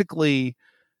basically,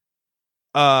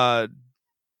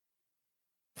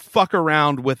 fuck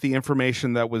around with the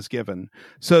information that was given.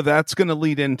 So that's going to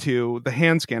lead into the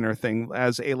hand scanner thing,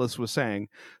 as A-List was saying.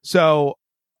 So,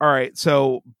 all right.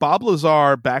 So Bob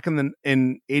Lazar back in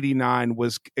 89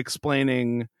 was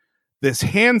explaining this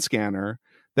hand scanner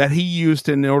that he used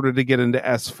in order to get into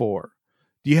S4.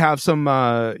 Do you have some,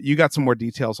 you got some more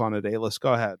details on it, A-List?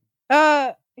 Go ahead.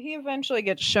 He eventually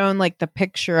gets shown like the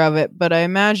picture of it, but I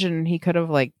imagine he could have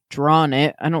like drawn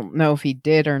it. I don't know if he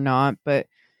did or not, but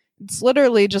it's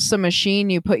literally just a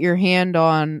machine you put your hand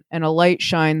on and a light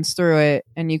shines through it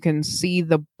and you can see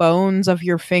the bones of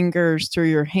your fingers through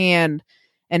your hand,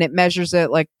 and it measures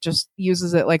it, like just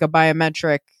uses it like a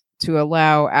biometric to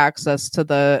allow access to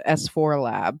the S4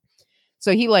 lab.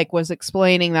 So he like was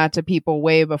explaining that to people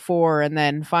way before, and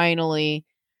then finally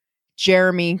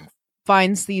Jeremy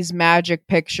finds these magic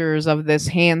pictures of this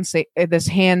hand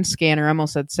scanner. I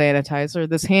almost said sanitizer.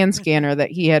 This hand scanner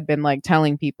that he had been like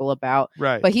telling people about.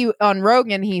 Right. But he on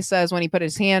Rogan, he says when he put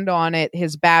his hand on it,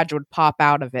 his badge would pop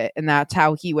out of it, and that's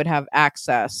how he would have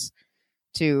access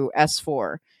to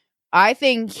S4. I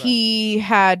think he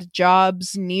had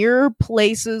jobs near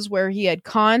places where he had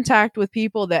contact with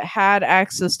people that had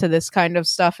access to this kind of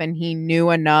stuff, and he knew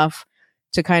enough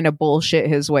to kind of bullshit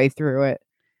his way through it.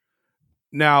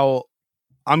 Now,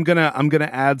 I'm gonna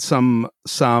add some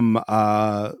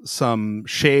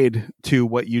shade to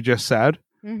what you just said,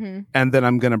 and then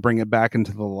I'm gonna bring it back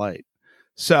into the light.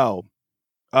 So,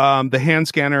 the hand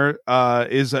scanner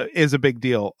is a big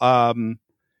deal.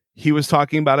 He was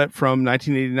talking about it from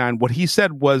 1989. What he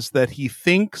said was that he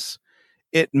thinks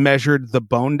it measured the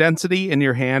bone density in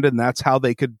your hand, and that's how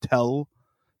they could tell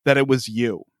that it was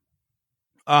you.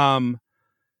 Corbell,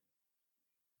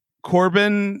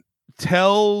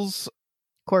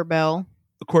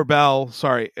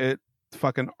 sorry, it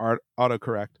fucking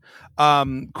autocorrect.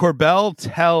 Corbell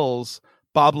tells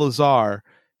Bob Lazar,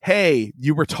 hey,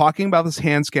 you were talking about this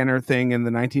hand scanner thing in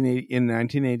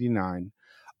 1989.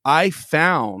 I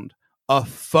found a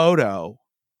photo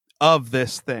of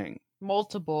this thing.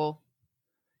 Multiple.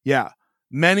 Yeah,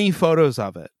 many photos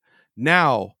of it.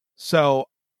 Now, so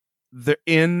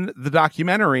in the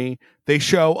documentary, they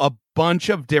show a bunch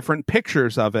of different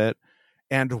pictures of it,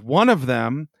 and one of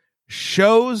them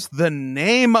shows the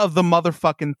name of the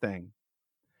motherfucking thing.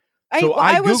 So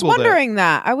I was wondering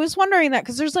that. I was wondering that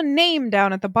because there's a name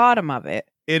down at the bottom of it.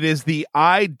 It is the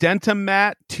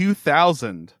Identimat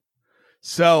 2000.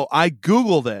 So I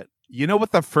Googled it. You know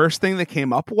what the first thing that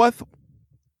came up with?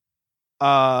 In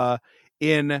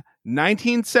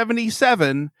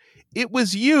 1977, it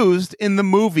was used in the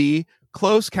movie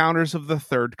Close Encounters of the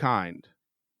Third Kind.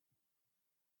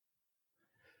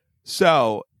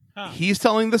 So he's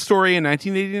telling the story in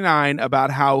 1989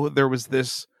 about how there was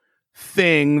this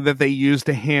thing that they used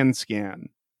to hand scan.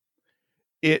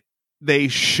 They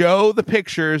show the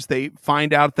pictures. They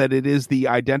find out that it is the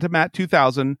Identimat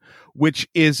 2000, which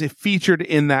is featured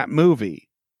in that movie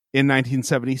in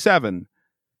 1977.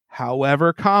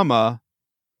 However,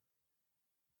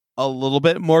 a little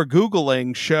bit more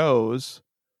Googling shows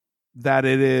that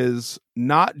it is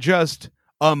not just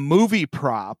a movie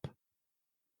prop,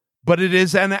 but it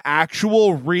is an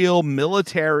actual real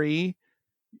military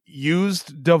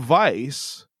used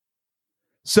device.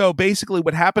 So basically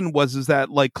what happened is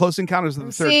that like Close Encounters of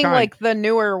the Third Kind, like the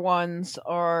newer ones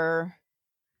are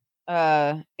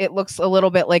it looks a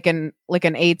little bit like an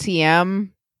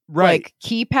ATM like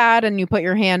keypad, and you put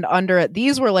your hand under it.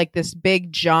 These were like this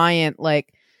big giant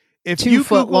like 2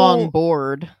 foot long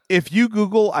board. If you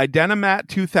Google Identimat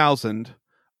 2000,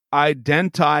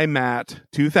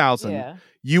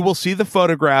 you will see the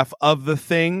photograph of the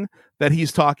thing that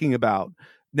he's talking about.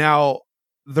 Now,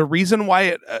 the reason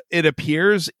why it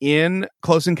appears in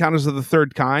Close Encounters of the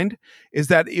Third Kind is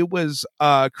that it was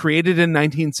created in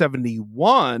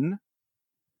 1971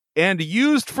 and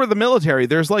used for the military.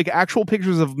 There's like actual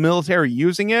pictures of military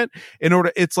using it in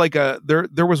order. It's like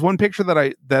there was one picture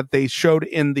that they showed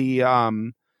in the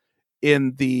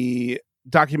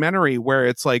documentary where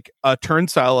it's like a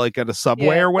turnstile, like at a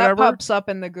subway or whatever. That pops up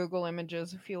in the Google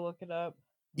images if you look it up.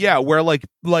 Yeah, where like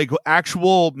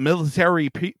actual military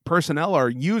personnel are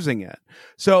using it.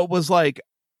 So it was like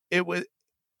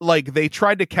they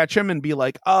tried to catch him and be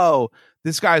like, oh,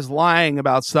 this guy's lying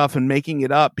about stuff and making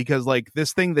it up because like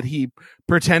this thing that he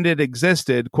pretended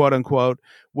existed, quote unquote,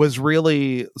 was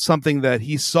really something that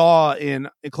he saw in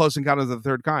Close Encounters of the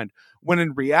Third Kind. When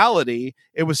in reality,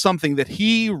 it was something that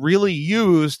he really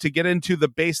used to get into the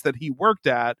base that he worked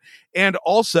at. And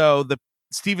also the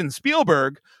Steven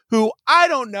Spielberg, who I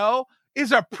don't know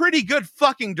is a pretty good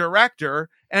fucking director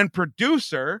and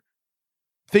producer,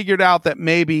 figured out that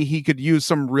maybe he could use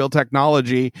some real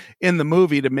technology in the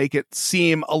movie to make it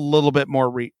seem a little bit more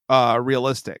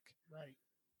realistic. Right.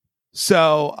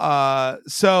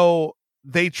 So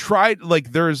they tried,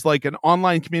 like, there's like an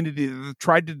online community that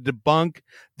tried to debunk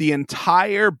the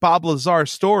entire Bob Lazar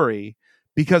story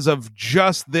because of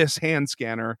just this hand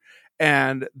scanner.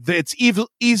 And it's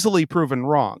easily proven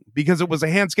wrong because it was a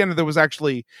hand scanner that was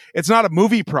actually, it's not a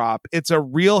movie prop. It's a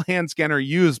real hand scanner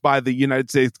used by the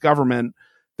United States government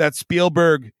that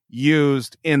Spielberg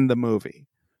used in the movie.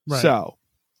 Right. So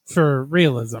for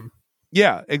realism.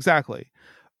 Yeah, exactly.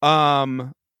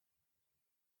 And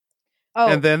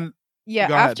then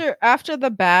yeah, after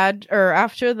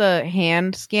the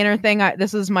hand scanner thing,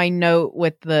 this is my note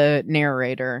with the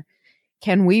narrator.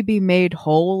 Can we be made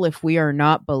whole if we are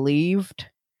not believed?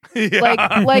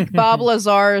 Yeah. Like Bob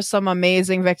Lazar is some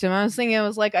amazing victim. I was thinking, it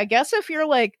was like, I guess if you're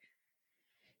like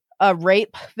a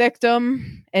rape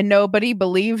victim and nobody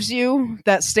believes you,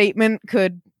 that statement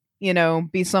could,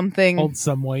 be something. Hold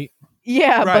some weight.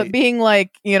 Yeah, Right. but being like,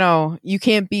 you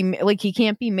can't be like, he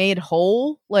can't be made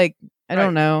whole. Like, I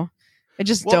don't know. I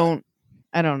just don't.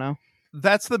 I don't know.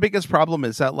 That's the biggest problem,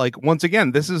 is that, like, once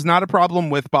again, this is not a problem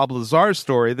with Bob Lazar's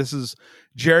story. This is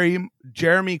Jeremy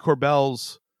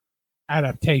Corbell's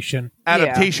adaptation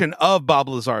of Bob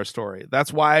Lazar's story.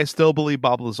 That's why I still believe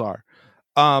Bob Lazar.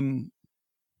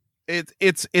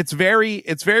 It's very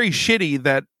shitty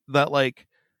that like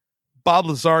Bob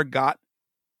Lazar got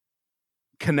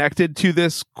connected to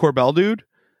this Corbell dude.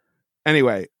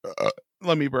 Anyway,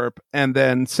 let me burp and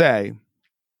then say.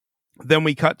 Then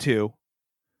we cut to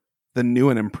the new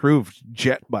and improved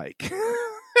jet bike.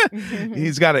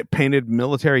 He's got it painted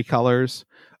military colors,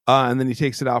 and then he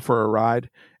takes it out for a ride.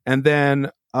 And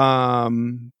then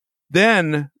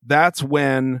that's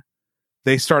when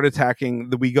they start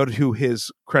attacking. We go to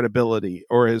his credibility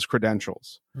or his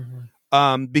credentials.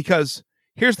 Mm-hmm. Because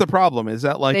here's the problem: is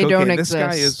that, like, They okay, don't this exist.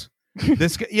 guy is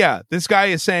this guy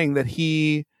is saying that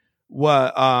he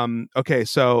okay.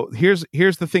 So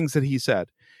here's the things that he said.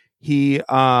 He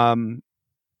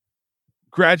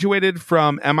graduated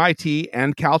from MIT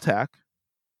and Caltech.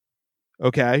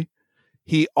 Okay.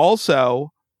 He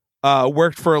also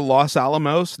worked for Los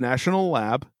Alamos National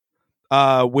Lab,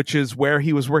 which is where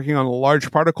he was working on a large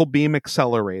particle beam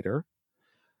accelerator.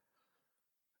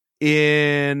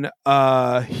 He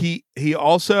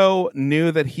also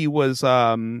knew that he was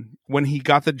when he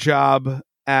got the job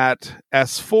at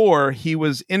S4, he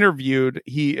was interviewed,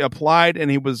 he applied,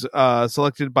 and he was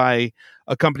selected by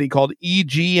a company called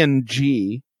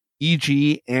EG&G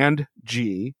and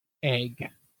egg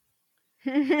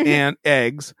and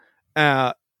eggs,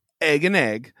 egg and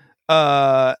egg,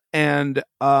 and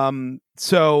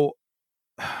so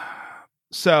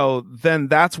then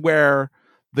that's where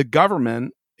the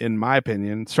government, in my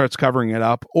opinion, starts covering it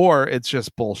up, or it's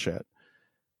just bullshit.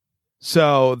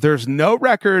 So there's no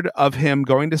record of him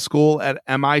going to school at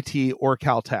MIT or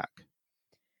Caltech.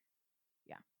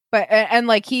 Yeah. But, and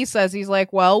like he says, he's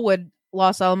like, well, would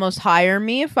Los Alamos hire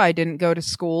me if I didn't go to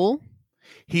school?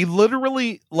 He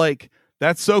literally, like,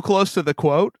 that's so close to the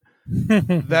quote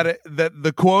that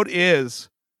the quote is,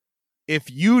 if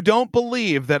you don't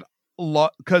believe that,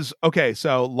 because, okay,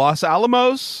 so Los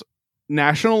Alamos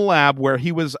National Lab, where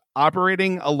he was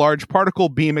operating a large particle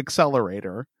beam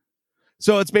accelerator.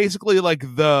 So it's basically like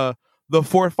the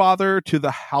forefather to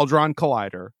the Hadron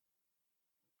Collider.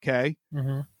 Okay.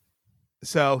 Mm-hmm.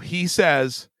 So he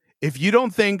says, if you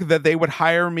don't think that they would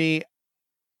hire me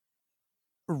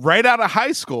right out of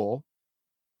high school,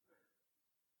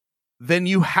 then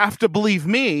you have to believe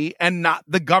me and not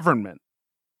the government.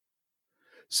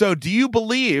 So do you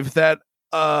believe that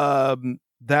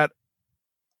that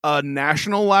a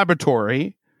national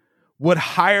laboratory would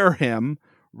hire him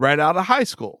right out of high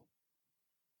school?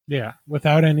 Yeah,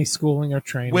 without any schooling or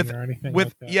training or anything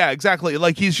like that. Yeah, exactly.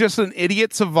 Like, he's just an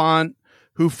idiot savant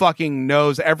who fucking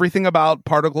knows everything about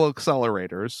particle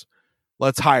accelerators.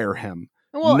 Let's hire him.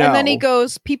 Well, No. and then he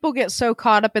goes, people get so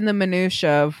caught up in the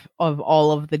minutia of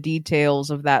all of the details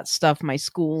of that stuff, my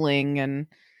schooling and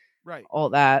right,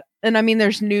 all that. And I mean,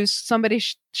 there's news. Somebody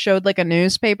showed like a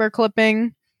newspaper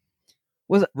clipping.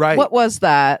 Was Right. What was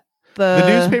that? The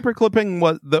newspaper clipping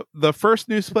was the first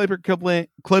newspaper clipping.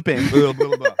 Blah,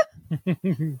 blah, blah.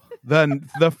 Then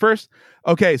the first.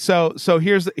 Okay, so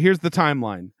here's the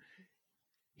timeline.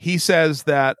 He says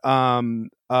that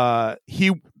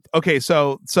he. Okay,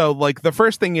 so like the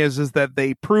first thing is that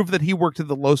they prove that he worked at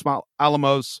the Los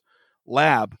Alamos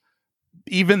lab,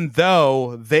 even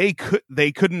though they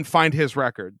couldn't find his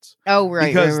records. Oh, right,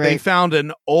 because right. they found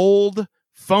an old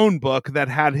phone book that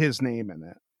had his name in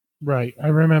it. Right. I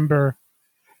remember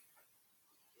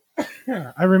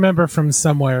I remember from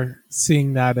somewhere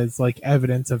seeing that as like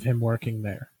evidence of him working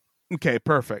there. Okay,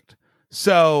 perfect.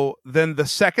 So then the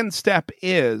second step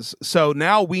is, so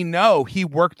now we know he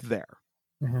worked there.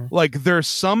 Mhm. Like there's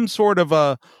some sort of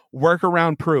a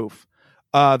workaround proof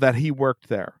that he worked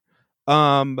there.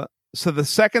 So the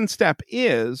second step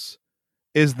is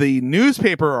the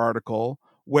newspaper article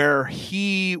where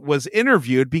he was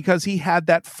interviewed because he had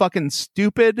that fucking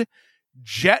stupid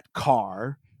jet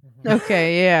car.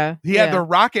 Okay, yeah. He had the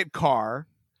rocket car,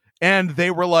 and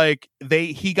they were like,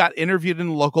 he got interviewed in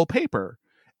a local paper,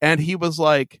 and he was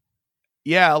like,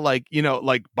 yeah, like, you know,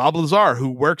 like Bob Lazar, who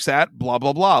works at blah,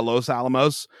 blah, blah, Los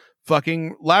Alamos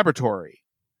fucking laboratory.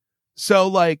 So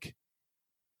like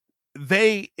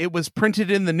it was printed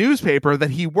in the newspaper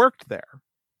that he worked there.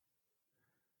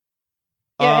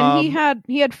 Yeah, and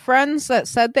he had friends that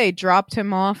said they dropped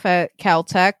him off at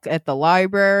Caltech at the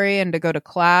library and to go to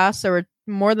class. There were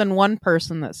more than one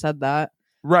person that said that.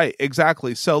 Right,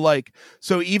 exactly. So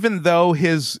even though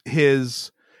his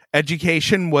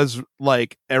education was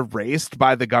like erased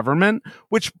by the government,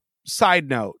 which, side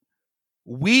note,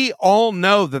 we all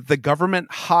know that the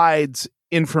government hides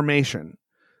information.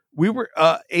 We were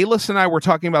A-List and I were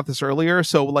talking about this earlier.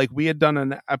 So like we had done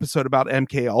an episode about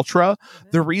MK Ultra.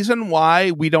 The reason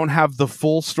why we don't have the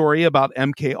full story about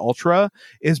MK Ultra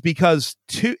is because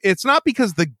it's not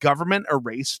because the government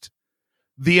erased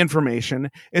the information.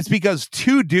 It's because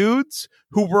two dudes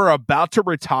who were about to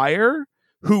retire,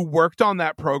 who worked on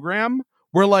that program,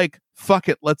 were like, fuck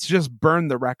it, let's just burn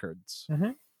the records.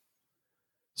 Mm-hmm.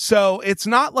 So it's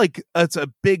not like it's a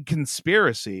big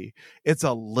conspiracy. It's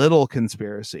a little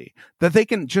conspiracy that they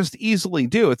can just easily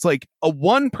do. It's like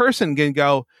one person can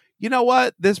go, you know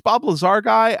what? This Bob Lazar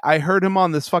guy, I heard him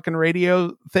on this fucking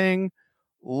radio thing.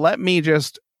 Let me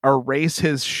just erase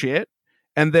his shit.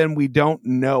 And then we don't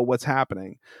know what's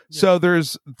happening. Yeah.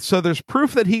 So there's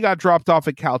proof that he got dropped off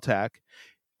at Caltech.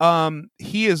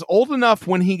 He is old enough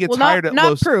when he gets hired at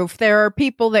not proof. There are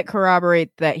people that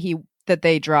corroborate that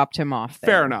they dropped him off there.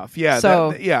 Fair enough. Yeah.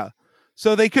 So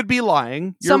So they could be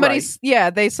lying. You're right. Yeah,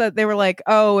 they said, they were like,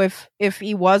 oh, if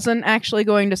he wasn't actually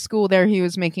going to school there, he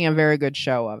was making a very good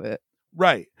show of it.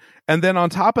 Right. And then on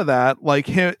top of that, like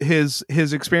his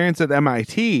experience at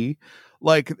MIT,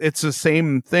 like it's the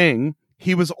same thing.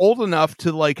 He was old enough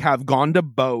to like have gone to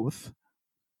both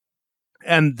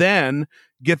and then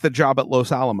get the job at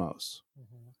Los Alamos.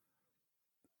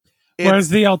 Whereas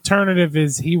the alternative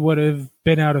is he would have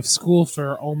been out of school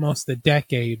for almost a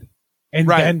decade and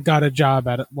then got a job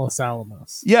at Los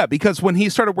Alamos. Yeah, because when he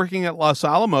started working at Los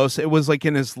Alamos, it was like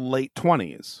in his late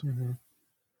 20s. Mm-hmm.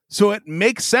 So it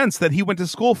makes sense that he went to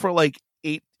school for like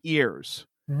 8 years,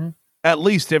 at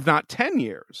least, if not 10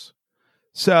 years.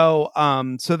 So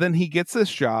then he gets this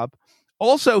job.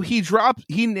 Also, he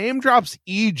name drops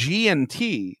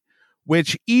EG&T,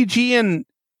 which EG&G,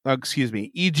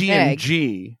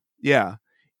 yeah,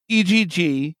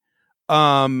 EGG.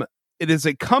 It is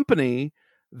a company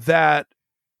that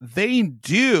they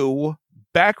do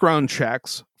background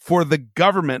checks for the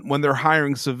government when they're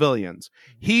hiring civilians.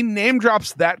 He name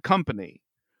drops that company.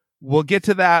 We'll get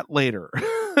to that later.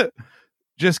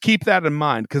 Just keep that in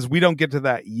mind because we don't get to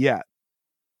that yet.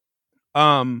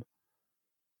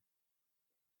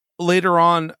 Later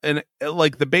on, and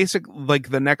like the basic, like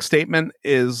the next statement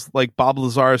is like Bob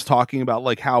Lazar is talking about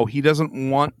like how he doesn't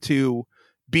want to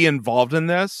be involved in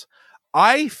this.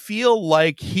 I feel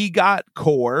like he got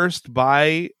coerced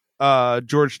by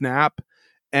George Knapp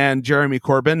and Jeremy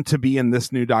Corbyn to be in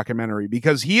this new documentary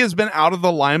because he has been out of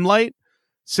the limelight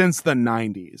since the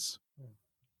 90s.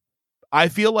 I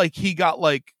feel like he got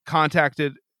like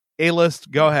contacted.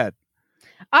 A-List, go ahead.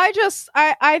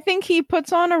 I think he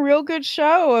puts on a real good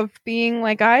show of being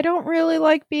like, I don't really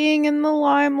like being in the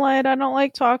limelight. I don't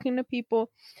like talking to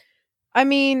people. I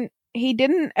mean, he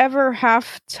didn't ever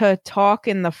have to talk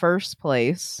in the first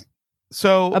place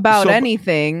about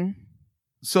anything.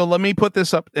 So let me put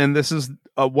this up, and this is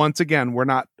once again, we're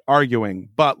not arguing,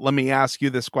 but let me ask you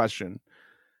this question.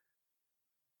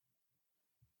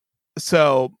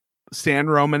 So Stan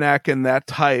Romanek and that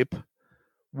type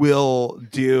will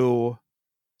do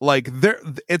like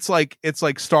it's like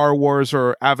Star Wars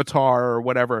or Avatar or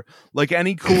whatever, like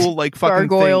any cool like fucking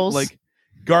gargoyles thing, like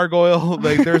gargoyle,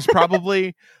 like there's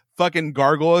probably fucking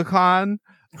Gargoyle Con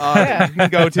you can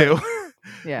go to.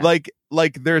 Yeah.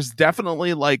 like there's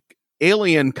definitely like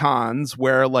alien cons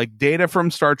where like Data from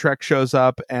Star Trek shows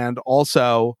up, and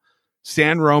also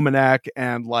Stan Romanek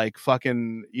and like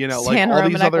fucking, you know, like Stan all Romanek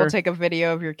these other will take a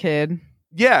video of your kid.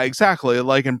 Yeah, exactly.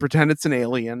 Like, and pretend it's an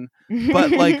alien.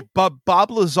 But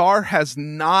Bob Lazar has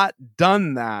not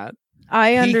done that.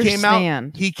 I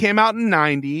understand. He came out in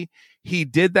 90. He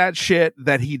did that shit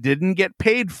that he didn't get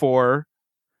paid for.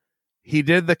 He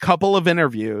did the couple of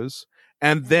interviews.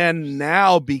 And then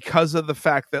now, because of the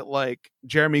fact that like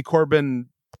Jeremy Corbyn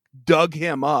dug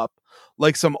him up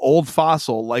like some old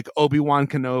fossil, like Obi-Wan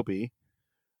Kenobi,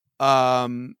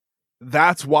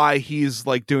 that's why he's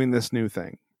like doing this new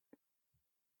thing.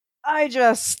 I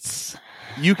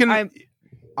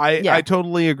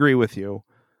totally agree with you,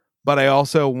 but I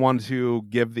also want to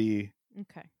give the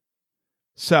okay.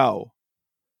 So,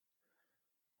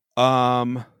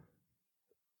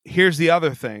 here's the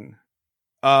other thing.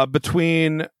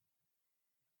 Between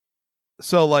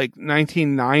like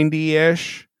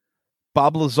 1990-ish,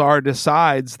 Bob Lazar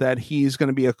decides that he's going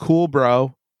to be a cool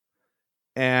bro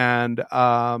and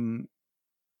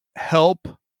help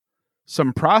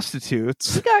some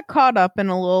prostitutes. He got caught up in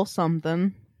a little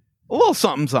something.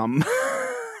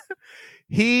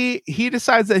 He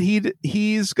decides that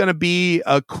he's going to be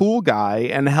a cool guy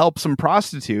and help some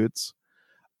prostitutes.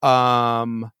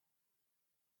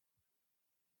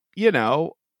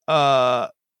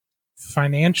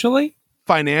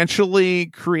 Financially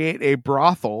create a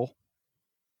brothel.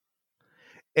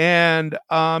 And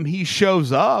he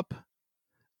shows up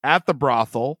at the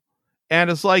brothel and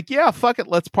is like, yeah, fuck it,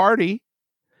 let's party.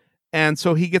 And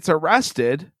so he gets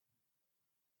arrested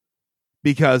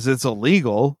because it's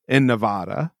illegal in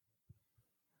Nevada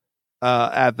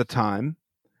at the time.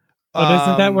 But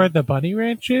isn't that where the Bunny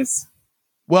Ranch is?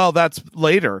 Well, that's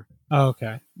later. Oh,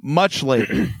 okay. Much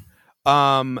later.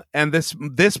 And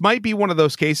this might be one of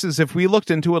those cases. If we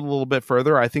looked into it a little bit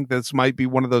further, I think this might be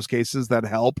one of those cases that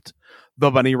helped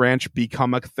the Bunny Ranch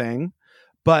become a thing.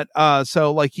 But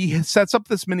so like he sets up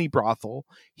this mini brothel.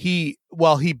 He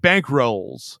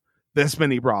bankrolls this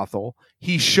mini brothel.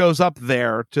 He shows up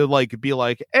there to like be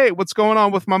like, hey, what's going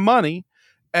on with my money?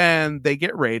 And they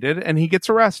get raided and he gets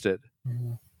arrested.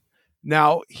 Mm-hmm.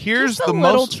 Now here's the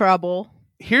most trouble.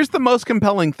 Here's the most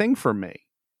compelling thing for me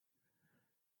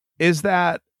is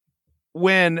that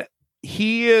when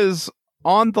he is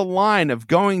on the line of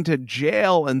going to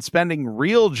jail and spending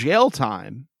real jail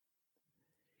time,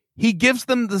 he gives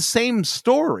them the same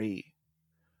story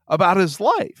about his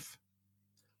life,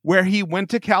 where he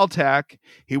went to Caltech,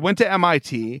 he went to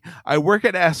MIT, I work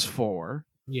at S4.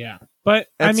 Yeah. But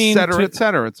et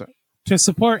cetera. To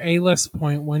support A-List's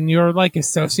point, when you're like a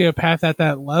sociopath at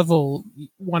that level,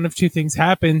 one of two things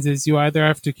happens is you either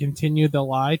have to continue the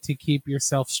lie to keep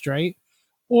yourself straight,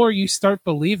 or you start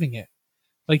believing it.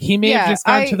 Like he may have just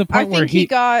gotten to the point where he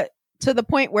got to the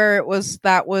point where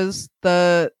that was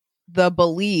the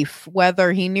belief,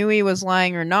 whether he knew he was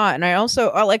lying or not. And I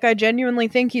also I genuinely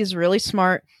think he's really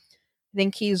smart. I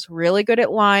think he's really good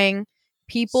at lying.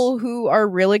 People who are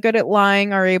really good at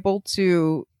lying are able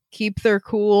to keep their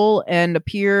cool and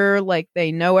appear like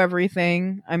they know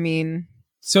everything. I mean,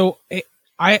 so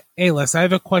A-List, I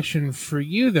have a question for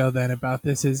you though then about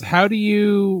this is how do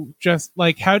you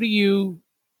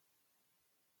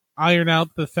iron out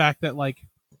the fact that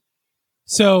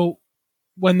so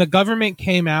when the government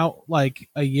came out like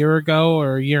a year ago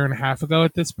or a year and a half ago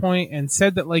at this point and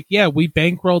said that we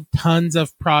bankrolled tons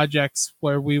of projects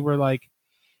where we were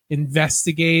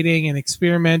investigating and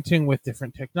experimenting with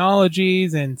different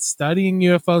technologies and studying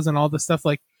UFOs and all the stuff,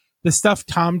 the stuff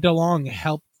Tom DeLonge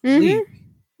helped leak.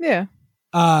 Yeah.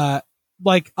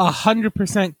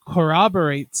 100%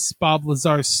 corroborates Bob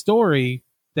Lazar's story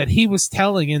that he was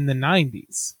telling in the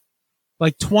 90s.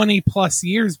 20 plus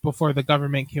years before the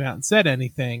government came out and said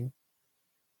anything.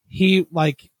 It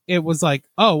was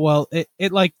oh, well, it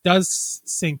does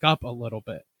sync up a little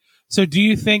bit. So do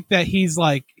you think that he's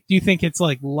do you think it's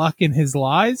luck in his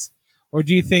lies? Or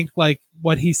do you think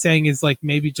what he's saying is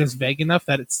maybe just vague enough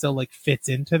that it still fits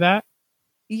into that?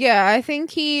 Yeah, I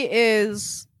think he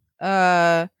is.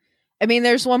 I mean,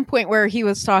 there's one point where he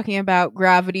was talking about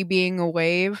gravity being a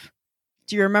wave.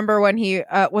 Do you remember when he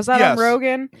was that on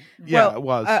Rogan? Yeah, it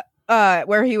was.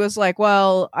 Where he was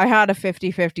well, I had a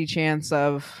 50-50 chance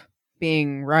of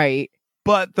being right.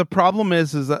 But the problem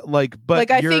is that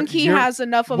I think he has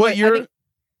enough of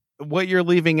what you're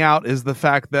leaving out is the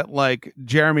fact that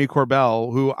Jeremy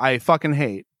Corbell, who I fucking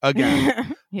hate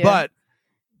again, yeah. But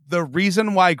the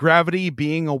reason why gravity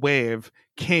being a wave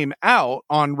came out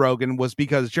on Rogan was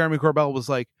because Jeremy Corbell was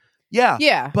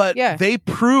they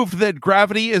proved that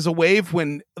gravity is a wave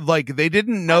when they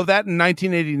didn't know that in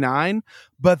 1989,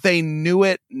 but they knew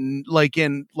it in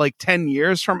 10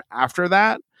 years from after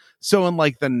that. So in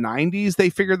the 90s,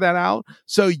 they figured that out.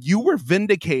 So you were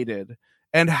vindicated.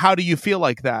 And how do you feel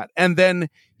like that? And then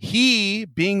he,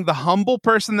 being the humble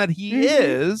person that he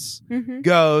is,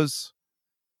 goes,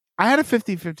 I had a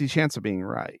 50-50 chance of being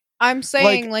right. I'm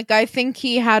saying, like, I think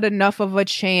he had enough of a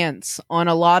chance on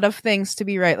a lot of things to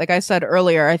be right. Like I said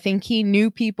earlier, I think he knew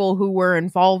people who were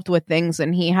involved with things,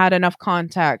 and he had enough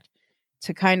contact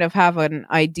to kind of have an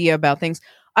idea about things.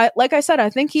 Like I said,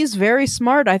 I think he's very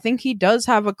smart. I think he does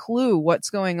have a clue what's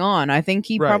going on. I think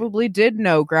he probably did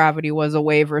know gravity was a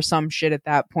wave or some shit at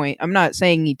that point. I'm not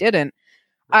saying he didn't.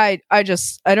 I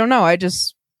don't know. I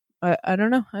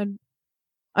don't know.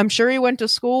 I'm sure he went to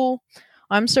school.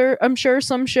 I'm sure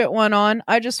some shit went on.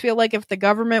 I just feel like if the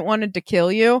government wanted to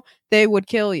kill you, they would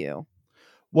kill you.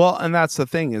 Well, and that's the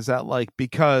thing, is that, like,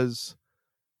 because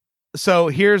so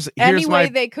here's any way my,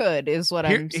 they could is what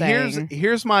I'm saying.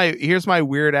 Here's my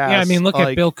weird ass. Yeah, I mean, look like,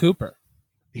 at Bill Cooper.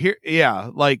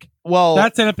 Well,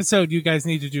 that's an episode you guys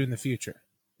need to do in the future.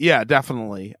 Yeah,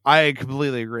 definitely. I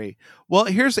completely agree. Well,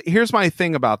 here's my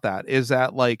thing about that, is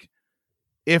that, like,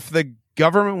 if the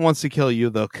government wants to kill you,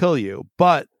 they'll kill you.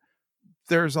 But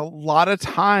there's a lot of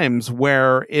times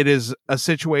where it is a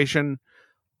situation.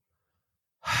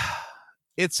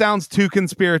 It sounds too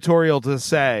conspiratorial to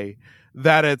say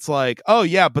that it's like, oh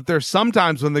yeah, but there's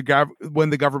sometimes when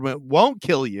the government won't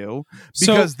kill you,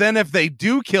 because then if they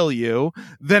do kill you,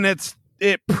 then it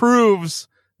proves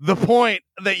the point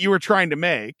that you were trying to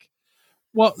make.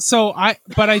 Well,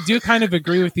 but I do kind of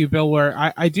agree with you, Bill, where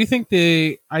I do think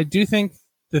the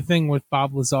thing with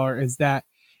Bob Lazar is that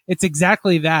it's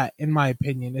exactly that, in my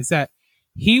opinion, is that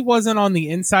he wasn't on the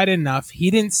inside enough.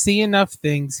 He didn't see enough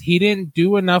things. He didn't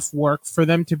do enough work for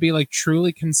them to be, like,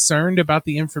 truly concerned about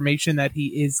the information that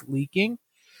he is leaking.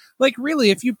 Like,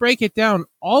 really, if you break it down,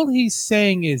 all he's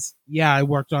saying is, yeah, I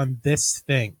worked on this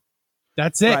thing.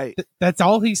 That's it. Right. That's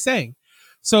all he's saying.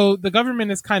 So the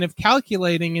government is kind of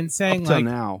calculating and saying, up to like,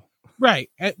 now. Right.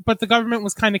 But the government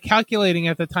was kind of calculating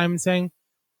at the time and saying,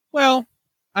 well,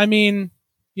 I mean,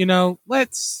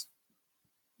 let's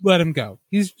let him go.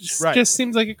 He's just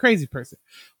seems like a crazy person.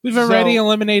 We've already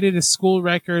eliminated his school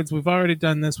records. We've already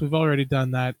done this. We've already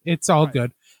done that. It's all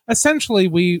good. Essentially,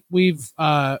 we've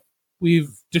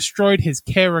destroyed his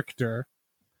character.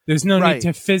 There's no need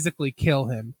to physically kill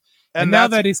him. And now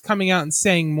that he's coming out and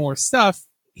saying more stuff,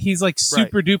 he's, like,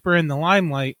 super duper in the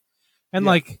limelight. And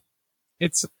like,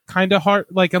 it's kind of hard.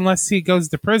 Like, unless he goes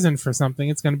to prison for something,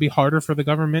 it's going to be harder for the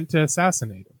government to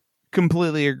assassinate him.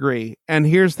 Completely agree. And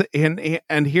here's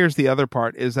the other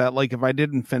part, is that, like, if I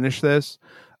didn't finish this,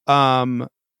 so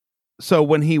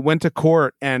when he went to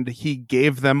court and he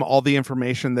gave them all the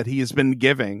information that he has been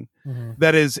giving,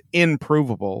 that is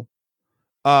improvable,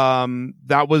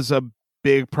 that was a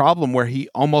big problem where he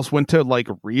almost went to, like,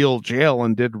 real jail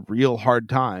and did real hard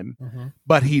time,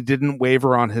 but he didn't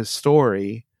waver on his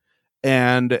story.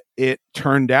 And it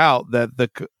turned out that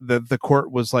the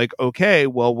court was like, okay,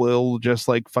 well, we'll just,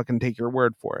 like, fucking take your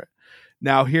word for it.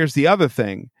 Now, here's the other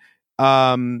thing.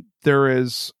 There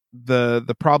is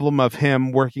the problem of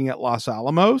him working at Los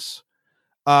Alamos.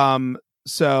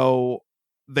 So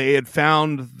they had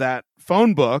found that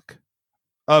phone book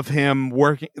of him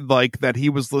working, like, that he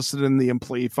was listed in the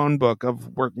employee phone book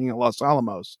of working at Los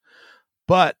Alamos.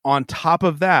 But on top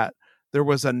of that, there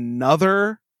was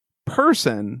another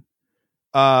person.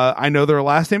 I know their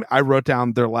last name. I wrote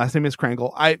down their last name is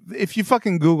Krangle. If you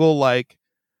fucking Google, like,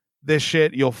 this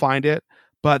shit, you'll find it.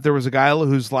 But there was a guy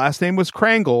whose last name was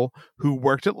Krangle, who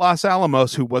worked at Los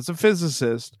Alamos, who was a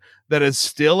physicist, that is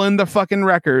still in the fucking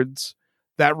records,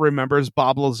 that remembers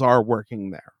Bob Lazar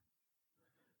working there.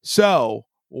 So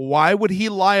why would he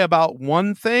lie about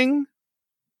one thing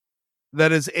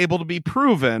that is able to be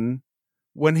proven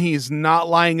when he's not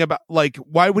lying about, like,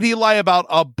 why would he lie about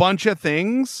a bunch of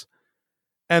things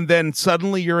and then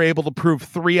suddenly you're able to prove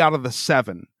 3 out of the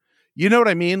 7? You know what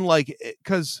I mean? Like,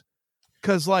 because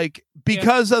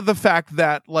of the fact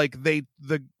that, like, there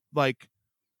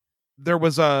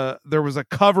was a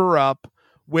cover up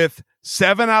with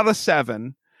 7 out of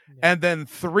 7, and then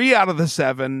 3 out of the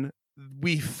 7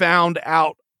 we found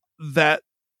out that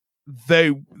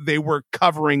they were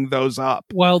covering those up.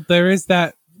 Well, there is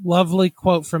that lovely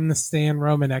quote from the Stan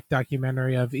Romanek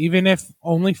documentary of, even if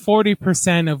only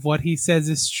 40% of what he says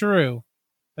is true,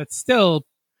 that's still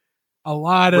a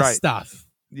lot of stuff.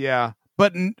 Yeah.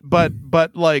 But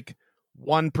like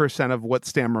 1% of what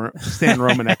Stan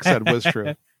Romanek said was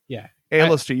true. Yeah.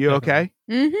 A-List, are you okay?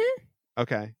 Mm-hmm.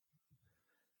 Okay.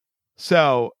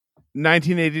 So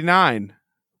 1989,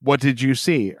 what did you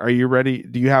see? Are you ready?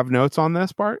 Do you have notes on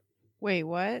this part? Wait,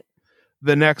 what?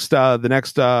 The next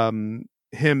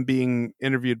him being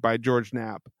interviewed by George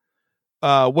Knapp.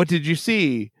 What did you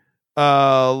see?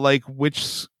 Like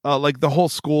the whole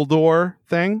school door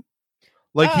thing?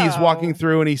 Like he's walking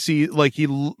through and he sees, like, he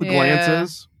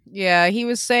glances. Yeah, he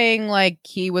was saying like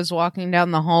he was walking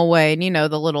down the hallway and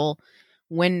the little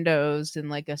windows in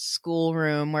like a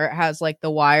schoolroom where it has like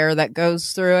the wire that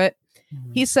goes through it.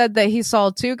 He said that he saw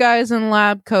two guys in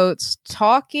lab coats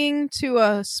talking to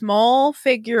a small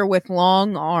figure with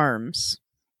long arms.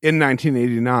 In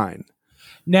 1989.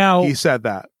 Now, he said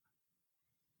that.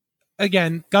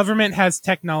 Again, government has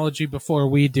technology before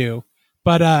we do.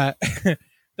 But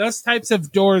those types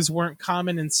of doors weren't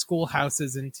common in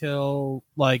schoolhouses until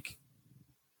like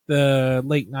the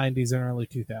late 90s and early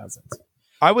 2000s.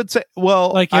 I would say,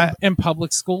 well, like in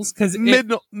public schools, because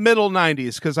middle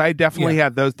 90s, because I definitely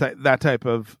had that type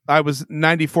of. I was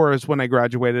 94 is when I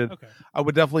graduated. Okay. I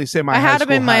would definitely say I had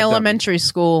them in my elementary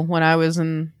school when I was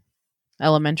in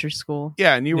elementary school.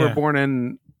 Yeah, and you were born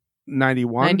in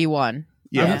 91? 91.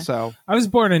 Yeah, so I was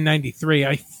born in 93.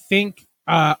 I think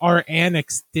our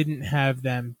annex didn't have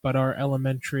them, but our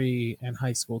elementary and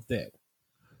high school did.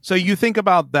 So you think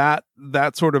about that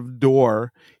sort of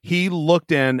door. He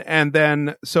looked in, and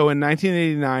then so in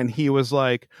 1989 he was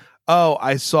like, "Oh,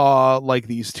 I saw like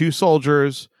these two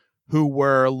soldiers who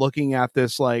were looking at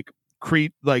this like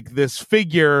this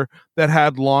figure that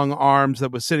had long arms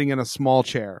that was sitting in a small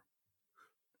chair."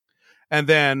 And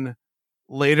then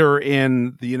later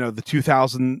in the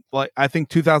 2000, like I think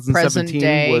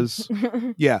 2017 was,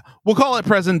 yeah, we'll call it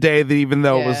present day. That even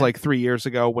though it was like 3 years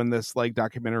ago when this like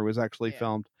documentary was actually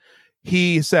filmed,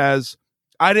 he says,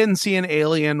 "I didn't see an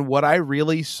alien. What I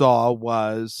really saw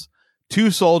was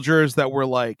two soldiers that were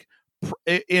like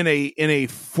in a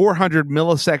 400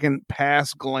 millisecond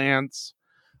pass glance.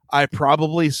 I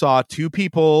probably saw two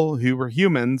people who were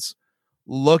humans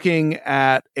looking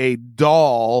at a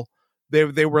doll."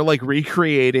 They were like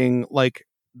recreating like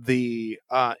the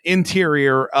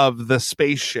interior of the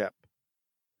spaceship.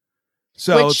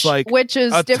 So it's like, which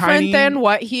is different than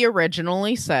what he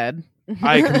originally said.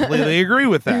 I completely agree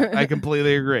with that. I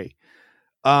completely agree.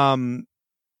 So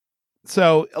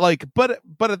like, but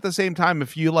at the same time,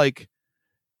 if you like,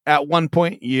 at one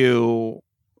point you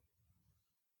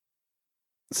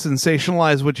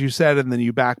sensationalize what you said and then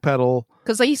you backpedal,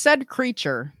 because he said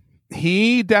creature.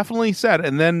 He definitely said,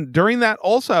 and then during that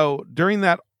whole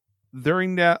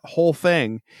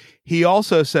thing, he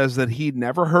also says that he'd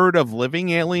never heard of living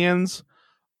aliens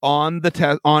on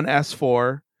on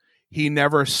S4. He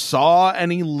never saw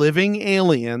any living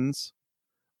aliens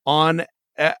on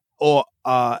at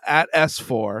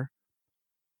S4.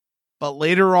 But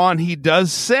later on, he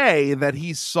does say that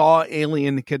he saw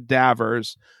alien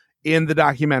cadavers in the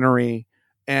documentary,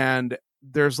 and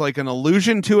there's like an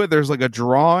allusion to it. There's like a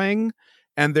drawing,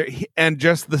 and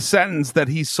just the sentence that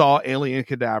he saw alien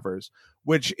cadavers,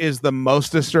 which is the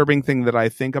most disturbing thing that I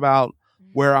think about,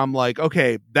 where I'm like,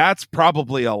 okay, that's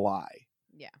probably a lie.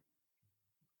 Yeah.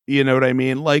 You know what I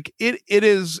mean? Like it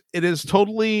is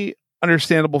totally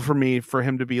understandable for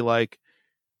him to be like,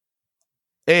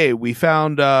 hey, we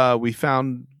found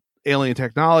alien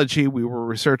technology. We were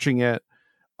researching it.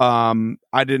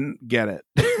 I didn't get it.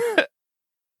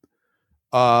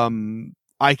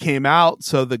 I came out,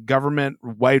 so the government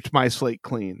wiped my slate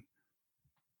clean.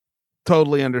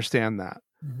 Totally understand that.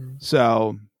 Mm-hmm.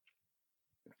 So,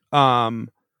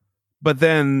 but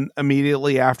then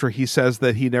immediately after he says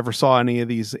that he never saw any of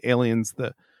these aliens,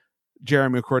 the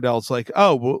Jeremy Cordell's like,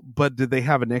 "Oh, well, but did they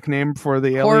have a nickname for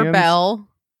the aliens?"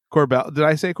 Corbell. Did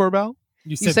I say Corbell?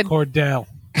 You said Cordell.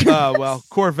 Well,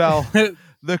 Corvell.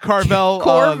 The Carvel,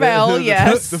 Corvell,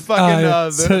 yes. The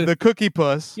fucking the Cookie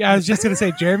Puss. Yeah, I was just gonna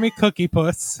say Jeremy Cookie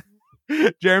Puss.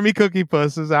 Jeremy Cookie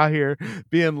Puss is out here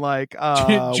being like,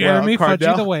 Jeremy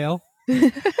Fudgy the Whale.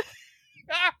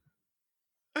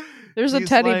 There's a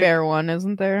teddy bear one,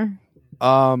 isn't there?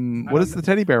 What is the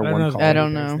teddy bear one called? I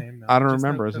don't know. I don't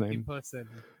remember his name.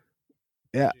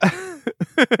 Yeah.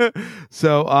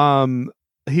 So,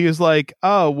 he was like,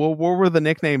 "Oh, well, what were the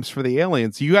nicknames for the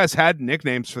aliens? You guys had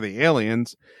nicknames for the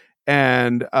aliens,"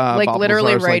 and like Bob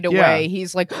literally Lazar's right like, away,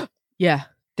 he's like, "Yeah,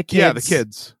 the kids." Yeah, the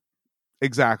kids.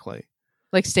 Exactly.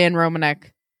 Like Stan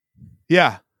Romanek.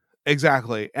 Yeah,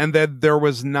 exactly. And then there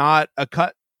was not a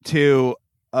cut to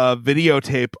a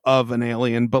videotape of an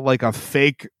alien, but like a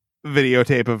fake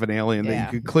videotape of an alien that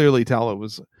you could clearly tell it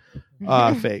was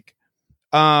fake.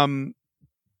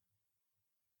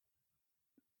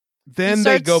 Then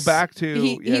they go back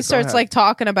to he starts like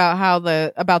talking about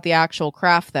about the actual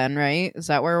craft. Then, right? Is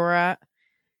that where we're at?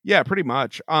 Yeah, pretty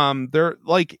much. They're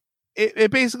like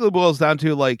it basically boils down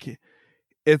to like,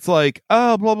 it's like,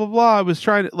 oh, blah blah blah. I was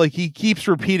trying to, like, he keeps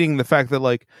repeating the fact that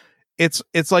like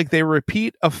it's like they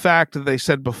repeat a fact that they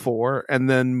said before and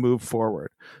then move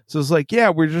forward. So it's like, yeah,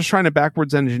 we're just trying to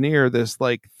backwards engineer this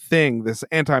like thing, this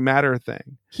antimatter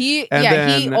thing. He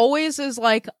And always is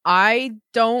like, I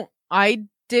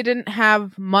didn't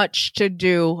have much to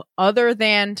do other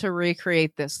than to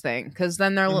recreate this thing. Because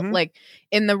then they're like,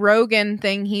 in the Rogan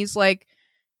thing, he's like,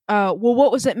 well,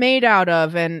 what was it made out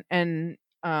of? And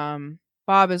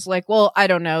Bob is like, well, I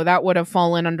don't know. That would have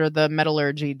fallen under the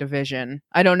metallurgy division.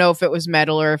 I don't know if it was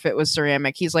metal or if it was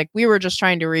ceramic. He's like, we were just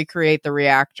trying to recreate the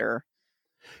reactor.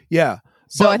 Yeah.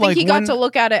 So but I think like he got to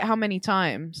look at it how many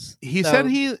times? He So-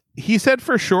 said he said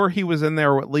for sure he was in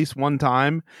there at least one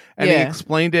time, and he Yeah.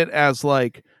 explained it as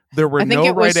like there were I think no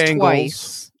it was right angles.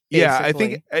 twice, Yeah,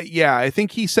 basically. I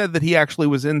think he said that he actually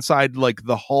was inside like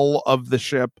the hull of the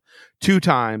ship 2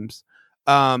 times,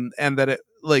 and that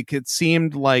it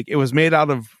seemed like it was made out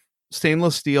of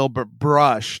stainless steel but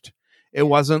brushed. It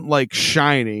wasn't like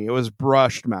shiny; it was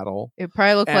brushed metal. It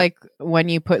probably looked And- like when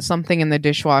you put something in the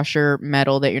dishwasher,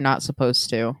 metal that you're not supposed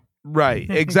to. Right,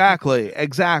 exactly.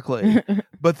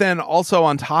 But then also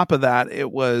on top of that, it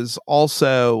was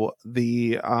also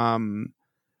the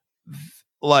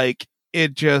like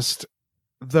it just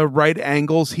the right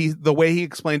angles. The way he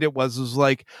explained it was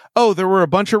like, oh, there were a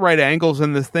bunch of right angles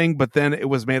in this thing, but then it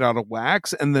was made out of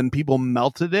wax, and then people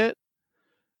melted it,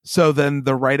 so then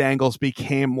the right angles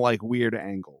became like weird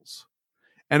angles,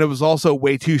 and it was also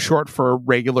way too short for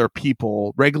regular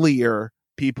people.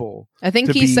 I think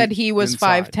to he be said he was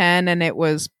inside. 5'10" and it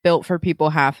was built for people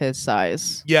half his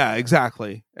size. Yeah,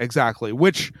 exactly.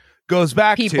 Which goes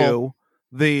back to People.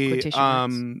 the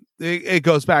Quotation it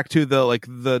goes back to the like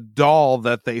the doll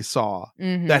that they saw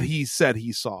Mhm. that he said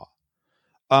he saw.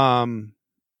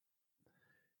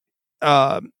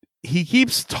 He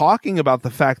keeps talking about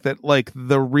the fact that like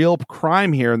the real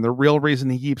crime here and the real reason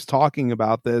he keeps talking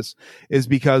about this is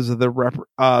because of the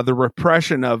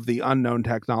repression of the unknown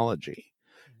technology.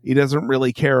 He doesn't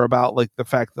really care about like the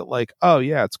fact that like, oh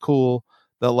yeah, it's cool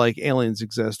that like aliens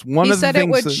exist. He of the said it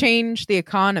things would that- change the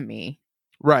economy.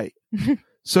 Right.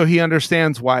 So he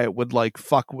understands why it would like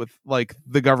fuck with like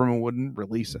the government wouldn't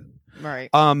release it. Right.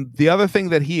 The other thing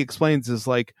that he explains is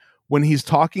like when he's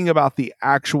talking about the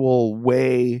actual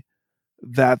way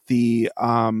that the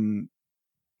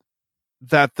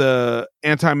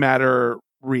antimatter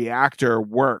reactor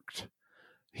worked,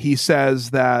 he says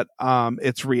that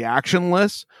it's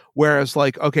reactionless, whereas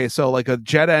like, okay, so like a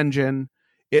jet engine,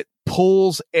 it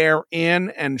pulls air in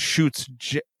and shoots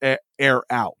air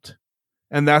out,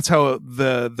 and that's how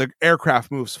the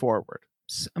aircraft moves forward.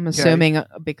 I'm assuming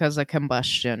because of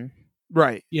combustion.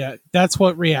 Right. Yeah, that's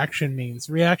what reaction means.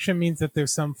 Reaction means that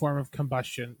there's some form of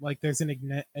combustion, like there's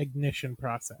an ignition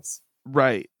process.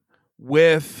 Right.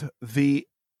 With the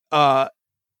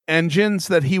engines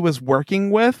that he was working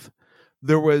with,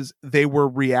 they were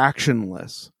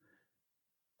reactionless.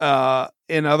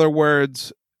 In other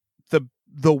words,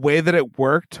 the way that it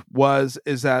worked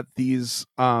is that these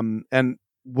and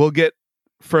we'll get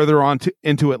further on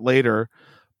into it later,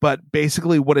 but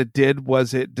basically what it did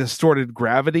was it distorted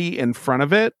gravity in front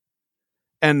of it,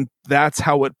 and that's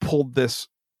how it pulled this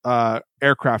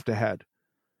aircraft ahead.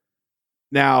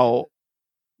 Now,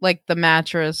 Like the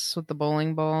mattress with the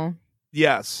bowling ball.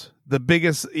 yes,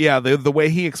 the way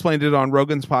he explained it on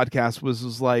Rogan's podcast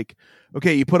was like,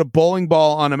 okay, you put a bowling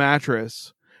ball on a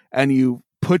mattress and you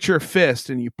put your fist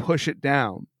and you push it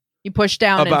down. You push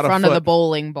down in About a front of the foot.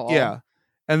 bowling ball. Yeah.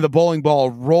 And the bowling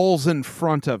ball rolls in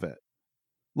front of it,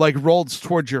 like rolls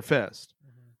towards your fist.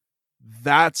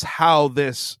 That's how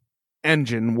this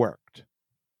engine worked.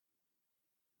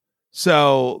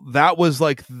 So that was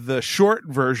like the short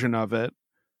version of it.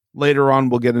 Later on,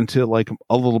 we'll get into like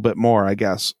a little bit more, I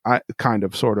guess.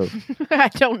 Sort of. I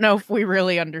don't know if we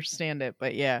really understand it,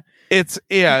 but yeah.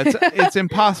 It's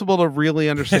impossible to really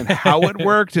understand how it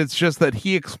worked. It's just that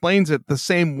he explains it the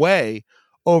same way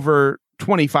over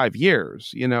 25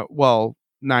 years,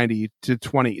 90 to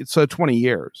 20, so 20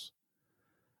 years.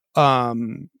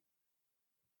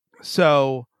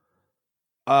 So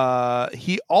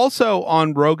he also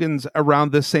on Rogan's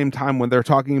around this same time when they're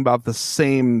talking about the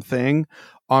same thing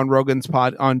on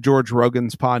George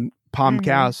Rogan's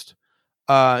podcast,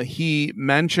 he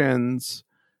mentions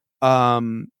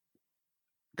because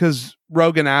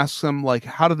Rogan asks him like,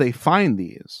 how do they find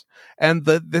these? And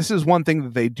this is one thing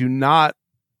that they do not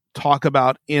talk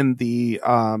about in the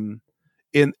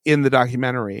in the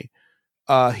documentary.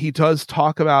 He does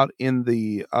talk about in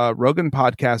the Rogan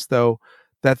podcast though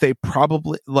that they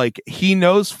probably like he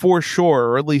knows for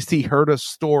sure, or at least he heard a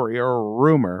story or a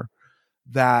rumor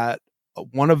that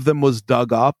one of them was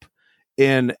dug up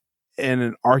in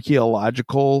an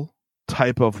archaeological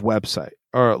type of website,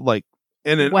 or like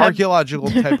in an Web- archaeological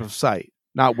type of site,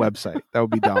 not website. That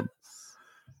would be dumb.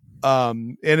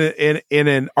 In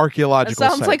an archaeological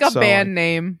That sounds site. like a So, band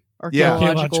name. Yeah.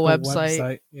 Archaeological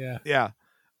website. Yeah. Yeah.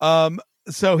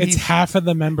 So It's he's half of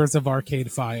the members of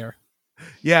Arcade Fire.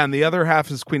 yeah, and the other half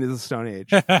is Queen of the Stone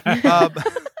Age.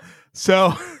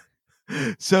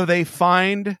 So they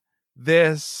find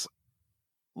this,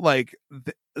 like,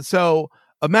 so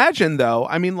imagine though,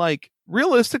 I mean, like,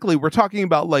 realistically, we're talking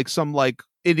about like some like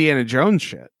Indiana Jones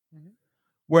shit,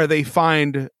 where they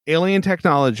find alien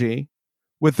technology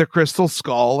with the crystal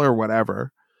skull or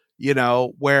whatever, you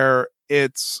know, where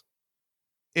it's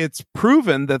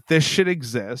proven that this shit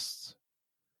exists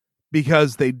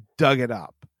because they dug it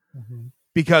up.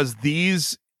 Because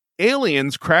these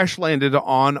aliens crash landed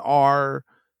on our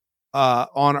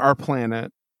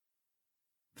planet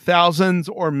thousands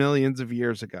or millions of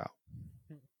years ago.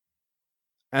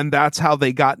 And that's how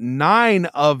they got 9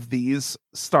 of these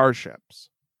starships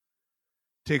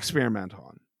to experiment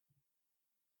on.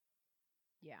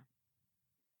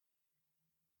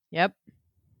 Yep.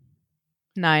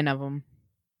 9 of them.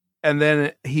 And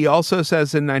then he also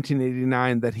says in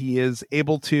 1989 that he is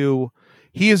able to,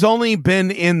 he has only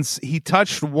been in, he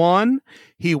touched one,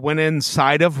 he went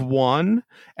inside of one,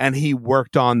 and he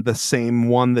worked on the same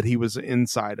one that he was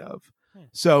inside of.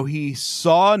 So he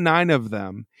saw 9 of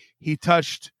them. He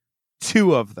touched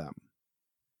 2 of them.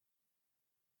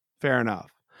 Fair enough.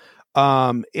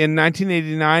 In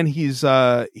 1989,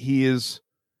 he is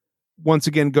once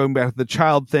again going back to the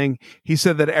child thing. He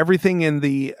said that everything in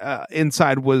the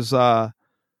inside was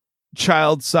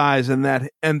child size, and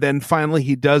then finally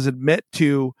he does admit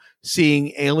to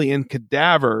seeing alien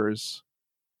cadavers,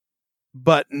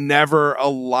 but never a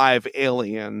live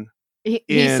alien. He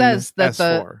says that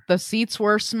S4. the seats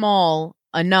were small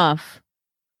enough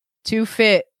to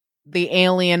fit the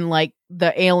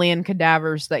alien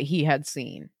cadavers that he had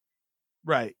seen.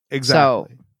 Right,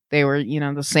 exactly. So they were,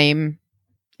 the same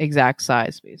exact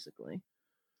size, basically.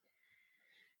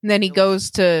 And then he goes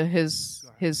to his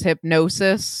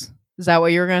hypnosis. Is that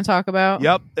what you were going to talk about?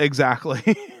 Yep, exactly.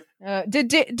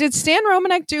 Did Stan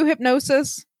Romanek do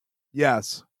hypnosis?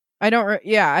 Yes. I don't.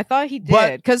 I thought he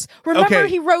did, because remember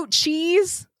he wrote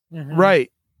cheese,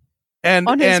 right? And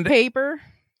on his paper.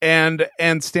 And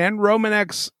Stan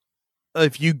Romanek's,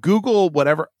 if you Google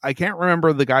whatever, I can't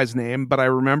remember the guy's name, but I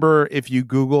remember if you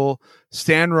Google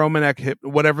Stan Romanek,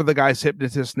 whatever the guy's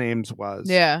hypnotist names was.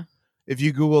 Yeah. If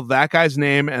you Google that guy's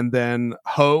name and then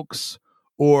hoax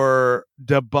or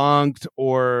debunked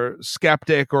or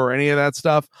skeptic or any of that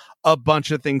stuff, a bunch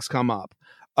of things come up.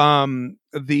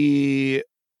 The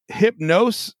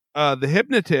hypnotist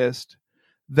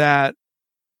that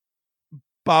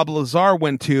Bob Lazar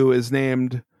went to is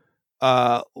named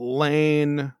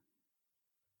Lane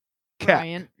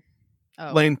Bryant.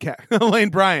 Oh. Lane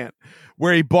Bryant,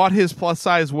 where he bought his plus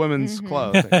size women's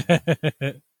clothing.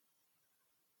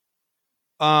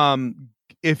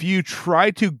 If you try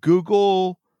to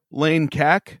Google Lane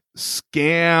Keck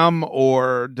scam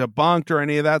or debunked or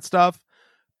any of that stuff,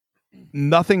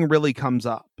 nothing really comes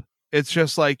up. It's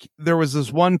just like there was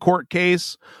this one court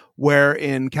case where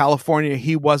in California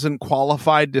he wasn't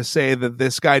qualified to say that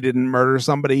this guy didn't murder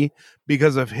somebody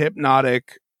because of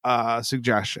hypnotic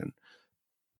suggestion.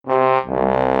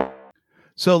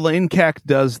 So Lane Keck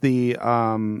does the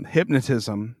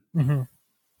hypnotism.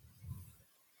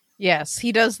 Yes,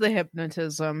 he does the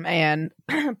hypnotism and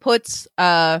puts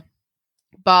Bob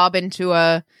into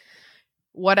a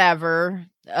whatever.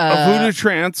 A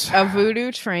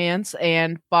voodoo trance,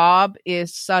 and Bob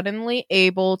is suddenly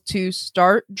able to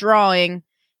start drawing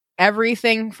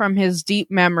everything from his deep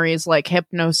memories like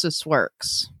hypnosis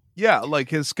works. Yeah,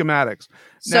 like his schematics.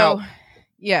 So,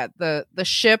 the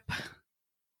ship,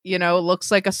 looks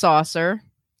like a saucer,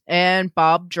 and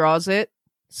Bob draws it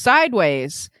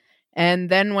sideways. And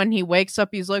then when he wakes up,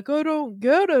 he's like, I don't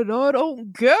get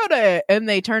it. And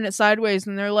they turn it sideways,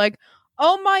 and they're like,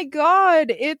 oh my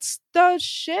God, it's the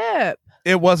ship.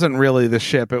 It wasn't really the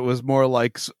ship. It was more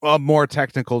like a more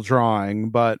technical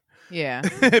drawing, but yeah,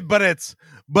 but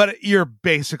you're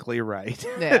basically right.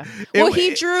 Yeah.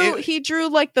 He drew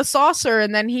like the saucer,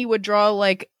 and then he would draw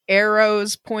like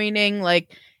arrows pointing,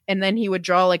 like, and then he would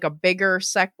draw like a bigger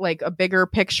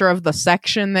picture of the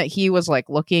section that he was like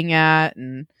looking at,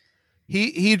 and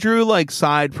he drew like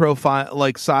side profile,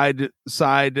 like side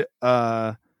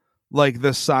like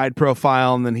the side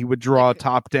profile, and then he would draw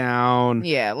top down.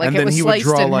 Yeah, like and it then was he sliced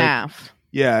would draw in like, half.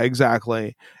 Yeah,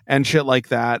 exactly. And shit like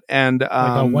that. And like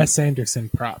a Wes Anderson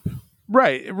prop.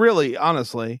 Right, really,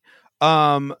 honestly.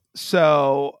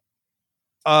 So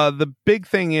the big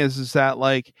thing is that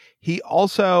like he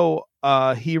also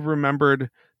he remembered,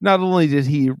 not only did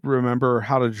he remember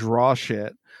how to draw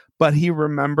shit, but he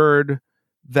remembered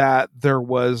that there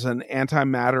was an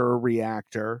antimatter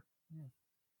reactor.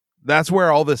 That's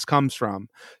where all this comes from.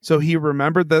 So he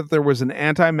remembered that there was an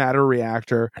antimatter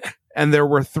reactor and there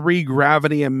were 3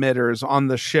 gravity emitters on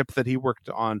the ship that he worked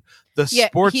on. The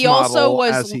sports he also model,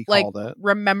 was as he like called it.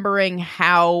 remembering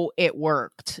how it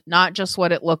worked, not just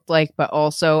what it looked like, but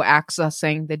also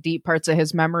accessing the deep parts of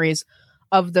his memories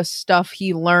of the stuff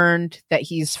he learned that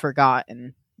he's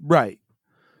forgotten. Right.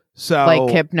 So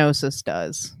like hypnosis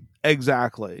does.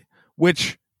 Exactly.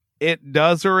 Which it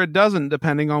does or it doesn't,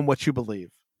 depending on what you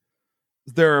believe.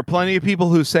 There are plenty of people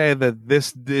who say that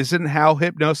this isn't how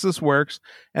hypnosis works,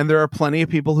 and there are plenty of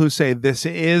people who say this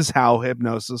is how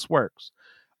hypnosis works.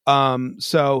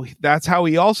 So that's how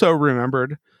he also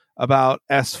remembered about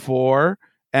S4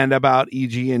 and about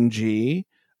EG&G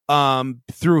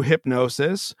through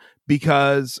hypnosis,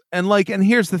 because and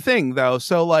here's the thing though.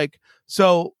 So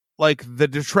the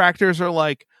detractors are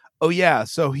like, oh yeah,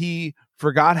 so he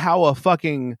forgot how a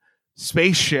fucking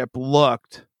spaceship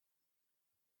looked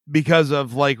because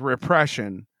of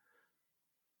repression.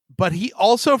 But he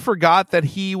also forgot that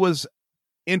he was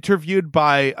interviewed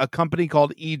by a company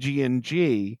called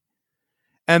EG&G,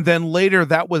 and then later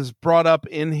that was brought up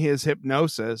in his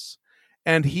hypnosis,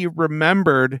 and he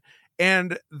remembered,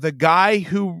 and the guy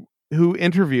who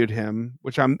interviewed him,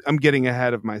 which I'm getting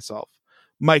ahead of myself,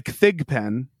 Mike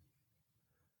Thigpen,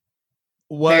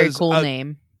 was very cool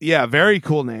name. Yeah, very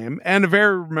cool name and a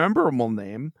very memorable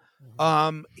name.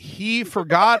 He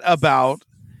forgot about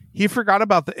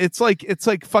it's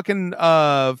like fucking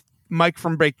Mike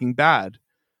from Breaking Bad.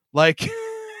 Like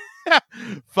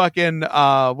fucking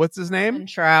what's his name?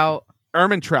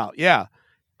 Ermin Trout. Yeah.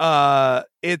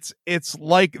 It's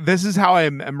like, this is how I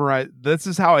memorize, this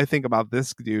is how I think about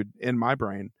this dude in my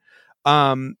brain.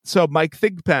 So Mike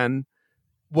Thigpen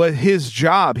was his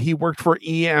job. He worked for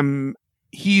EG&G.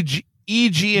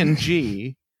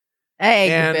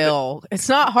 Egg, Bill. It's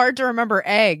not hard to remember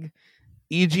egg.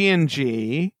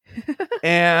 EG&G.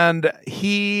 And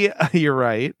you're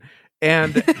right.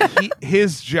 And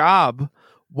his job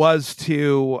was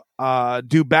to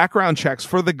do background checks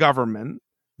for the government.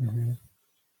 Mm-hmm.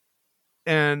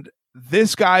 And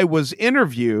this guy was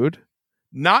interviewed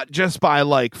not just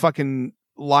by fucking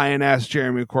lion-ass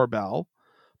Jeremy Corbell,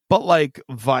 but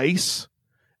Vice.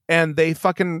 And they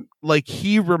fucking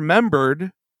he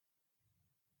remembered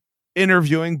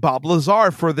interviewing Bob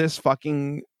Lazar for this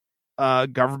fucking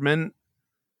government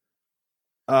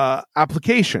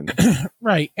application.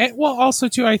 Right. And well, also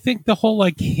too, I think the whole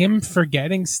him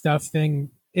forgetting stuff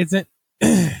thing isn't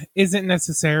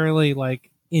necessarily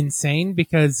insane,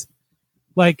 because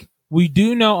we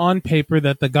do know on paper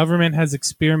that the government has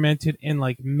experimented in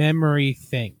memory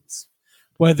things,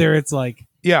 whether it's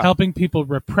helping people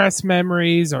repress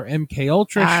memories or MK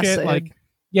Ultra Acid.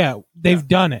 shit. They've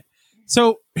done it.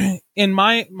 So in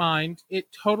my mind, it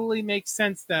totally makes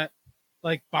sense that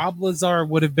Bob Lazar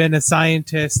would have been a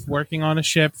scientist working on a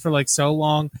ship for so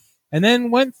long, and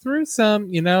then went through some,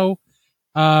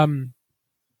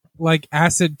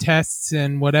 acid tests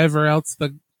and whatever else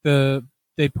they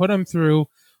put him through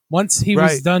once he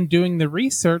was done doing the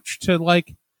research to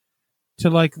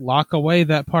lock away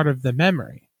that part of the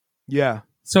memory. Yeah.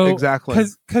 So exactly,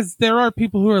 because there are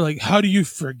people who are like, how do you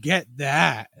forget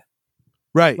that?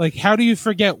 Right. How do you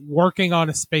forget working on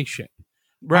a spaceship?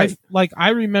 Right. I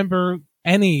remember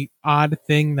any odd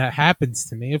thing that happens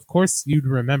to me. Of course you'd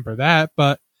remember that,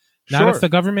 but not if the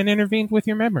government intervened with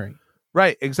your memory.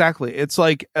 Right, exactly. It's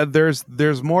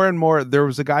there's more and more. There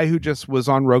was a guy who just was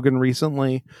on Rogan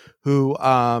recently who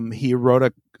he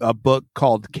wrote a book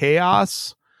called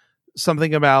Chaos,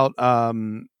 something about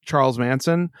Charles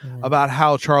Manson, about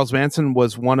how Charles Manson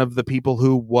was one of the people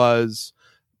who was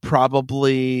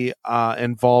probably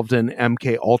involved in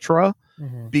MK Ultra,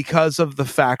 because of the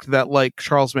fact that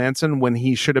Charles Manson, when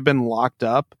he should have been locked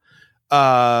up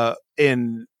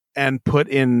and put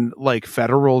in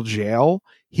federal jail,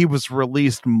 he was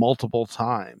released multiple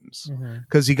times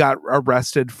because he got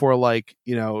arrested for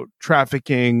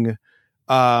trafficking,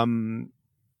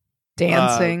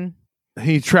 dancing.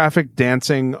 He trafficked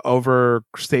dancing over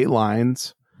state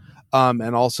lines,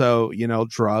 and also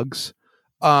drugs,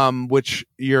 which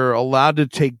you're allowed to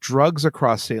take drugs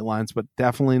across state lines, but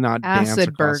definitely not dance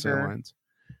across state lines.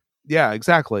 Yeah,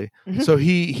 exactly. So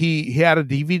he had a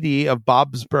DVD of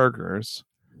Bob's Burgers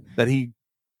that he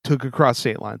took across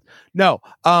state lines. No,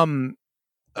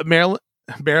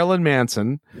 Marilyn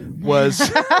Manson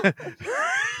was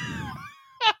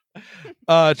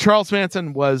Charles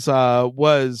Manson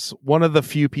was one of the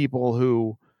few people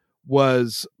who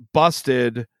was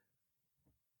busted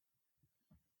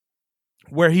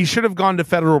where he should have gone to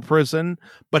federal prison,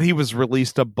 but he was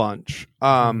released a bunch.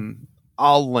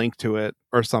 I'll link to it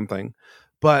or something.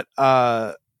 But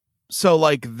so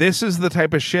like this is the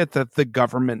type of shit that the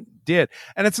government did.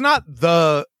 And it's not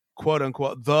the quote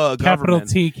unquote the Capital government.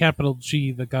 T, capital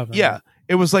G, the government. Yeah.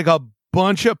 It was like a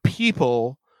bunch of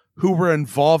people who were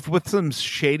involved with some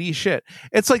shady shit.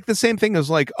 It's like the same thing as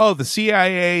like, oh, the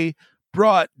CIA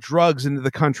brought drugs into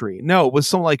the country. No, it was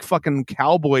some like fucking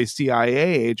cowboy CIA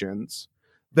agents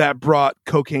that brought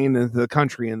cocaine into the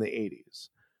country in the 80s.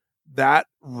 That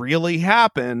really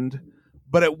happened,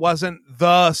 but it wasn't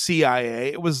the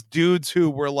CIA. It was dudes who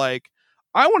were like,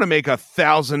 I want to make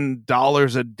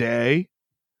 $1,000 a day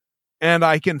and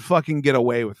I can fucking get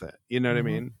away with it. You know what I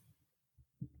mean?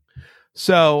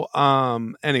 So,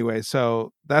 anyway,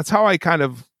 so that's how I kind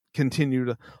of continue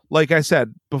to, like I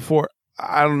said before,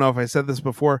 I don't know if I said this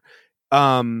before.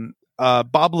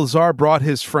 Bob Lazar brought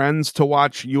his friends to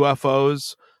watch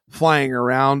UFOs flying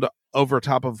around over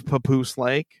top of Papoose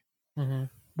Lake,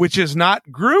 which is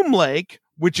not Groom Lake,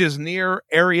 which is near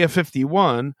Area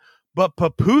 51, but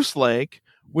Papoose Lake,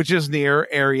 which is near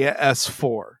Area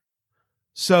S4.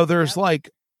 So there's like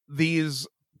these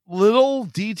little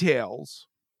details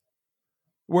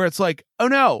where it's like, oh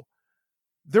no,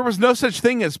 there was no such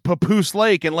thing as Papoose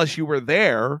Lake unless you were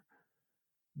there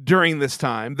during this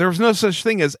time. There was no such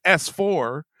thing as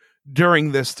S4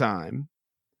 during this time.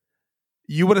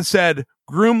 You would have said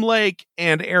Groom Lake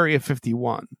and Area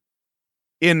 51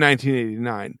 in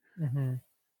 1989.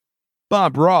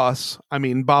 Bob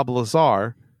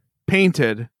Lazar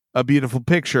painted a beautiful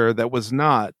picture that was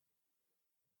not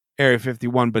Area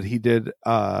 51, but he did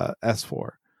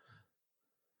S4.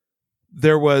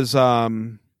 There was the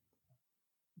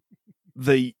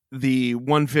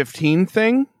 115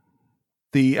 thing,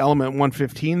 the element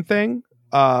 115 thing,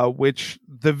 which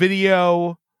the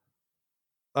video,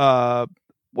 what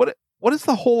is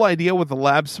the whole idea with the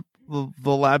labs, the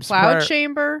labs cloud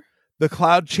chamber? The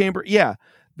cloud chamber. Yeah.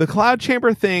 The cloud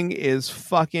chamber thing is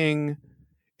fucking,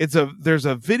 there's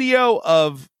a video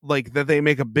of like that they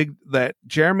make a big, that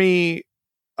Jeremy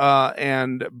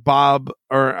and Bob,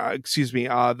 or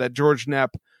that George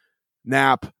Knapp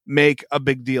make a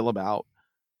big deal about.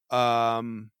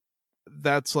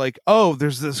 That's like, oh,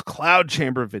 there's this cloud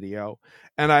chamber video,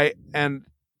 and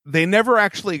they never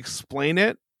actually explain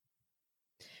it.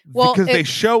 Well, because they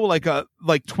show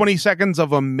like 20 seconds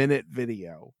of a minute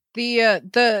video.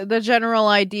 The general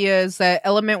idea is that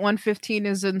element 115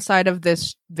 is inside of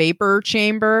this vapor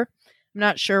chamber. I'm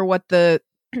not sure what the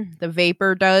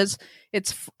vapor does.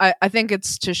 I think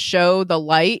it's to show the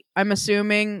light, I'm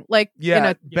assuming, like in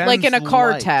a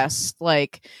car test,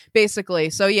 like basically.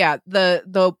 So yeah,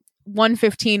 the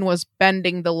 115 was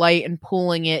bending the light and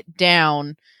pulling it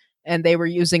down, and they were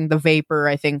using the vapor,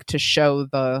 I think, to show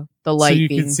the light. So you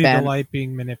can see the light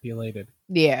being manipulated.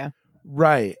 Yeah.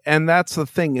 Right. And that's the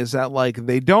thing, is that like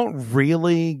they don't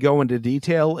really go into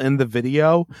detail in the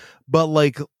video, but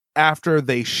like after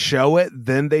they show it,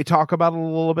 then they talk about it a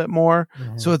little bit more.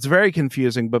 So it's very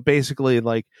confusing, but basically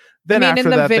like then after in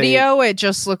the that video it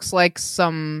just looks like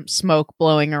some smoke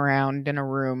blowing around in a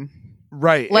room.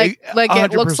 Right. Like 100%.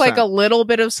 It looks like a little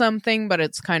bit of something, but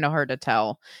it's kind of hard to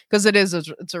tell because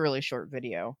it's a really short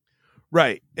video.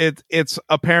 Right. It's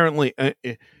apparently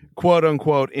quote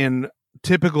unquote in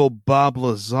typical Bob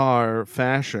Lazar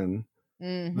fashion.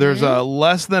 There's a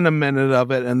less than a minute of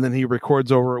it, and then he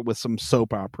records over it with some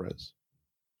soap operas.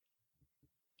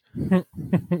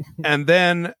 And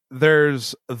then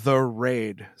there's the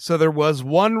raid. So there was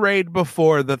one raid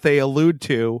before that they allude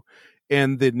to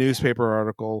in the newspaper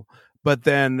article, but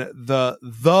then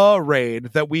the raid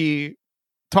that we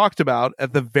talked about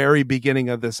at the very beginning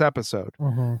of this episode,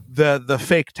 the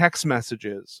fake text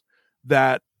messages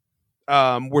that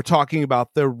we're talking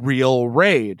about, the real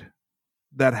raid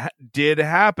that did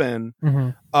happen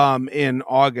in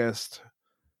August.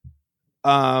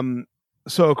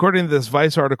 So according to this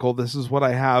Vice article, this is what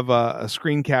I have a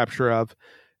screen capture of.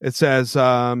 It says,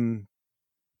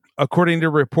 according to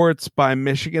reports by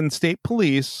Michigan State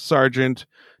Police Sergeant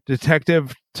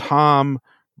Detective Tom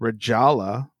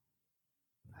Rajala,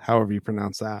 however you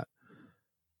pronounce that.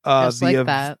 Just like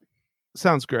that.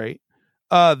 Sounds great.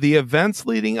 The events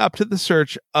leading up to the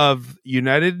search of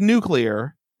United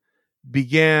Nuclear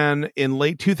began in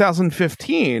late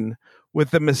 2015 with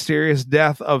the mysterious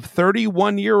death of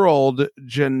 31-year-old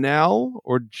Janelle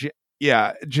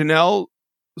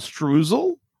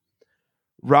Struzel.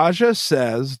 Raja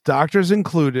says doctors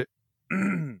included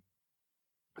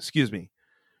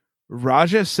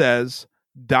Raja says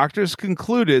doctors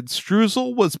concluded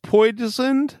Struzel was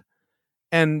poisoned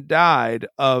and died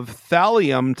of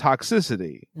thallium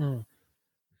toxicity.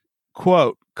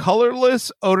 quote,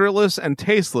 colorless, odorless, and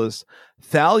tasteless,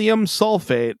 thallium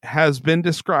sulfate has been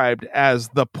described as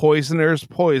the poisoner's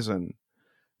poison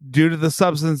due to the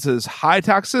substance's high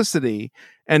toxicity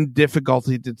and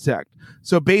difficulty to detect.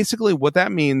 So basically what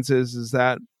that means is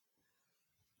that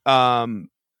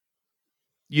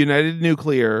United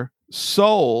Nuclear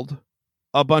sold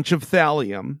a bunch of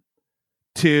thallium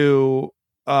to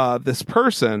this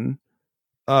person.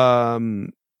 I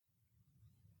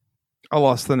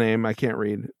lost the name. I can't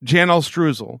read. Janelle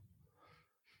Struzel.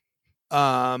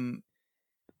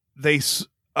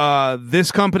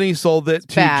 This company sold it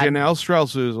to Janelle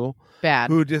Struzel. Bad.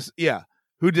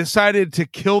 Who decided to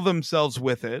kill themselves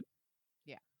with it.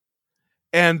 Yeah.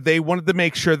 And they wanted to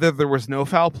make sure that there was no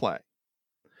foul play.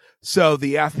 So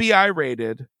the FBI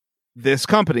raided this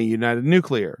company, United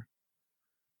Nuclear.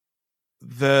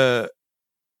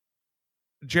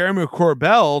 Jeremy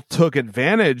Corbell took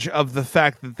advantage of the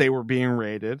fact that they were being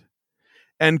raided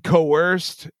and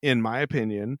coerced, in my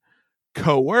opinion,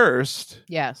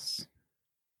 yes,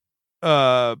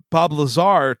 Bob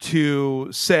Lazar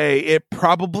to say it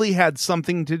probably had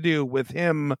something to do with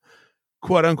him,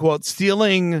 quote unquote,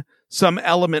 stealing some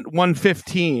element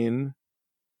 115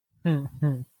 in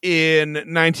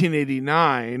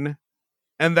 1989.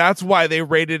 And that's why they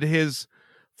raided his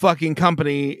fucking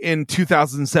company in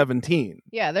 2017.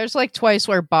 Yeah, there's like twice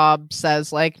where Bob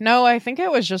says like, no, I think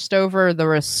it was just over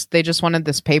they just wanted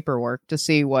this paperwork to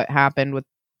see what happened with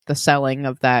the selling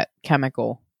of that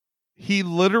chemical. He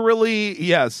literally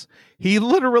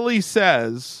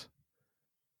says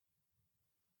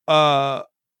well,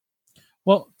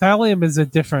 thallium is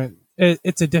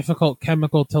it's a difficult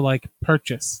chemical to like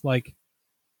purchase, like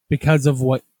because of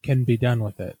what can be done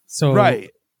with it. So right.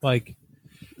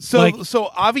 So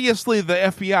obviously the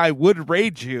FBI would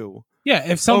raid you. Yeah,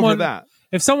 if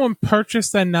someone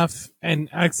purchased enough and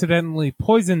accidentally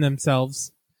poisoned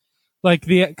themselves,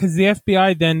 because the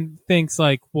FBI then thinks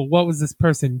like, well, what was this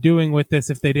person doing with this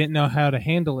if they didn't know how to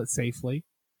handle it safely?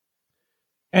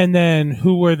 And then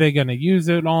who were they going to use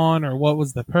it on, or what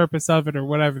was the purpose of it, or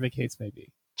whatever the case may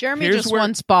be. Jeremy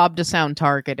wants Bob to sound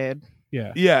targeted.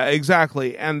 Yeah,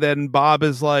 exactly. And then Bob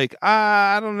is like,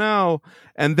 I don't know.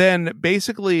 And then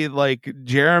basically like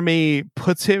Jeremy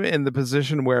puts him in the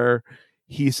position where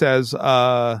he says,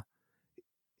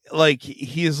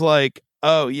 he's like,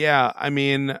 oh yeah, I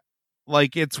mean,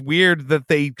 like, it's weird that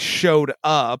they showed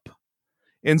up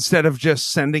instead of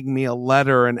just sending me a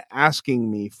letter and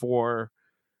asking me for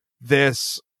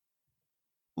this.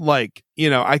 Like,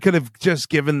 I could have just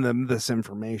given them this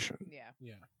information. Yeah.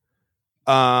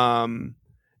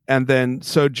 And then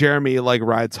so Jeremy like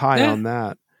rides high on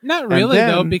that. Not really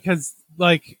though, because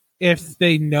like if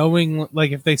they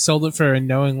sold it for a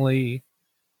knowingly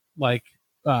like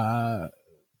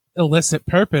illicit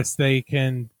purpose, they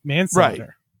can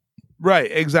manslaughter.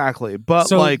 Right, exactly. But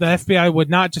so like the FBI would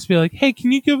not just be like, "Hey,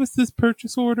 can you give us this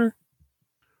purchase order?"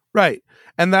 Right.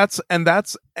 And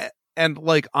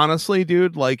like honestly,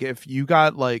 dude, like if you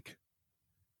got like,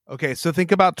 okay, so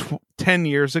think about 10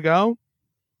 years ago.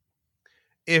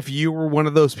 If you were one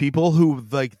of those people who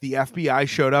like the FBI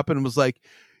showed up and was like,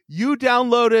 you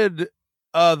downloaded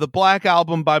the Black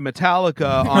Album by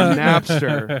Metallica on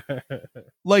Napster,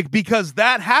 like, because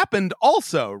that happened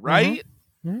also, right?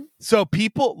 Mm-hmm. So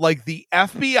people like the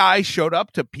FBI showed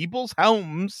up to people's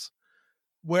homes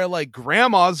where like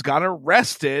grandmas got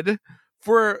arrested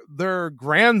for their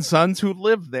grandsons who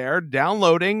lived there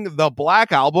downloading the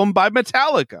Black Album by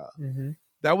Metallica. Mm-hmm.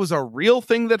 That was a real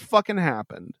thing that fucking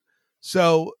happened.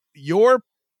 So your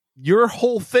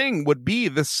whole thing would be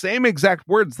the same exact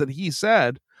words that he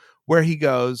said, where he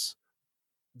goes,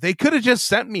 they could have just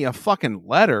sent me a fucking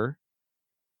letter.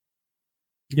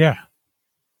 Yeah.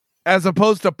 As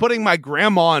opposed to putting my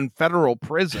grandma in federal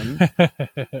prison.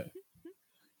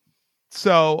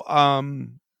 So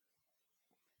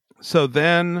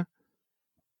then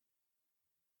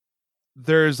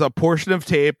there's a portion of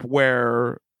tape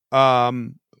where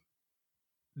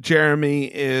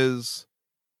Jeremy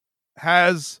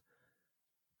has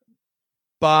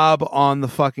Bob on the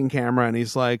fucking camera and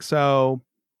he's like, so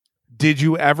did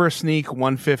you ever sneak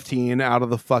 115 out of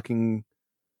the fucking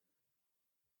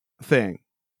thing?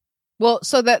 Well,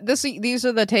 so that these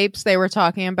are the tapes they were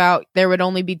talking about. There would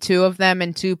only be 2 of them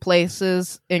in 2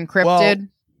 places encrypted. Well,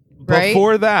 right?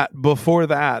 Before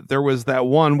that, there was that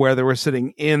one where they were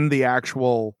sitting in the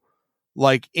actual,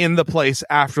 like in the place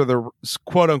after the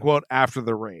quote unquote after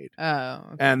the raid. Oh,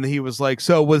 okay. And he was like,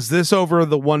 so was this over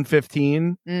the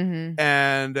 115? Mm-hmm.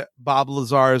 And Bob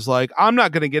Lazar is like, I'm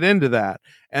not going to get into that.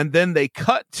 And then they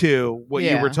cut to what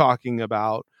you were talking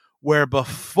about, where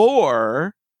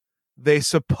before they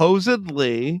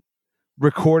supposedly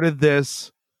recorded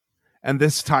this, and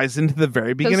this ties into the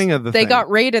very beginning of the They thing. got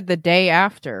raided the day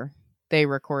after they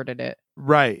recorded it.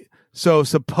 Right. So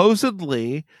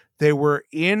supposedly they were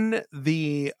in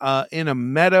a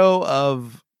meadow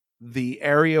of the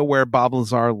area where Bob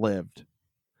Lazar lived.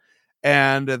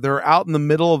 And they're out in the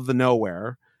middle of the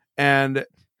nowhere, and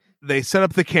they set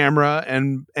up the camera,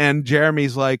 and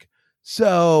Jeremy's like,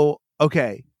 so,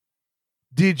 okay,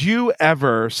 did you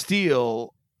ever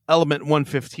steal element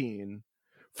 115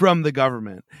 from the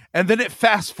government? And then it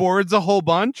fast forwards a whole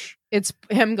bunch. It's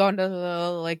him going to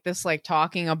like this, like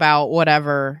talking about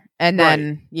whatever, and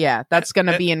then that's going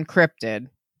to be encrypted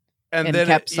and then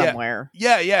kept somewhere.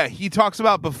 Yeah. He talks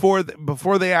about before he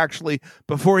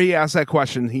asks that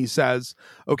question, he says,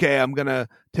 "Okay, I'm gonna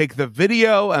take the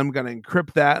video, I'm gonna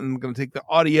encrypt that, and I'm gonna take the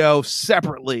audio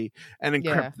separately and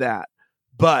encrypt that."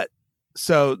 But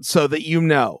so that you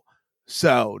know,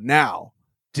 so now,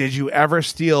 did you ever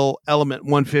steal element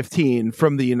 115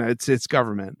 from the United States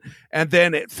government? And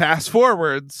then it fast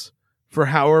forwards for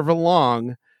however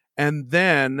long, and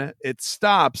then it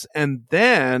stops, and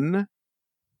then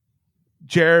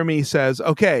Jeremy says,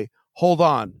 okay, hold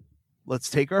on. Let's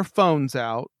take our phones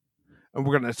out, and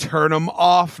we're going to turn them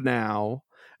off now,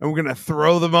 and we're going to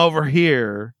throw them over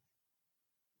here,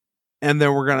 and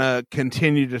then we're going to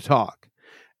continue to talk.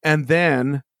 And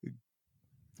then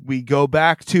we go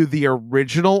back to the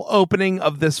original opening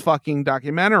of this fucking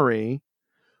documentary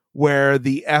where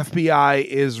the FBI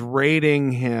is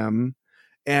raiding him,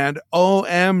 and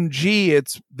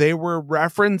OMG, they were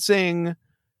referencing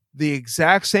the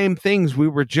exact same things we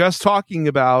were just talking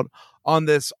about on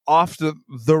this off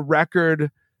the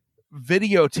record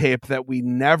videotape that we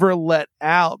never let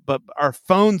out, but our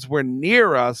phones were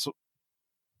near us.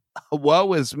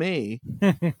 Woe is me.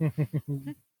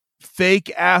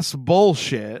 Fake ass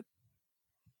bullshit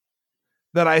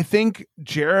that I think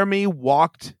Jeremy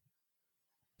walked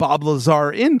Bob Lazar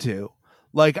into.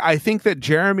 Like, I think that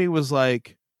Jeremy was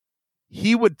like,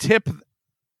 he would tip.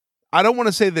 I don't want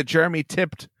to say that Jeremy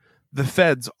tipped the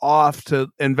feds off to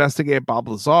investigate Bob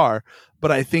Lazar, but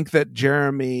I think that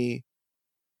Jeremy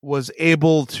was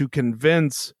able to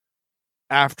convince,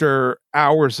 after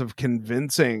hours of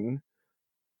convincing,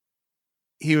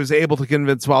 he was able to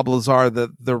convince Bob Lazar that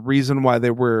the reason why they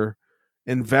were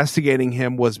investigating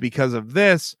him was because of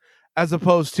this, as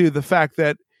opposed to the fact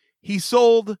that he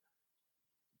sold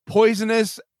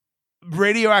poisonous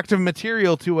radioactive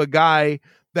material to a guy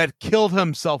that killed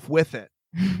himself with it.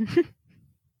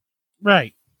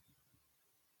 Right.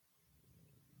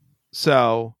 Yeah,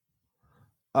 So,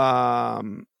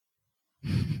 and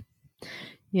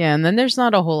then there's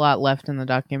not a whole lot left in the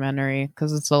documentary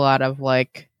because it's a lot of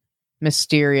like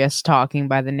mysterious talking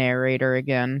by the narrator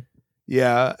again.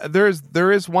 Yeah, there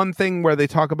is one thing where they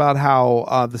talk about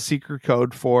how the secret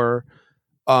code for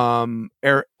element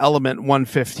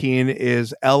 115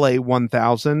 is LA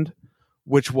 1000,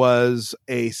 which was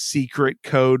a secret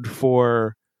code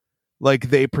for, like,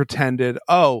 they pretended,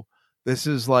 oh, this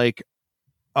is like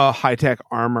a high-tech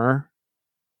armor,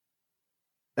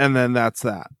 and then that's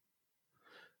that.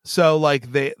 So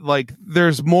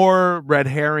there's more red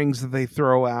herrings that they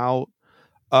throw out.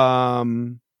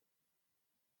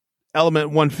 Element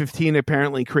 115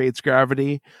 apparently creates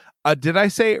gravity. Did I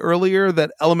say earlier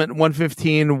that element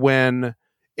 115, when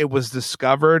it was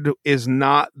discovered, is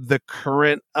not the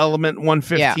current element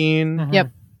 115? Yeah. Mm-hmm.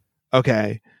 Yep.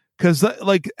 Okay. Because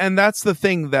and that's the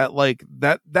thing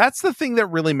that's the thing that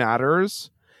really matters,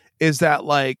 is that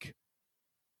like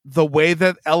the way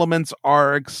that elements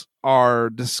are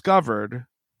discovered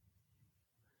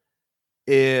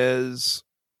is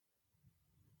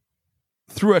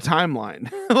through a timeline.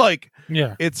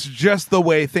 It's just the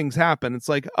way things happen. It's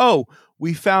like, oh,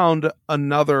 we found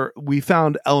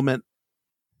element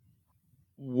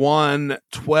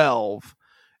 112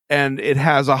 and it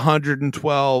has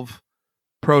 112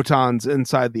 protons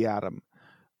inside the atom.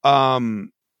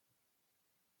 I'm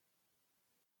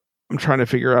trying to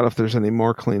figure out if there's any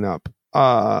more cleanup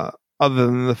other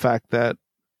than the fact that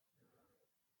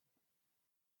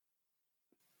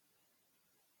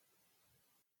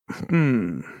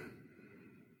do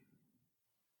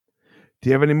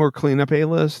you have any more cleanup,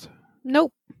 A-list?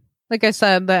 Nope. Like I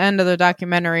said, the end of the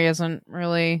documentary isn't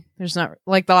really, there's not,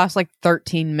 like, the last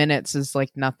 13 minutes is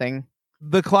like nothing.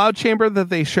 The cloud chamber that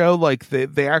they show, like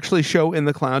they actually show in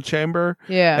the cloud chamber,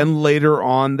 and later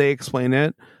on they explain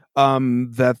it,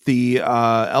 that the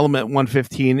element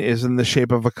 115 is in the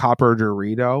shape of a copper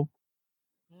Dorito.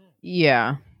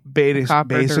 Yeah.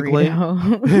 Basically.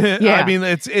 Yeah. I mean,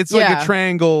 it's like a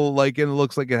triangle, like, and it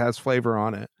looks like it has flavor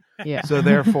on it. Yeah. So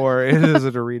therefore it is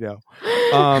a Dorito.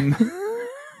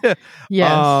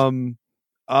 Yes.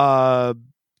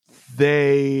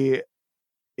 they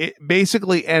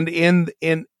basically, and in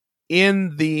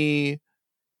the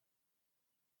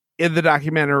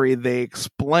documentary, they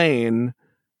explain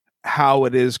how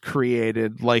it is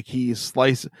created. Like they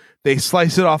slice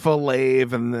it off a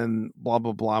lathe and then blah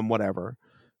blah blah and whatever.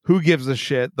 Who gives a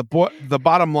shit? The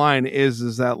bottom line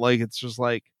is that like it's just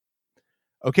like,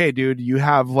 okay, dude, you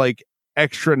have like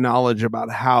extra knowledge about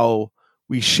how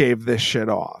we shave this shit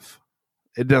off.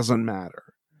 It doesn't matter.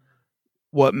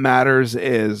 What matters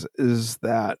is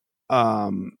that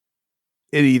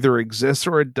it either exists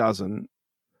or it doesn't.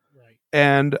 Right.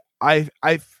 And I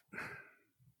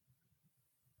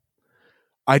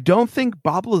don't think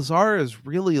Bob Lazar is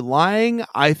really lying.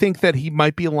 I think that he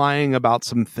might be lying about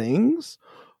some things,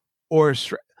 or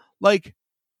like,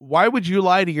 why would you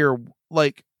lie to your,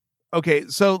 like, okay,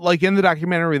 so like in the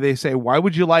documentary they say, why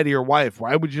would you lie to your wife?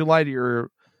 Why would you lie to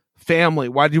your family?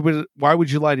 Why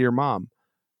would you lie to your mom?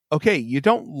 Okay, you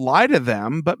don't lie to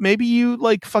them, but maybe you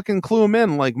like fucking clue them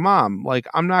in, like, Mom, like,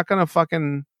 I'm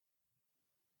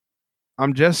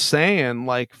just saying,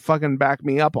 like, fucking back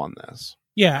me up on this.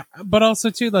 Yeah, but also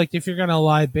too, like, if you're gonna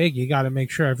lie big, you got to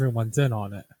make sure everyone's in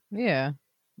on it. Yeah.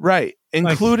 Right,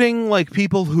 including like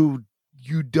people who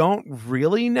you don't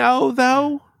really know,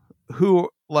 though, who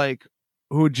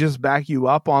just back you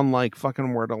up on like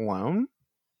fucking word alone.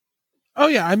 Oh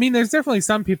yeah, I mean, there's definitely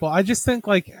some people. I just think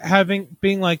like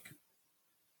being like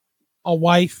a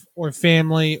wife or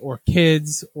family or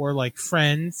kids or like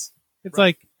friends, it's right.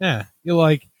 Like, yeah, you're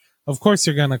like, of course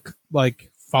you're gonna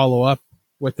like follow up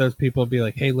with those people and be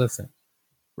like, hey, listen,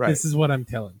 right, this is what I'm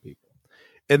telling people.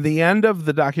 In the end of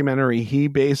the documentary, he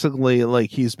basically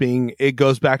like it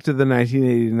goes back to the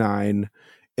 1989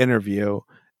 interview,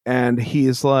 and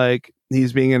he's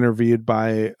being interviewed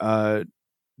by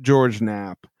George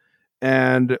Knapp.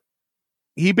 And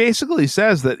he basically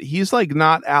says that he's like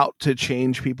not out to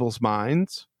change people's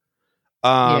minds.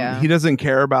 He doesn't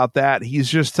care about that. He's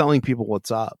just telling people what's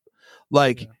up.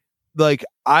 Like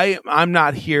I'm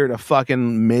not here to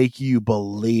fucking make you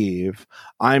believe.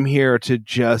 I'm here to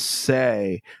just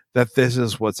say that this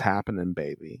is what's happening,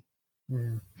 baby.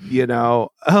 Yeah. You know,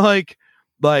 like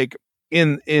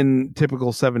in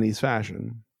typical 70s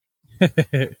fashion.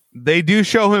 They do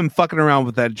show him fucking around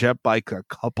with that jet bike a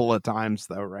couple of times,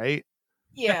 though, right?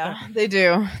 Yeah, they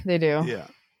do. Yeah.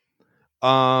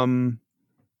 I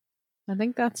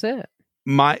think that's it.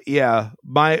 My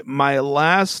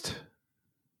last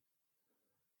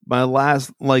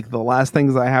like the last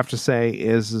things I have to say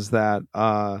is that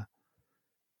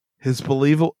he's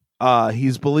believable.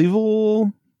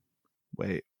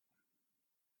 Wait.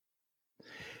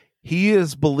 He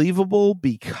is believable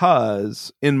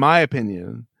because, in my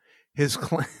opinion, his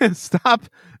stop.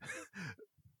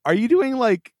 Are you doing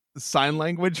like sign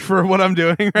language for what I'm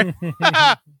doing right?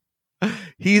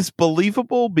 He's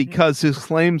believable because his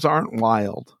claims aren't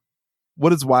wild.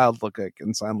 What does wild look like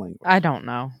in sign language? I don't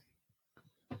know.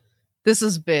 This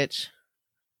is bitch.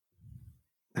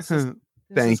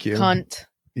 Thank you. Cunt.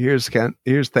 Here's Kent.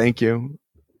 Here's thank you.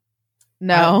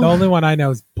 No. The only one I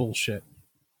know is bullshit.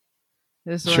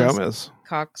 This one's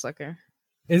cocksucker.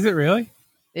 Is it really?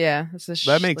 Yeah, this is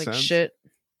that makes sense. Shit.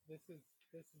 This is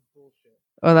bullshit.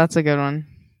 Oh, that's a good one.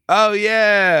 Oh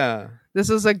yeah, this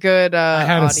is a good. I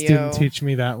had a audio student teach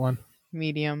me that one.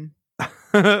 Medium.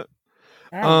 Apollo,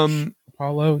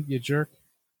 you jerk.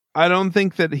 I don't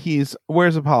think that he's.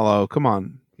 Where's Apollo? Come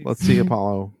on, let's see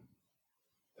Apollo.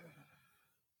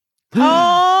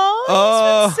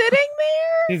 Oh, he's been sitting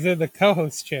there. He's in the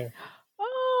co-host chair.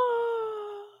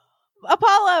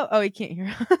 Apollo. Oh, he can't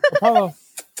hear. Apollo.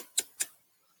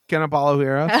 Can Apollo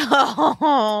hear us?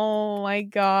 Oh my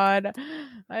god,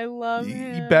 I love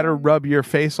him. You better rub your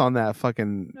face on that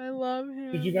fucking. I love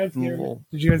him. Did you guys hear him?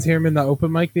 Did you guys hear him in the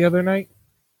open mic the other night?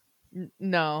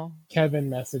 No.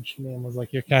 Kevin messaged me and was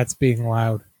like, "Your cat's being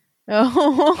loud."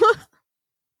 Oh.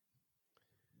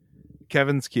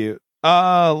 Kevin's cute.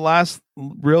 Last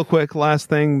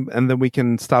thing, and then we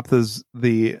can stop the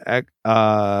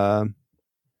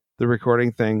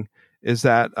recording thing, is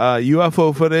that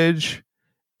UFO footage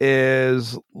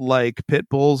is like pit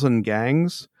bulls and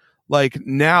gangs. Like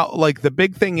now, like the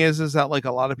big thing is that like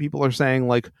a lot of people are saying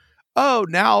like, oh,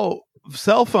 now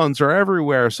cell phones are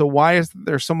everywhere, so why is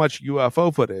there so much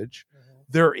UFO footage?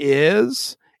 There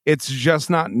is, it's just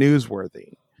not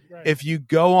newsworthy. Right. If you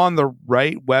go on the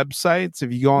right websites,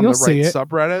 if you go on the right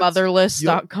subreddits,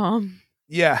 motherless.com.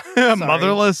 Yeah,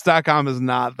 motherless.com is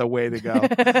not the way to go.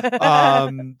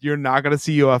 You're not going to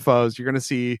see UFOs. You're going to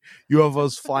see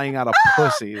UFOs flying out of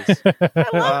pussies. I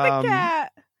love the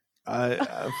cat.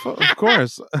 Of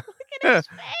course. Look at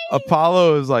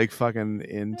Apollo is like fucking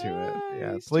into it.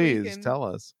 Yeah, he's please tweaking. tell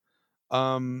us.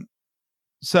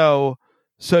 So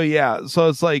yeah, so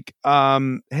it's like,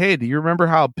 hey, do you remember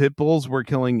how pit bulls were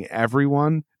killing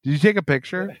everyone? Did you take a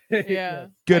picture? Yeah.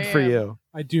 Good I for am. you.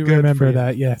 I do Good for remember you.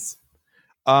 that. Yes.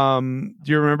 Do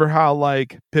you remember how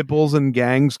like pit bulls and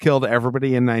gangs killed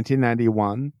everybody in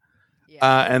 1991?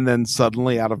 And then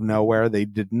suddenly out of nowhere they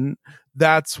didn't.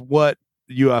 That's what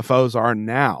UFOs are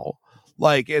now.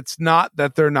 Like, it's not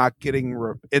that they're not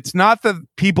getting it's not that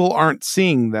people aren't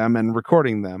seeing them and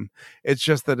recording them. It's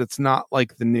just that it's not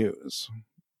like the news.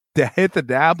 To hit the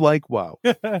dab like whoa.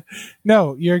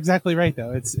 No, you're exactly right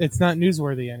though. It's not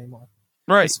newsworthy anymore.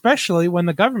 Right. Especially when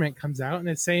the government comes out and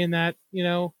is saying that,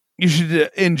 you should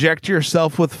inject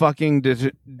yourself with fucking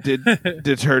detergent.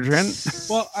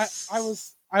 Well,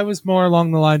 I was more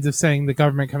along the lines of saying the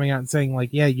government coming out and saying like,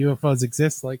 yeah, UFOs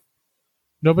exist. Like,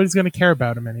 nobody's going to care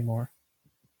about them anymore.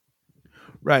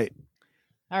 Right.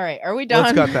 All right. Are we done?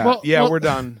 Let's cut that. Well, We're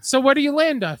done. So where do you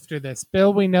land after this?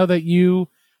 Bill, we know that you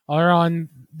are on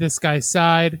this guy's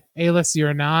side. Aylis,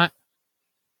 you're not.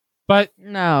 But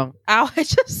no. Ow, I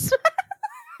just...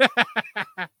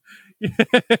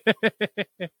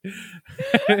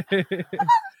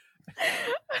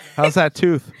 How's that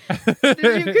tooth?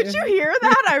 Could you hear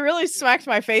that? I really smacked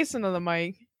my face into the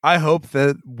mic. I hope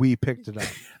that we picked it up.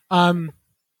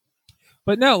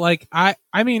 But no, like I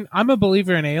mean, I'm a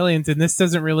believer in aliens, and this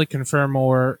doesn't really confirm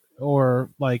or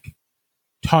like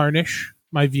tarnish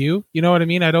my view. You know what I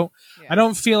mean? I don't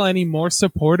feel any more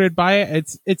supported by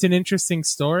it. It's an interesting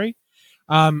story.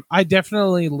 I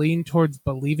definitely lean towards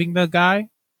believing the guy,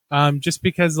 just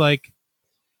because like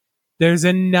there's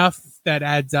enough that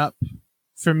adds up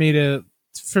for me to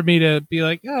be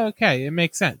like, oh, okay, it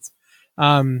makes sense.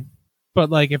 But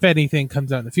like if anything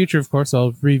comes out in the future, of course,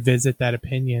 I'll revisit that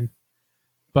opinion.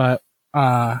 But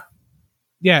yeah,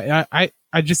 I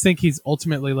just think he's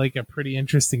ultimately like a pretty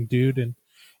interesting dude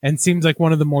and seems like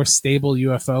one of the more stable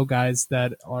UFO guys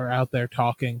that are out there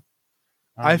talking.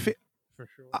 For sure.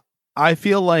 I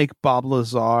feel like Bob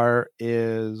Lazar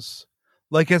is,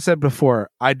 like I said before,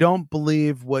 I don't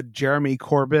believe what Jeremy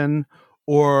Corbyn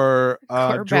or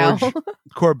George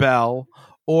Corbell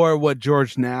or what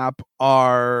George Knapp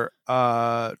are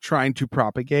trying to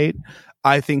propagate.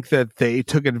 I think that they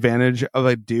took advantage of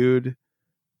a dude,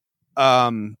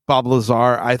 Bob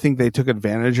Lazar. I think they took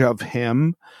advantage of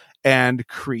him and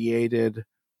created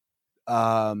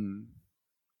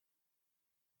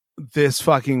this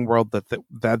fucking world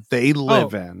that they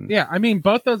live in. Yeah, I mean,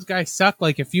 both those guys suck.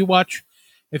 Like if you watch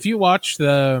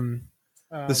the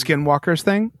Skinwalkers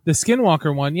thing, the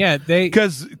Skinwalker one, yeah,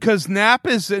 because Knapp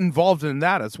is involved in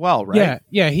that as well, right?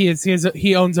 Yeah,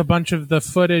 he owns a bunch of the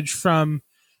footage from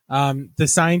the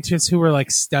scientists who were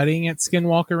like studying at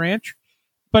Skinwalker Ranch.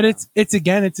 But it's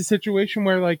a situation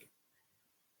where like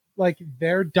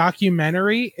their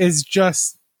documentary is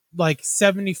just like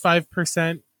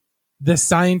 75% the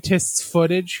scientist's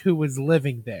footage who was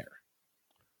living there.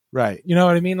 Right. You know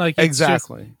what I mean? Like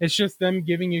exactly. It's just them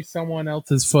giving you someone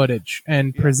else's footage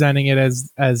and presenting it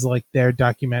as like their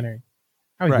documentary.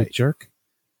 How you jerk.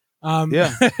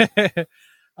 Yeah.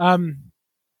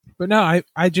 But no,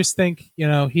 I just think,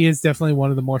 he is definitely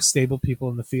one of the more stable people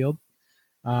in the field.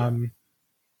 Bill,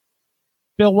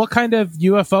 what kind of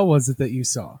UFO was it that you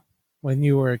saw when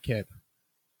you were a kid?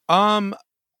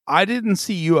 I didn't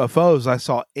see UFOs. I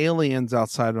saw aliens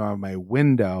outside of my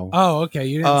window. Oh, okay.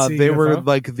 You didn't see they UFO? were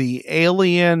like the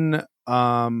alien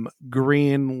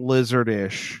green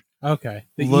lizardish. Okay.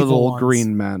 The little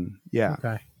green men. Yeah.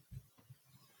 Okay.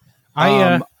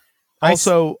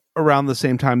 Also around the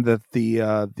same time that the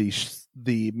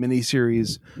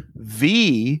miniseries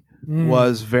V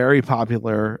was very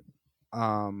popular.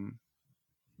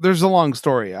 There's a long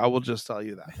story. I will just tell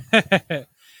you that.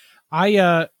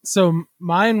 So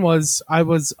mine was, I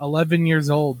was 11 years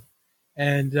old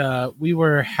and we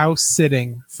were house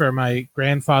sitting for my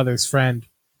grandfather's friend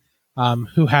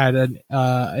who had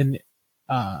an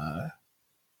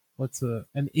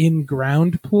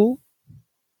in-ground pool.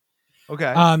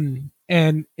 Okay.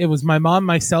 And it was my mom,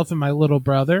 myself, and my little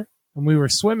brother, and we were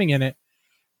swimming in it.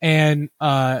 And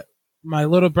my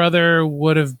little brother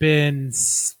would have been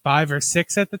 5 or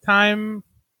 6 at the time,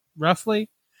 roughly.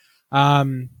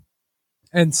 And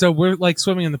so we're like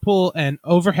swimming in the pool, and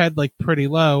overhead, like pretty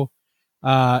low,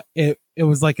 it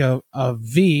was like a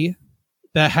V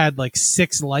that had like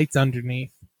 6 lights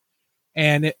underneath,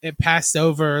 and it passed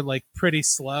over like pretty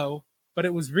slow, but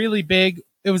it was really big.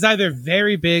 It was either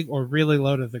very big or really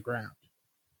low to the ground.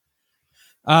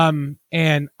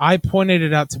 And I pointed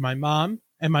it out to my mom,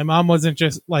 And my mom wasn't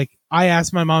just like, I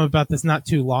asked my mom about this not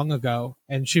too long ago,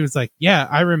 and she was like, yeah,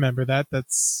 I remember that.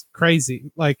 That's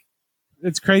crazy. Like,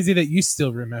 it's crazy that you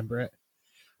still remember it.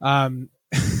 And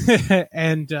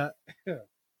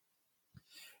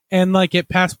like it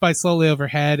passed by slowly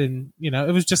overhead, and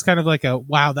it was just kind of like a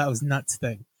wow, that was nuts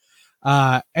thing.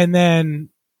 And then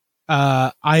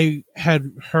I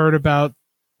had heard about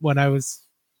when I was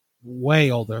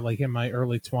way older, like in my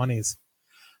early 20s.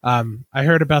 I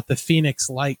heard about the Phoenix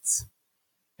Lights,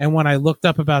 and when I looked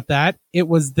up about that, it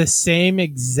was the same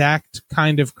exact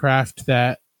kind of craft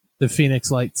that the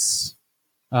Phoenix Lights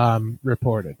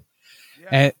reported.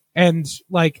 Yeah. And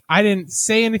like, I didn't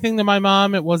say anything to my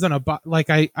mom. It wasn't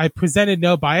I presented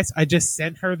no bias. I just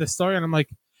sent her the story, and I'm like,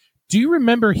 do you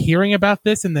remember hearing about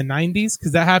this in the 90s?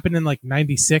 Because that happened in like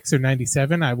 96 or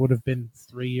 97. I would have been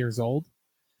 3 years old.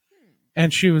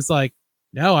 And she was like,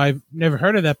 no, I've never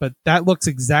heard of that, but that looks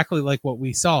exactly like what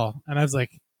we saw. And I was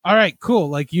like, all right, cool.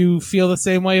 Like, you feel the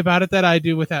same way about it that I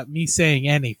do without me saying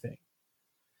anything.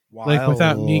 Wild. Like,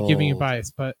 without me giving you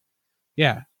bias. But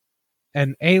yeah.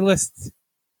 And A-list,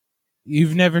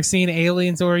 you've never seen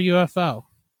aliens or a UFO?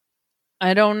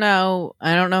 I don't know.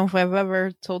 I don't know if I've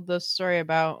ever told this story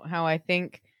about how I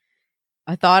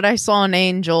thought I saw an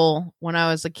angel when I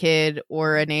was a kid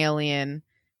or an alien,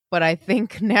 but I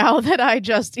think now that I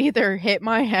just either hit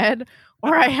my head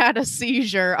or I had a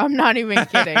seizure. I'm not even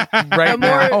kidding.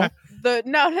 now?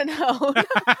 No.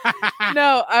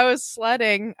 No, I was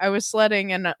sledding,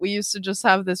 and we used to just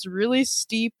have this really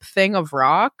steep thing of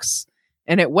rocks,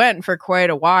 and it went for quite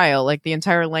a while, like the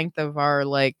entire length of our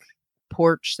like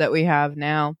porch that we have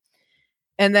now.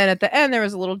 And then at the end there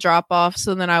was a little drop off,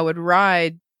 so then I would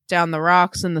ride down the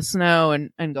rocks in the snow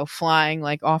and go flying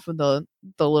like off of the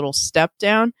little step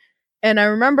down. And I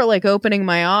remember like opening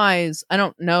my eyes. I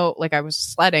don't know, like I was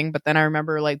sledding, but then I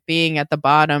remember like being at the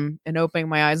bottom and opening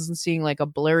my eyes and seeing like a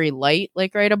blurry light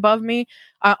like right above me.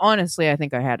 Honestly, I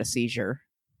think I had a seizure.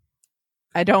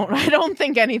 I don't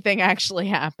think anything actually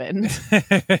happened.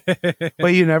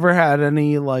 But you never had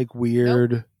any like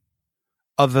weird Nope.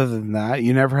 Other than that,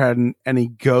 you never had any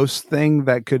ghost thing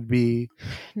that could be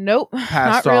Nope,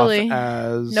 passed not really. off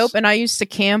as Nope, and I used to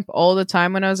camp all the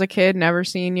time when I was a kid, never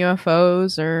seen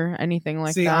UFOs or anything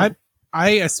like that. I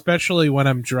especially when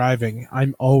I'm driving,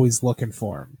 I'm always looking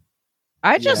for them.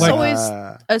 I just always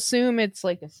assume it's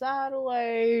like a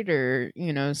satellite or,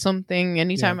 something.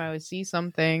 Anytime I would see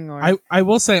something. Or I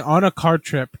will say on a car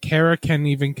trip, Kara can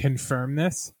even confirm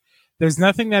this. There's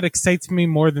nothing that excites me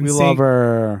more than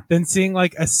seeing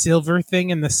like a silver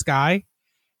thing in the sky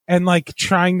and like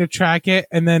trying to track it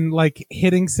and then like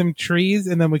hitting some trees,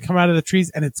 and then we come out of the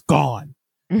trees and it's gone.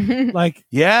 Like,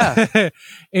 yeah,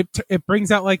 it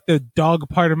brings out like the dog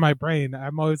part of my brain.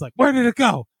 I'm always like, where did it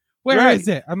go? Where is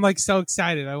it? I'm like so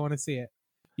excited. I want to see it.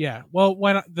 Yeah. Well,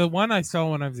 when the one I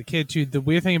saw when I was a kid too, the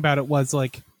weird thing about it was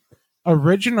like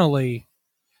originally,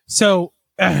 so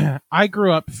I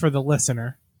grew up, for the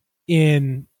listener,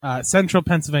 in central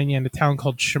Pennsylvania in a town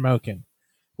called Shamokin,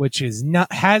 which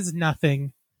has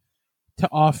nothing to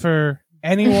offer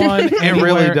anyone. It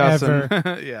really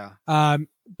doesn't. Yeah.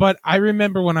 But I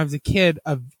remember when I was a kid,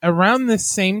 around the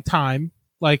same time,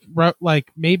 like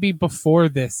maybe before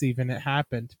this even it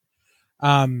happened.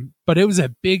 But it was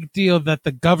a big deal that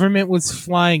the government was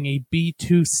flying a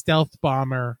B-2 stealth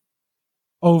bomber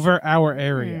over our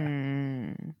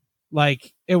area.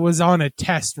 Like, it was on a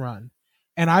test run.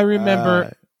 And I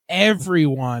remember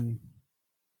everyone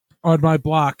on my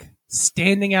block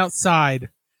standing outside,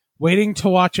 waiting to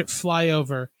watch it fly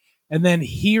over, and then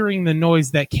hearing the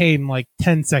noise that came like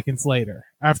 10 seconds later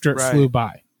after it flew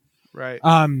by. Right.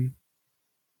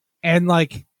 And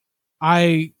like,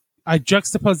 I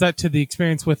juxtapose that to the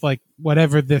experience with like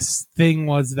whatever this thing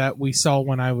was that we saw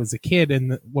when I was a kid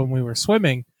and when we were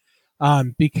swimming,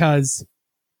 because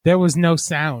there was no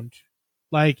sound.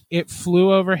 Like, it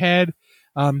flew overhead.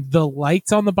 The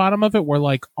lights on the bottom of it were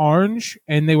like orange,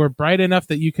 and they were bright enough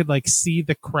that you could like see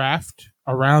the craft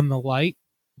around the light.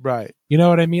 Right. You know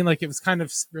what I mean? Like, it was kind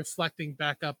of reflecting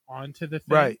back up onto the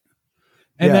thing. Right.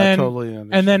 And then, totally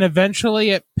understand. and then eventually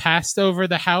it passed over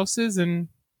the houses and,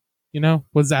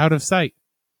 was out of sight.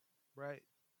 Right.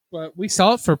 But we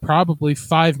saw it for probably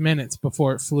 5 minutes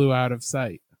before it flew out of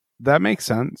sight. That makes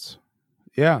sense.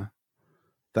 Yeah.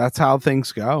 That's how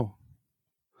things go.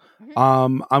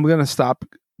 I'm going to stop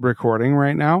recording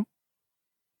right now.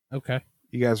 Okay.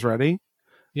 You guys ready?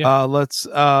 Yeah. Let's,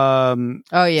 oh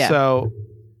yeah. So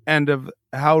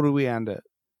how do we end it?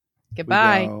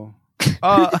 Goodbye.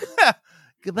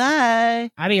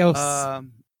 Goodbye. Adios.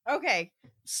 Okay.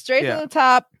 Straight to the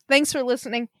top. Thanks for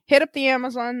listening. Hit up the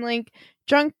Amazon link.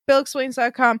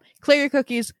 drunkbillexplains.com. Clear your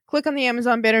cookies. Click on the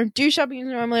Amazon banner. Do shopping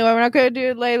normally. We're not going to do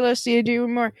it later. Let's see you do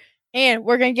more. And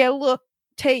we're going to get a little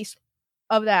taste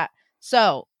of that.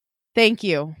 So, thank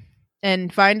you.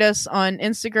 And find us on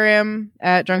Instagram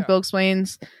at Drunk Bill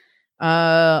Explains.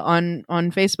 On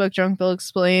Facebook, Drunk Bill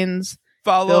Explains.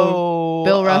 Follow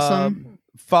Bill Russum.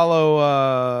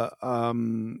 Follow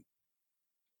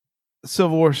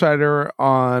Civil War Cider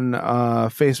on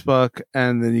Facebook,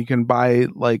 and then you can buy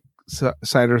like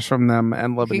ciders from them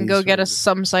and Lebanese. You can go get food. us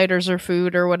some ciders or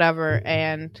food or whatever,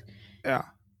 and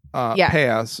pay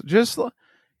us. Just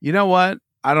you know what?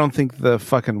 I don't think the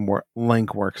fucking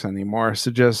link works anymore. So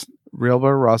just Real Bill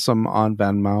Russum on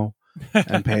Venmo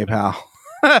and PayPal.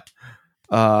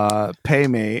 Pay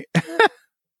me.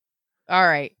 All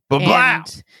right. Blah-blah.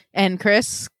 And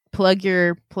Chris, plug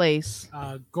your place.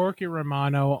 Gorky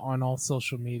Romano on all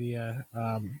social media,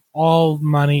 all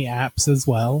money apps as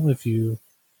well, if you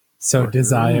so Gorky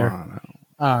desire. Romano.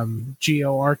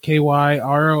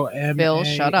 GORKYROMANO. Bill,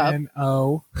 shut up.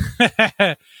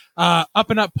 Up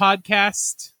and Up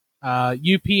Podcast,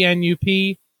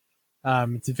 UPNUP.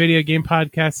 It's a video game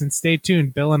podcast, and stay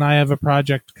tuned. Bill and I have a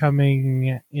project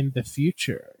coming in the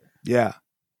future. Yeah.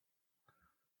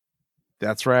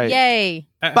 That's right. Yay.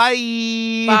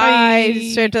 Bye. Bye.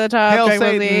 Straight to the top. Hail Dragon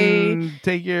Ball Z. Satan.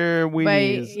 Take your Wheaties.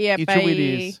 Bye. Yeah, Eat bye. your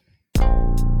Wheaties.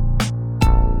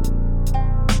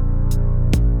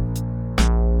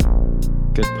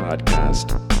 Good podcast.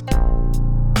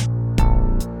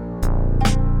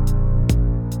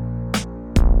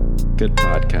 Good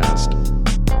podcast.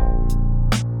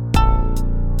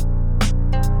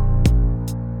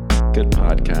 Good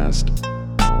podcast.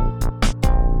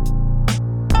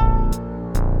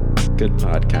 Good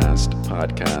podcast.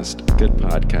 Podcast. Good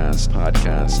podcast.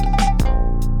 Podcast.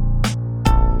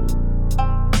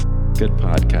 Good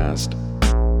podcast.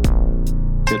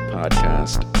 Good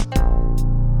podcast.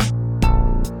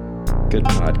 Good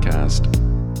podcast.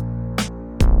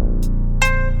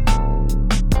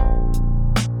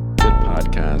 Good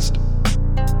podcast.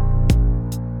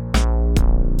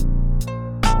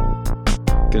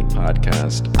 Good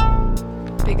podcast.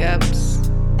 Big ups.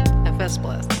 FS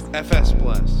Bless. FS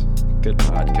Bless. Good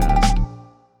podcast.